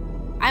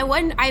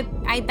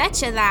I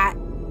bet you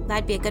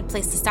that'd be a good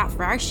place to stop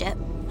for our ship.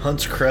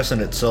 Hunt's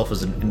Crescent itself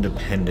is an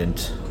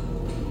independent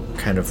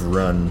kind of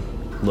run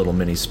little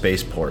mini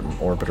spaceport in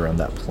orbit around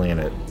that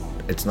planet.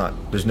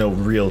 There's no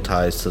real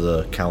ties to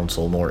the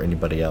council nor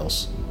anybody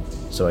else.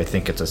 So I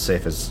think it's as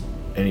safe as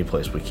any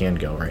place we can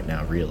go right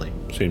now, really.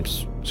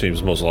 Seems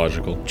most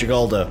logical.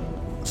 Jagalda,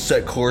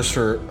 set course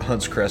for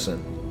Hunt's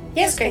Crescent.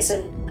 Yes,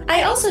 Grayson.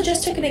 I also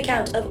just took an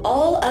account of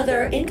all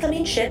other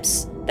incoming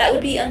ships that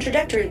would be on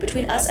trajectory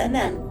between us and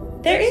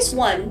them. There is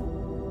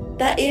one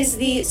that is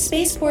the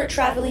Spaceport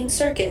Traveling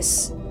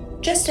Circus,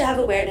 just to have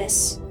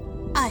awareness.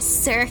 A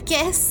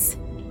circus?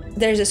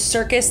 There's a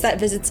circus that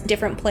visits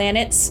different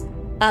planets,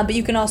 but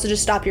you can also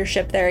just stop your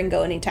ship there and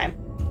go anytime.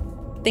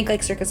 Think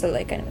like Circus of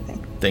Light kind of a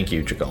thing. Thank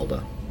you,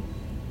 Jagalda.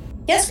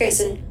 Yes,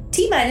 Grayson.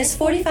 T-minus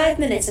 45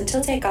 minutes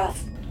until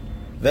takeoff.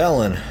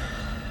 Valen,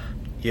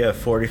 you have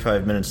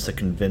 45 minutes to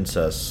convince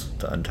us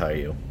to untie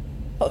you.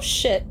 Oh,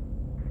 shit.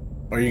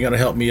 Are you gonna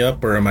help me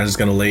up, or am I just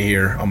gonna lay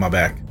here on my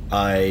back?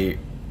 I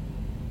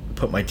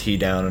put my tea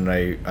down and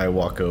I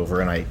walk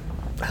over and I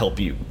help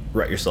you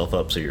right yourself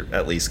up so you're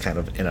at least kind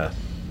of in a,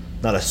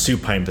 not a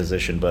supine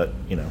position, but,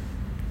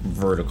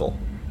 vertical.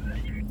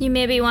 You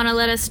maybe want to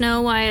let us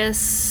know why a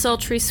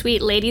sultry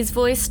sweet lady's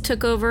voice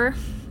took over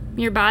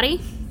your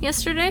body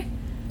yesterday?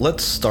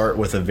 Let's start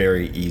with a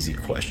very easy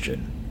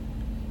question.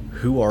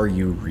 Who are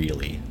you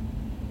really?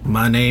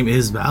 My name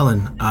is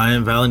Valen. I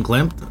am Valen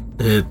Klimt.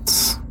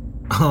 It's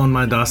on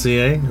my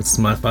dossier.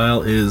 My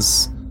file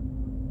is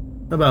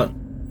about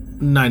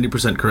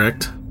 90%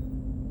 correct.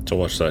 So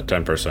what's that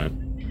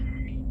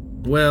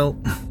 10%? Well,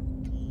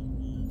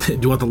 do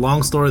you want the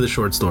long story or the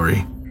short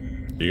story?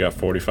 You got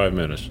 45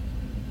 minutes.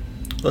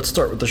 Let's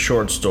start with the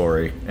short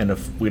story, and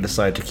if we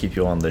decide to keep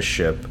you on this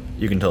ship,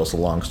 you can tell us the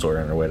long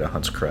story on our way to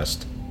Hunt's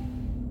Crest.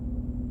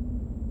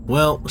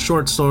 Well,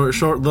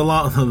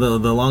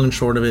 the long and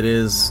short of it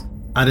is,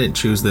 I didn't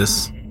choose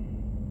this.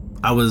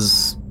 I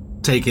was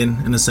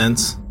taken, in a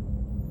sense,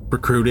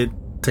 recruited,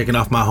 taken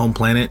off my home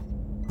planet,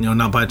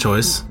 not by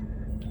choice.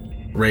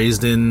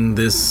 Raised in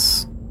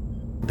this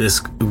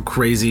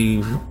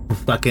crazy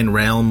fucking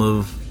realm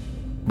of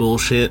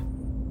bullshit.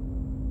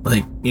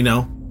 Like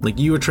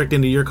you were tricked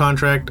into your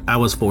contract, I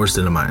was forced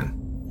into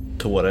mine.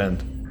 To what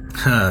end?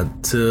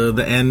 To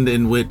the end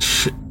in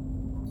which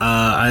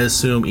I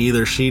assume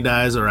either she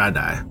dies or I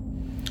die.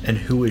 And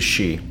who is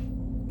she?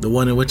 The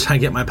one in which I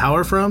get my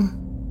power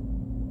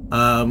from?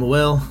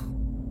 Well,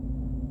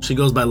 she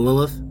goes by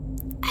Lilith.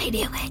 I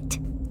knew it.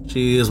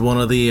 She is one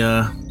of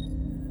the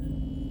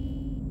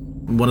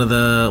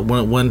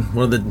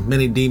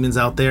many demons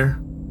out there.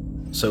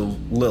 So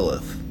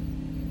Lilith,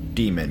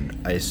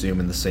 demon, I assume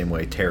in the same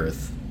way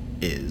Terith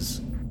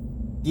is.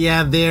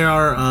 Yeah, they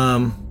are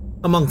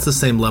amongst the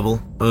same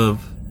level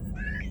of.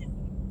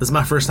 This is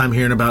my first time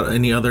hearing about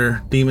any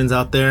other demons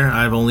out there.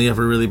 I've only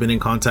ever really been in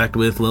contact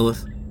with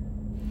Lilith.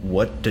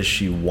 What does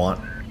she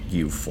want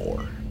you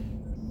for?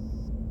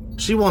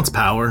 She wants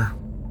power.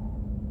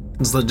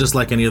 It's just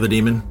like any other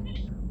demon.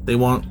 They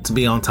want to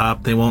be on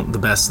top. They want the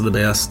best of the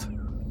best.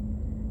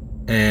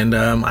 And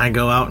I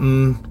go out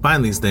and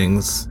find these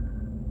things.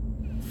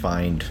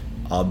 Find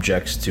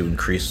objects to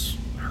increase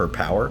her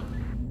power?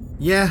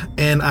 Yeah,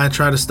 and I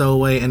try to stow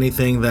away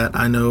anything that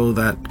I know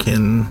that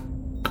can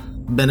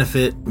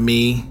benefit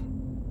me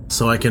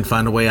so I can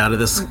find a way out of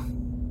this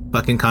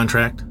fucking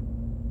contract.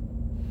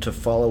 To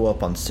follow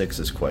up on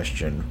Six's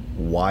question,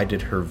 why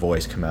did her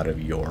voice come out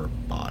of your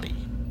body?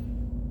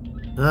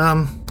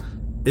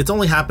 It's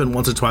only happened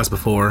once or twice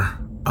before.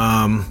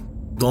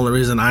 The only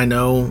reason I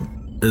know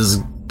is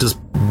just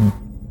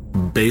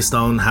based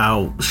on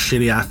how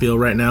shitty I feel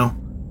right now.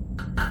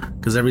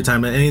 Because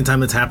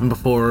anytime it's happened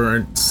before,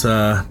 it's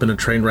been a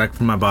train wreck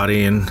for my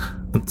body, and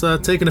it's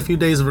taken a few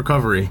days of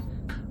recovery.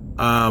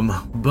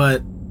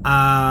 But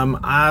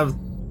I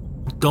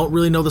don't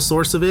really know the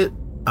source of it.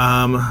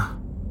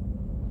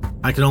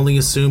 I can only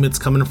assume it's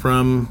coming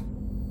from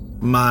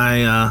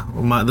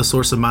the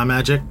source of my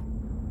magic.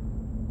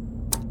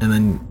 And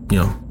then,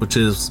 which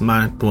is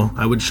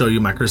I would show you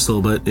my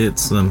crystal, but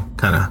it's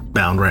kind of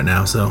bound right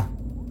now, so.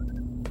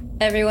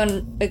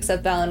 Everyone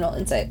except Valen roll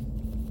insight.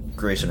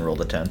 Grayson rolled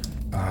a 10.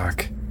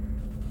 Fuck.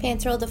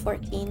 Pants rolled a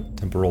 14.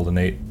 Temple rolled an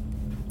 8.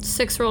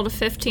 6 rolled a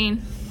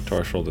 15.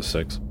 Torch rolled a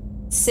 6.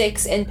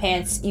 6 in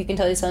Pants, you can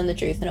tell he's telling the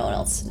truth and no one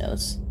else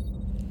knows.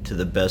 To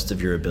the best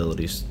of your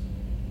abilities,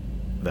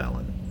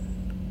 Valen,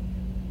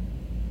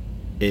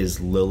 is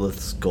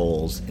Lilith's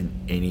goals in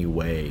any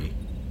way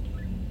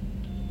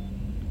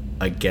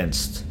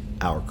against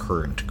our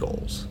current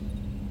goals?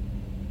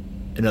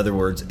 In other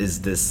words,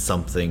 is this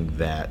something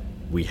that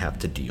we have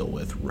to deal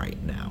with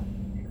right now?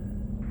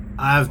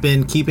 I've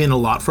been keeping a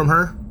lot from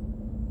her,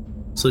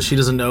 so she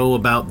doesn't know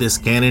about this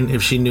canon.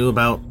 If she knew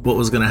about what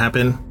was going to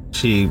happen,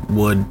 she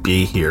would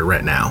be here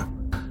right now,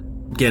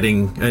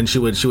 and she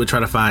would try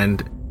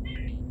to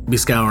be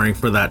scouring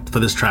for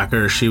this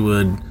tracker. She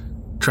would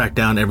track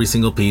down every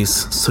single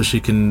piece so she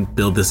can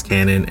build this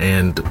cannon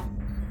and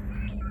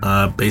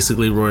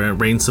basically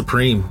reign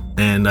supreme.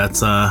 And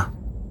that's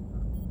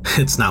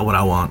it's not what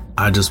I want.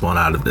 I just want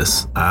out of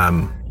this.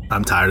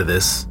 I'm tired of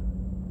this.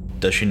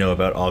 Does she know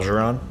about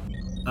Ogeron?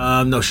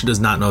 No, she does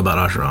not know about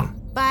Ogeron.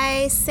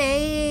 By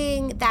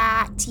saying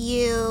that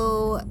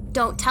you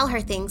don't tell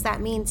her things,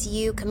 that means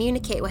you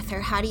communicate with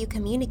her. How do you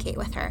communicate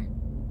with her?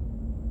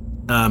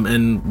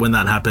 And when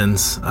that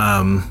happens,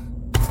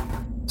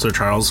 Sir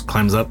Charles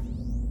climbs up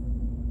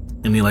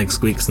and he like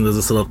squeaks and does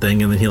this little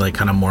thing, and then he like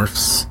kind of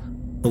morphs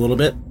a little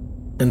bit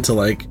into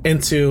like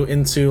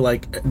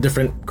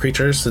different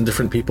creatures and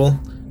different people.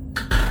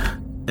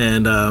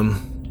 And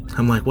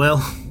I'm like,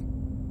 well,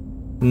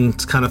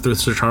 it's kind of through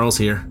Sir Charles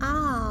here.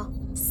 Oh,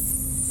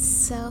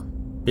 so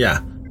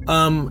Yeah.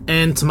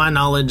 And to my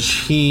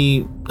knowledge,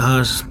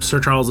 Sir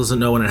Charles doesn't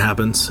know when it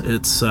happens.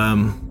 It's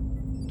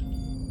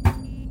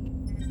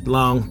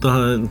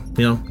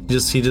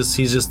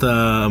he's just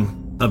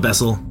a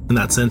vessel in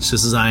that sense,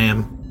 just as I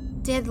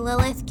am. did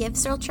Lilith give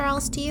Sir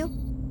Charles to you?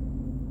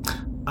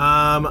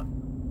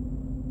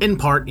 In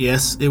part,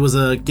 yes. It was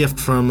a gift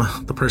from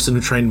the person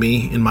who trained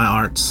me in my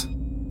arts.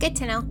 Good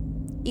to know.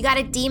 You got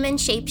a demon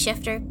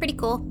shapeshifter. Pretty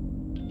cool.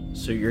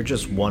 So you're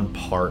just one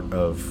part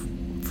of,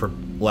 for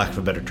lack of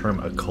a better term,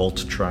 a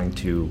cult trying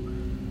to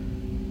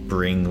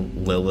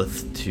bring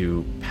Lilith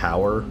to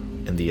power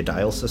in the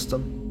Adile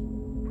system?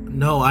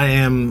 No, I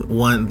am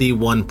the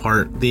one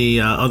part.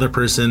 The other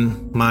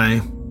person,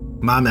 my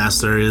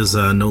master, is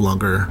no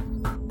longer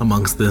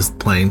amongst this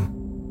plane.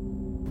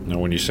 Now,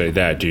 when you say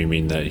that, do you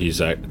mean that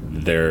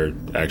they're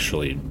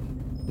actually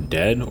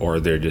dead, or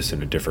they're just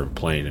in a different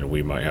plane and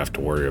we might have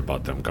to worry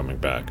about them coming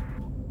back?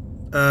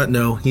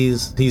 No,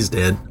 he's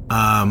dead.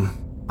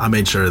 I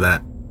made sure of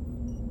that.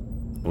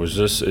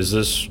 Is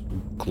this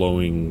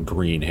glowing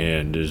green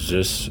hand, is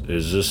this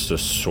the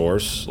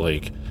source?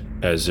 Like,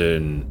 as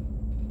in,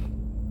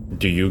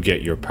 do you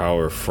get your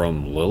power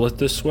from Lilith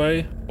this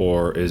way,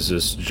 or is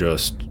this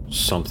just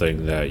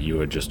something that you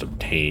had just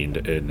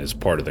obtained and is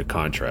part of the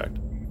contract?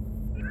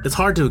 It's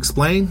hard to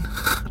explain.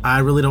 I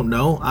really don't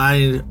know.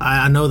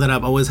 I know that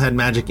I've always had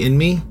magic in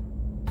me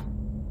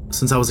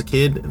since I was a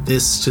kid.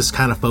 This just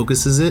kind of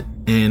focuses it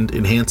and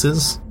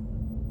enhances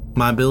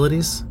my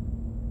abilities.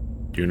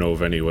 Do you know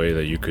of any way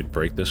that you could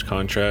break this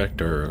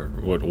contract, or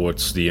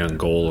what's the end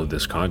goal of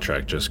this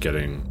contract? Just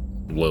getting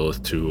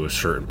Lilith to a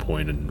certain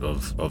point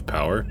of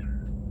power?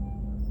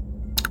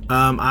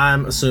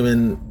 I'm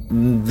assuming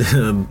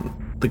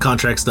the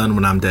contract's done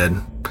when I'm dead.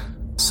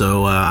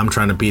 So I'm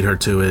trying to beat her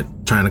to it,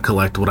 trying to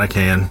collect what I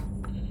can.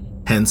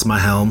 Hence my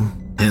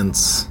helm,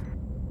 hence,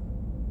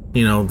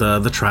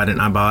 the trident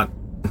I bought.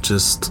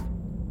 Just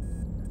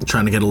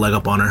trying to get a leg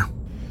up on her.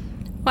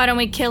 Why don't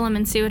we kill him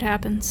and see what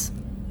happens?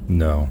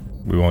 No,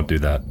 we won't do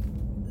that.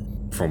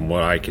 From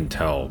what I can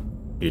tell,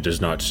 it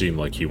does not seem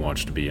like he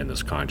wants to be in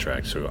this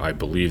contract, so I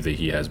believe that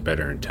he has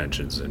better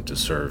intentions than to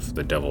serve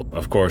the devil.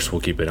 Of course,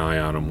 we'll keep an eye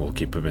on him, we'll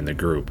keep him in the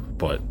group,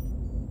 but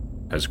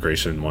as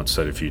Grayson once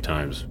said a few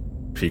times,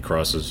 if he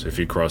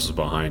crosses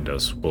behind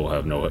us, we'll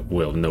have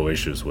no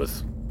issues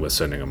with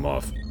sending him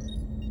off.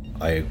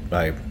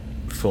 I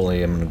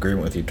fully am in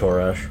agreement with you,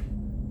 Torash.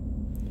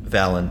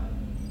 Valen,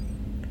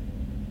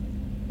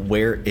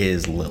 where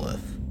is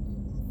Lilith?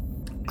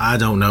 I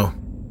don't know.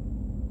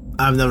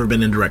 I've never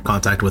been in direct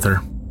contact with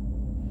her.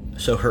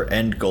 So her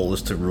end goal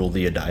is to rule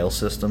the Adile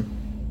system?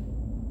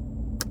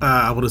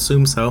 I would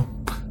assume so.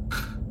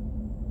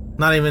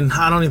 I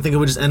don't even think it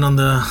would just end on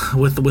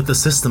with the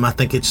system. I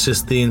think it's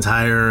just the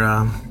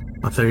entire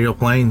ethereal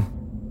plane.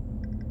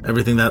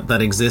 Everything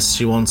that exists,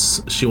 she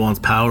wants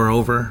power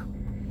over.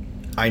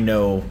 I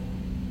know,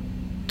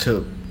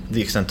 to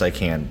the extent I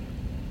can,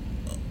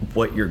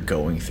 what you're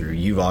going through.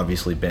 You've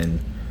obviously been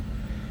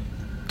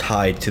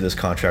tied to this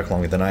contract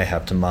longer than I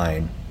have to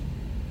mine.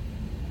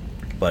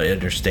 But I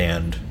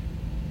understand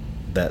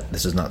that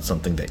this is not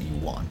something that you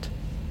want.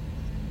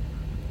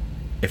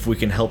 If we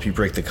can help you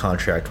break the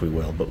contract, we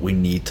will, but we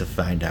need to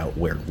find out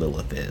where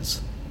Lilith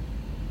is.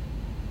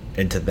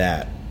 And to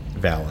that,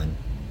 Valen,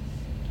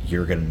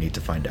 you're going to need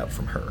to find out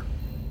from her.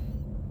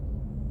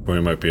 We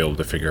might be able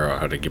to figure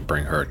out how to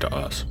bring her to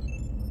us.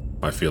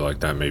 I feel like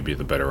that may be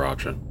the better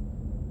option.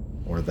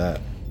 Or that.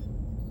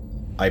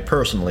 I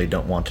personally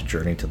don't want to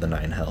journey to the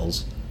Nine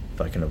Hells, if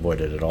I can avoid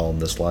it at all in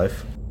this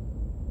life.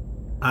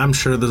 I'm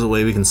sure there's a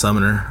way we can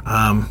summon her.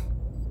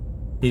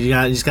 You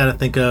just got to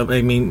think of.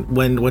 I mean,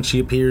 when she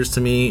appears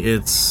to me,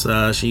 it's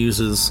she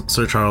uses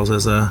Sir Charles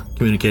as a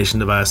communication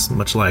device,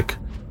 much like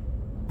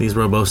these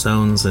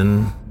robo-stones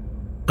and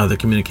other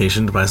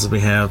communication devices we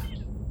have.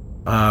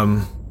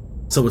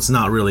 So it's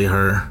not really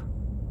her.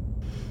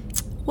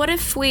 What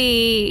if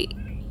we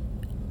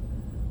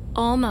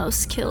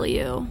almost kill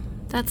you?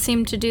 That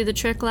seemed to do the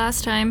trick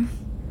last time.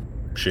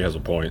 She has a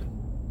point.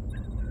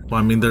 Well,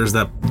 I mean, there's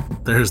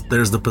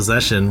the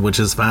possession, which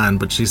is fine,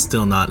 but she's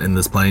still not in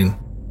this plane.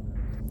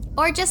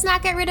 Or just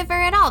not get rid of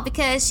her at all,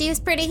 because she was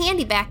pretty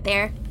handy back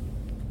there.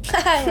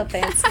 I love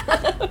pants.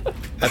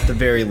 At the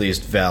very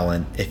least,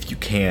 Valen, if you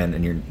can,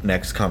 in your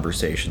next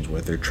conversations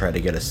with her, try to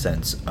get a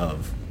sense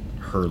of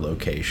her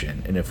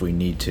location. And if we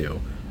need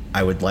to,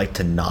 I would like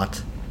to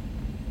not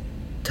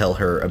tell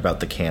her about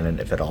the cannon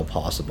if at all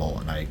possible,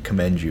 and I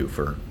commend you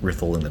for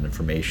withholding that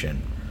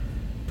information.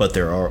 But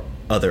there are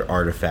other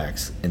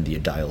artifacts in the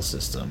Adile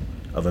system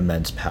of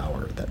immense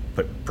power that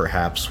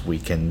perhaps we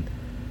can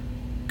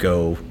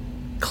go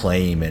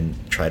claim and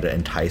try to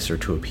entice her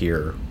to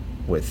appear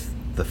with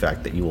the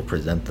fact that you will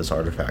present this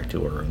artifact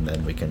to her, and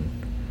then we can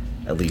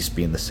at least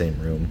be in the same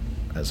room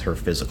as her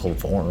physical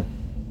form.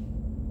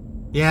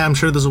 Yeah, I'm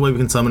sure there's a way we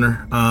can summon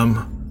her.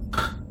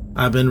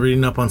 I've been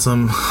reading up on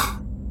some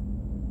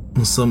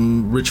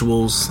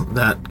rituals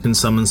that can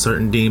summon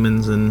certain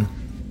demons, and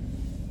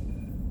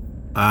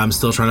I'm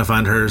still trying to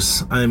find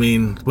hers. I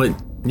mean, but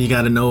you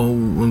gotta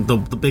know, the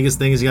biggest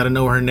thing is you gotta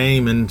know her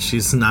name, and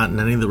she's not in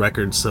any of the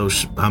records, so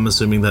I'm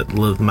assuming that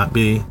Lilith might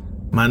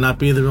not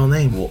be the real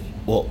name.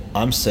 Well,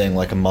 I'm saying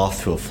like a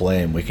moth to a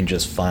flame, we can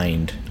just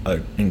find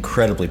an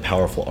incredibly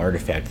powerful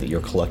artifact that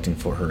you're collecting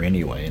for her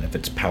anyway, and if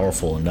it's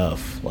powerful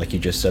enough, like you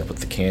just said with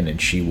the cannon,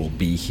 she will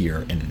be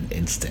here in an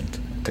instant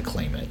to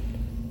claim it.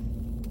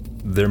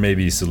 There may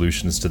be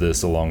solutions to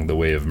this along the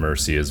way of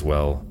mercy as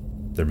well.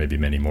 There may be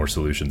many more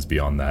solutions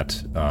beyond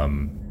that.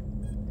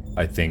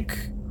 I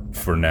think,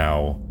 for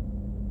now,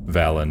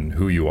 Valen,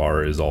 who you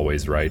are, is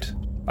always right.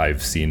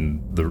 I've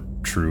seen the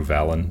true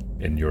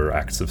Valen in your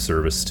acts of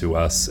service to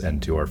us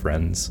and to our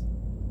friends,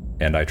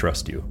 and I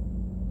trust you.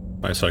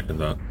 I second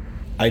that.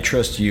 I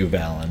trust you,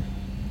 Valen.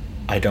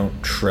 I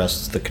don't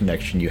trust the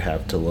connection you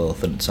have to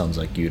Lilith, and it sounds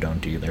like you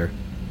don't either.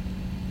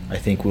 I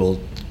think we'll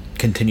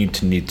continue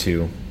to need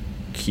to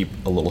keep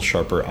a little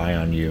sharper eye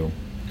on you,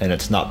 and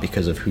it's not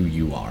because of who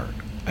you are.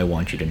 I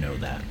want you to know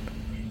that.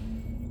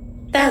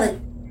 Valen,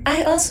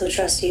 I also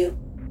trust you.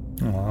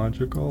 Aw,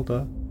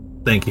 Jagalda.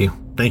 Thank you.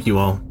 Thank you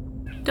all.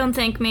 Don't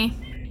thank me.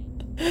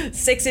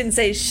 Six didn't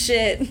say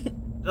shit.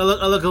 I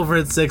look over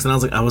at Six, and I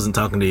was like, I wasn't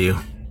talking to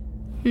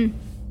you.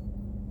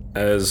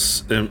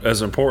 As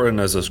important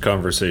as this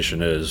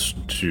conversation is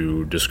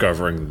to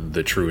discovering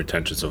the true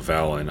intentions of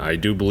Valen, I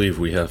do believe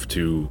we have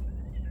to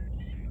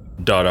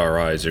dot our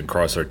I's and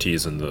cross our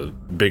T's in the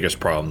biggest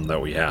problem that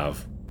we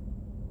have.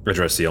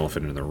 Address the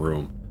elephant in the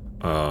room.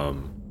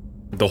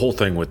 The whole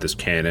thing with this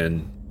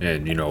cannon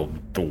and,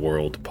 the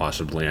world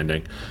possibly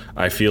ending,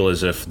 I feel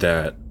as if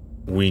that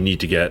we need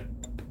to get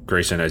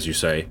Grayson, as you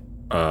say,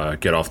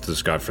 get off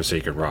this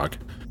godforsaken rock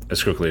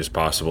as quickly as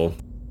possible.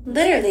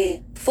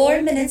 Literally,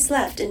 4 minutes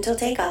left until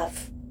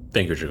takeoff.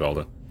 Thank you,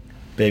 Jagalda.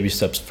 Baby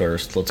steps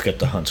first. Let's get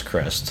to Hunt's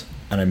Crest.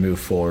 And I move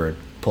forward,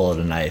 pull out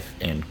a knife,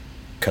 and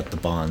cut the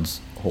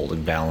bonds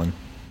holding Valen.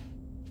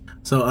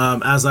 So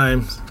as I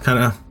kind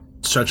of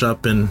stretch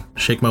up and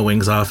shake my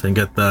wings off and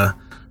get the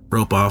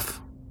rope off,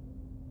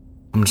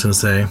 I'm just going to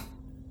say,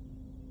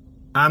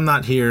 I'm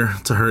not here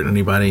to hurt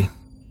anybody.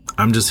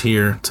 I'm just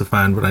here to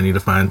find what I need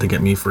to find to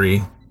get me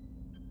free.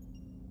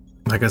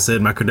 Like I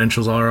said, my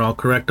credentials are all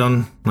correct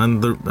and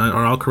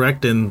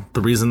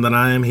the reason that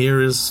I am here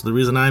is the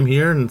reason I'm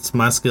here, and it's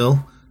my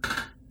skill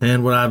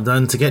and what I've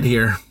done to get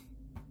here.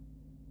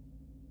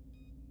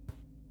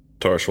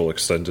 Tarsh will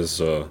extend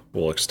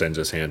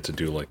his hand to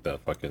do like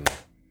that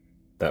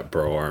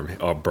bro arm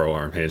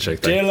handshake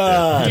thing.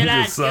 Dylan,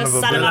 You son of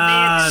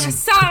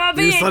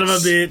a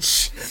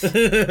bitch.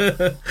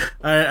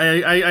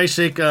 I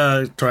shake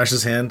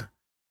Tarash's hand.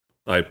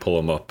 I pull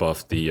him up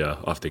off the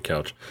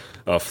couch,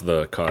 off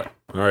the cot.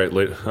 All right,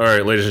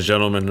 ladies and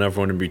gentlemen, and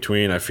everyone in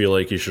between. I feel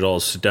like you should all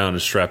sit down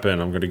and strap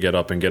in. I'm going to get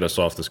up and get us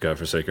off this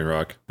godforsaken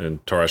rock,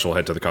 and Tarash will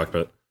head to the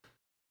cockpit.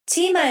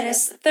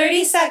 T-minus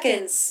 30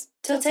 seconds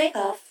till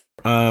takeoff.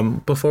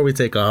 Before we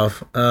take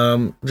off,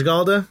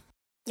 Jagalda?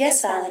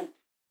 Yes, Valen.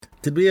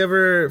 Did we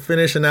ever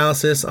finish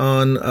analysis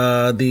on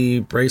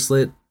the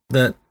bracelet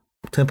that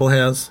Temple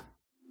has?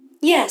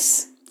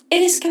 Yes,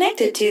 it is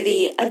connected to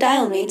the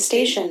Adile main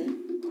station.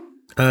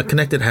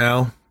 Connected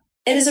how?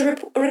 It is a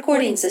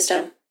recording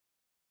system.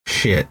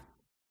 Shit.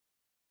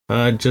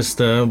 Just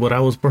what I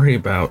was worried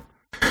about.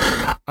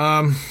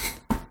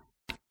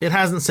 It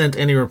hasn't sent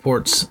any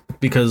reports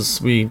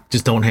because we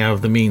just don't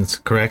have the means,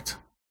 correct?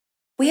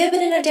 We have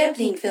been in a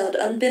dampening field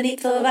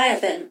beneath the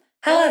Leviathan.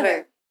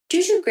 However,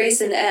 due to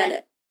Grayson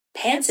and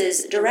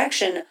Pants's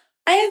direction,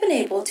 I have been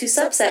able to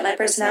subset my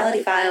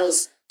personality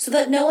files so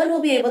that no one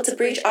will be able to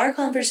breach our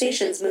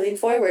conversations moving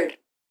forward.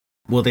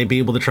 Will they be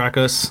able to track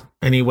us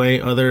anyway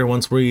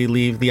once we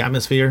leave the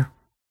atmosphere?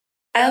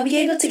 I'll be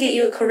able to get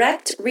you a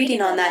correct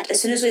reading on that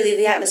as soon as we leave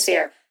the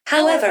atmosphere.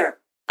 However,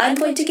 I'm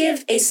going to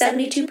give a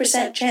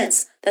 72%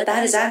 chance that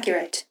is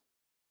accurate.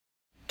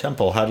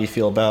 Temple, how do you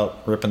feel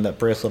about ripping that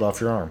bracelet off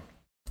your arm?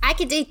 I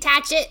could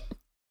detach it.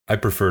 I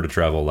prefer to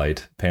travel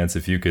light. Pants,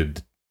 if you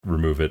could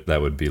remove it,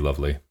 that would be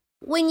lovely.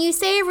 When you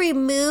say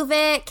remove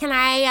it, can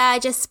I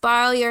just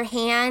borrow your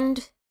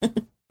hand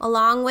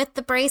along with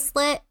the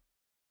bracelet?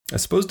 I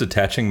suppose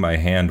detaching my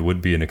hand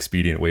would be an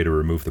expedient way to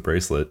remove the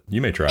bracelet.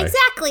 You may try.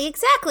 Exactly.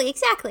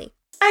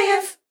 I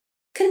have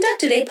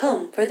conducted a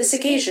poem for this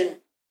occasion.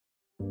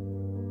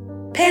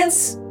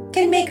 Pants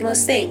can make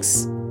most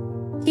things.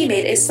 He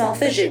made a small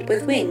fidget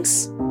with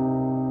wings.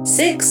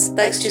 Six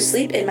likes to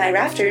sleep in my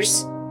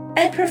rafters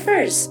and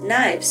prefers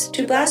knives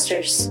to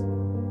blasters.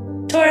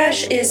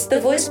 Torash is the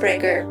voice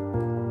breaker.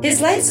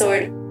 His light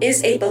sword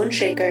is a bone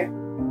shaker.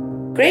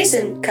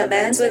 Grayson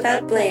commands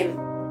without blame,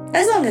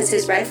 as long as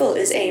his rifle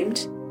is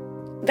aimed.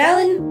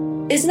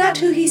 Valen is not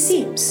who he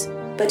seems,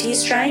 but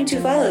he's trying to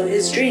follow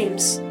his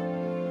dreams.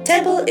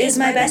 Temple is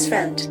my best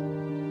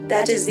friend.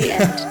 That is the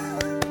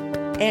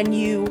end. And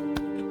you,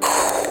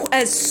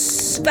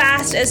 as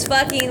fast as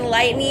fucking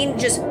lightning,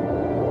 just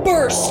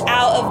burst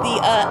out of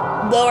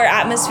the lower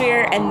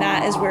atmosphere, and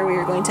that is where we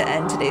are going to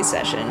end today's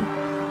session.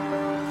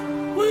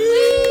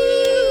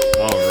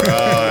 All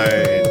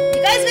right.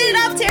 You guys made it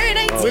off Terra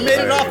 19. We made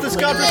it off this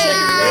conversation.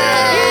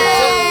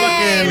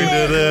 We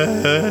did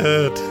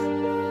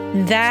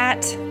it.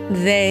 That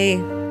they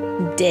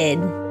did.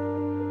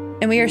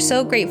 And we are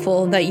so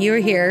grateful that you're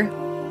here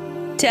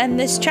to end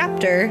this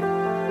chapter.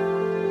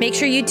 Make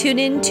sure you tune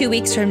in 2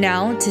 weeks from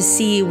now to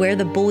see where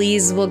the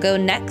bullies will go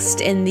next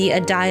in the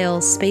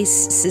Adile space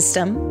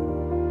system.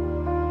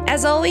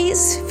 As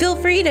always, feel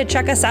free to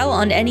check us out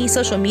on any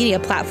social media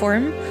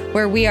platform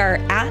where we are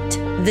at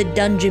the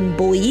Dungeon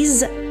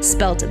Boys,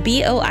 spelt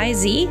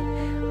B-O-I-Z,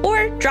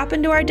 or drop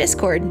into our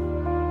Discord.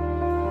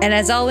 And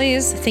as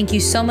always, thank you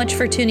so much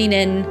for tuning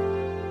in.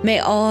 May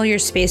all your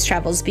space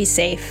travels be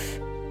safe.